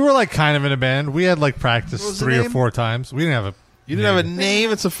 we were like kind of in a band. We had like practice What was the 3 or name? 4 times. We didn't have a. You didn't have a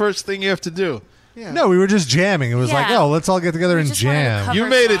name. It's the first thing you have to do. Yeah. No, we were just jamming. It was like, Yeah. oh, let's all get together We and just wanted to jam. cover You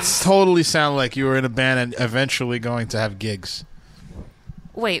made it songs. totally sound like you were in a band and eventually going to have gigs.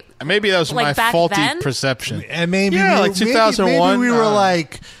 Wait, Maybe that was Like my back faulty then? perception. And maybe Yeah, like 2001, Maybe we were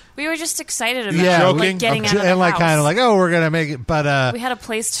like, we were just excited about yeah, Joking? like getting out of the and like house. kind of like, oh, we're gonna make it. But we had a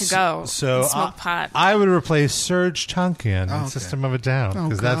place to go. so and smoke pot. I would replace Serge Tankian in okay. System of a Down Oh,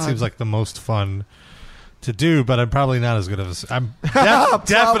 because that God. seems like the most fun to do. But I'm probably not as good of a. I'm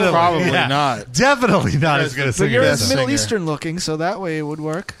definitely Probably yeah, not. Definitely not as good a But singer. you're as singer. Middle Eastern looking, so that way it would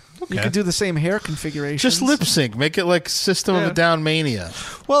work. You Okay. could do the same hair configuration. Just lip sync. Make it like System of Yeah. a Down Mania.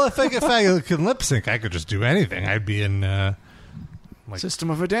 Well, if I could lip sync, I could just do anything. I'd be in. System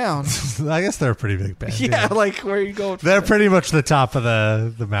of a Down. I guess they're a pretty big band. yeah, like where are you going? from They're there? pretty much the top of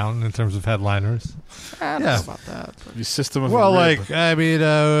the mountain in terms of headliners. I don't yeah. know about that. but The System of Well, a Rib. like I mean,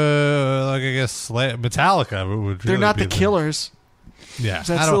 like I guess Metallica would. They're really not be the Killers. Yeah, Is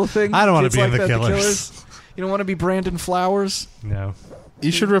that I still don't. a thing? I don't want Kids to be like in the that, Killers. You don't want to be Brandon Flowers. No.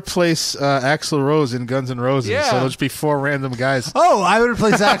 You should replace Axl Rose in Guns N' Roses. Yeah. So there'll just be 4 random guys. Oh, I would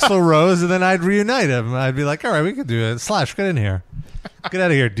replace Axl Rose, and then I'd reunite him. I'd be like, all right, we could do it. Slash, get in here. Get out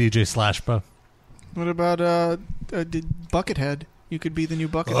of here, DJ Slashpa. What about Buckethead? You could be the new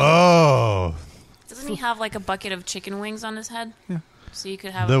Buckethead. Oh, Doesn't he have like a bucket of chicken wings on his head? Yeah. So you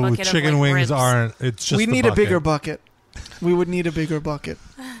could have the a bucket chicken of like, wings ribs. aren't. It's just we the need bucket. a bigger bucket. We would need a bigger bucket.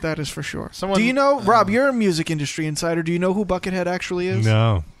 That is for sure. Someone- do you know, Rob? You're a music industry insider. Do you know who Buckethead actually is?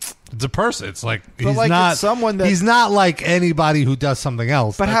 No, it's a person. It's like But he's like not it's someone that. He's not like anybody who does something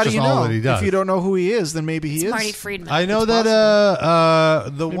else. But That's how do just you all know? that he does. If you don't know who he is, then maybe he It's is. Marty Friedman. I know It's that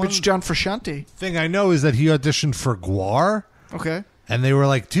the Maybe one it's John Frusciante. thing I know is that he auditioned for Gwar, Okay. and they were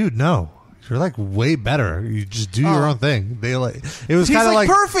like, "Dude, no, You're like way better. You just do your own thing. They like it was He's kind of like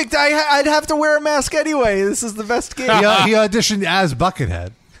perfect. I'd have to wear a mask anyway. This is the best game. he auditioned as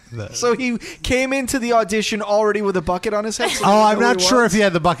Buckethead. So he came into the audition already with a bucket on his head. So I'm not sure if he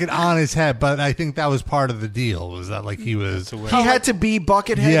had the bucket on his head, but I think that was part of the deal. Was that like he was? He had to be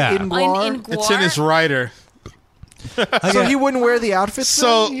Buckethead in Guar. In Guar? It's in his rider. So he wouldn't wear the outfit.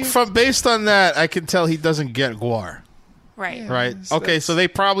 So based on that, I can tell he doesn't get Guar. Right. Right. Okay. So they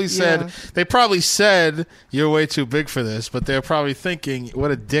probably said you're way too big for this, but they're probably thinking,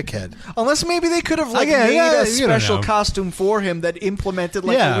 what a dickhead. Unless maybe they could have made a special costume for him that implemented a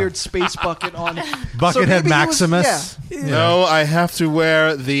weird space bucket on it. Buckethead Maximus. No, I have to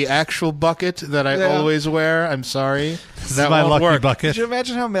wear the actual bucket that I always wear. I'm sorry. That my won't lucky work. bucket. Could you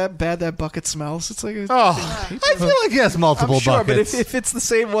imagine how bad that bucket smells? It's like I feel like he has multiple I'm sure, buckets. but if it's the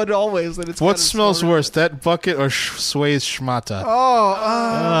same one always, then it's What kinda smells worse, that bucket or Sway's schmata?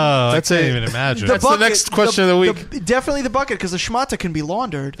 I That's can't it. even imagine. That's the next question of the week. Definitely the bucket, because the schmata can be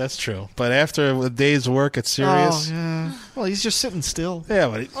laundered. That's true. But after a day's work at Sirius, Oh, yeah. Well, he's just sitting still. yeah,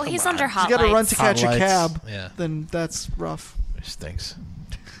 but Well, he's under hot You got to run lights. to catch a Hot lights. cab. Yeah. Then that's rough. it stinks.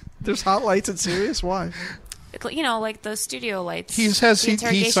 There's hot lights at Sirius? Why? You know, like the studio lights. He The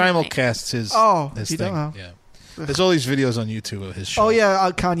interrogation light. simulcasts his He thing. don't- Yeah. There's all these videos on YouTube of his show. Oh yeah,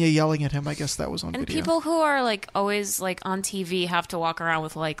 Kanye yelling at him. I guess that was on And video. people who are like always like on TV have to walk around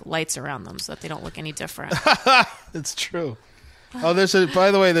with like lights around them so that they don't look any different. It's true. Oh,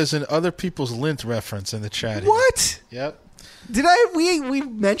 by the way, there's an Other People's Lint reference in the chat. What? Yep. Did we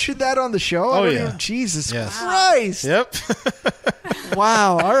mentioned that on the show? Oh, I don't yeah. even- Jesus Yes. Christ. Yep.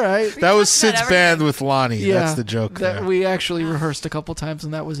 Wow. All right. That was Sid's band with Lonnie. Yeah, That's the joke that there. we actually rehearsed a couple times,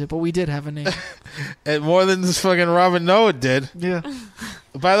 and that was it. But we did have a name. And more than this fucking Robin Noah did. Yeah.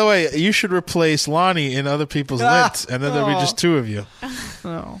 By the way, you should replace Lonnie in Other People's Lint, and then there'll be just two of you.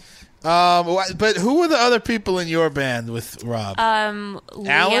 Oh. But who were the other people in your band with Rob? Leo.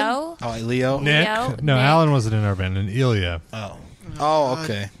 Alan? Oh, Leo? Nick? Leo, No, Nick. Alan wasn't in our band, and Ilya. Oh,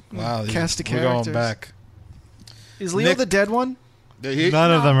 okay. Wow. Cast of we're going characters. back. Is Leo Nick- the dead one?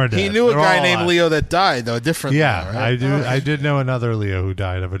 None of them are dead. He knew a They're all guy named alive. Leo that died, though. Different. Yeah, Leo, right? I did know another Leo who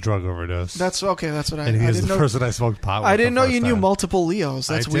died of a drug overdose. That's okay. That's what I. and he I is didn't the know. person I smoked pot with. I didn't the know first you knew time. multiple Leos.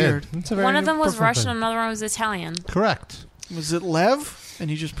 That's I did. weird. It's a very One of them was personal Russian, thing. another one was Italian. Correct. Was it Lev?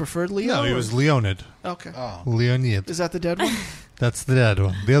 And you just preferred Leo? No, he or- was Leonid. Okay. Leonid. Is that the dead one? That's the dead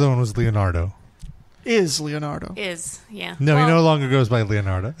one. The other one was Leonardo. Is Leonardo? Yeah. No, Well, he no longer goes by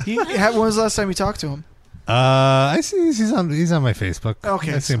Leonardo. When was the last time you talked to him? I see he's on my Facebook.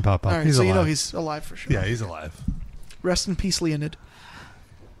 Okay. I see him pop up. All right, He's so alive. you know he's alive for sure. Yeah, he's alive. Rest in peace, Leonid.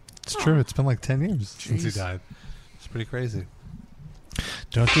 It's true. It's been like 10 years since he Jeez. died. It's pretty crazy.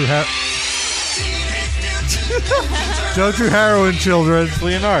 Don't do Don't do heroin, children.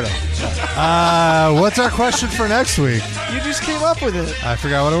 Leonardo. What's our question for next week? You just came up with it. I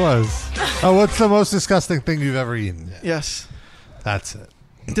forgot what it was. Oh, what's the most disgusting thing you've ever eaten? Yes. That's it.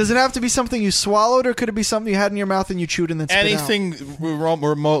 Does it have to be something you swallowed, or could it be something you had in your mouth and you chewed and then spit Anything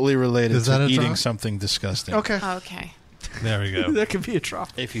remotely related Is that to a eating drop? something disgusting. out? Okay. Okay. There we go. That could be a drop.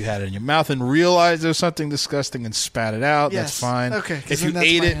 If you had it in your mouth and realized there was something disgusting and spat it out, Yes. that's fine. Okay, 'cause If then you that's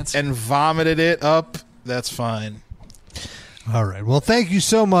ate my it answer. and vomited it up, that's fine. All right. Well, thank you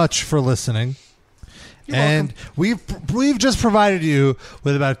so much for listening. And we've just provided you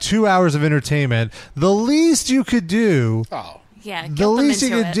with about 2 hours of entertainment. The least you could do, Yeah. the least you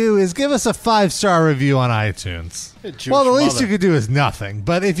could do is give us a 5-star review on iTunes. Well, the least you could do is nothing.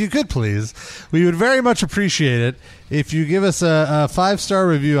 But if you could, please, we would very much appreciate it if you give us a 5-star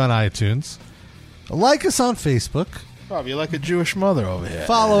review on iTunes. Like us on Facebook. Rob, you're like a Jewish mother over here.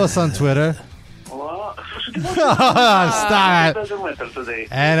 Follow us on Twitter. Stop it.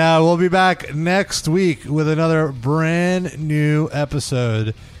 And we'll be back next week with another brand new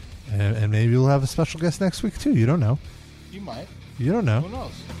episode. And maybe we'll have a special guest next week, too. You don't know. You might. You don't know. Who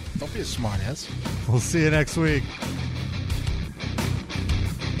knows? Don't be a smartass. We'll see you next week.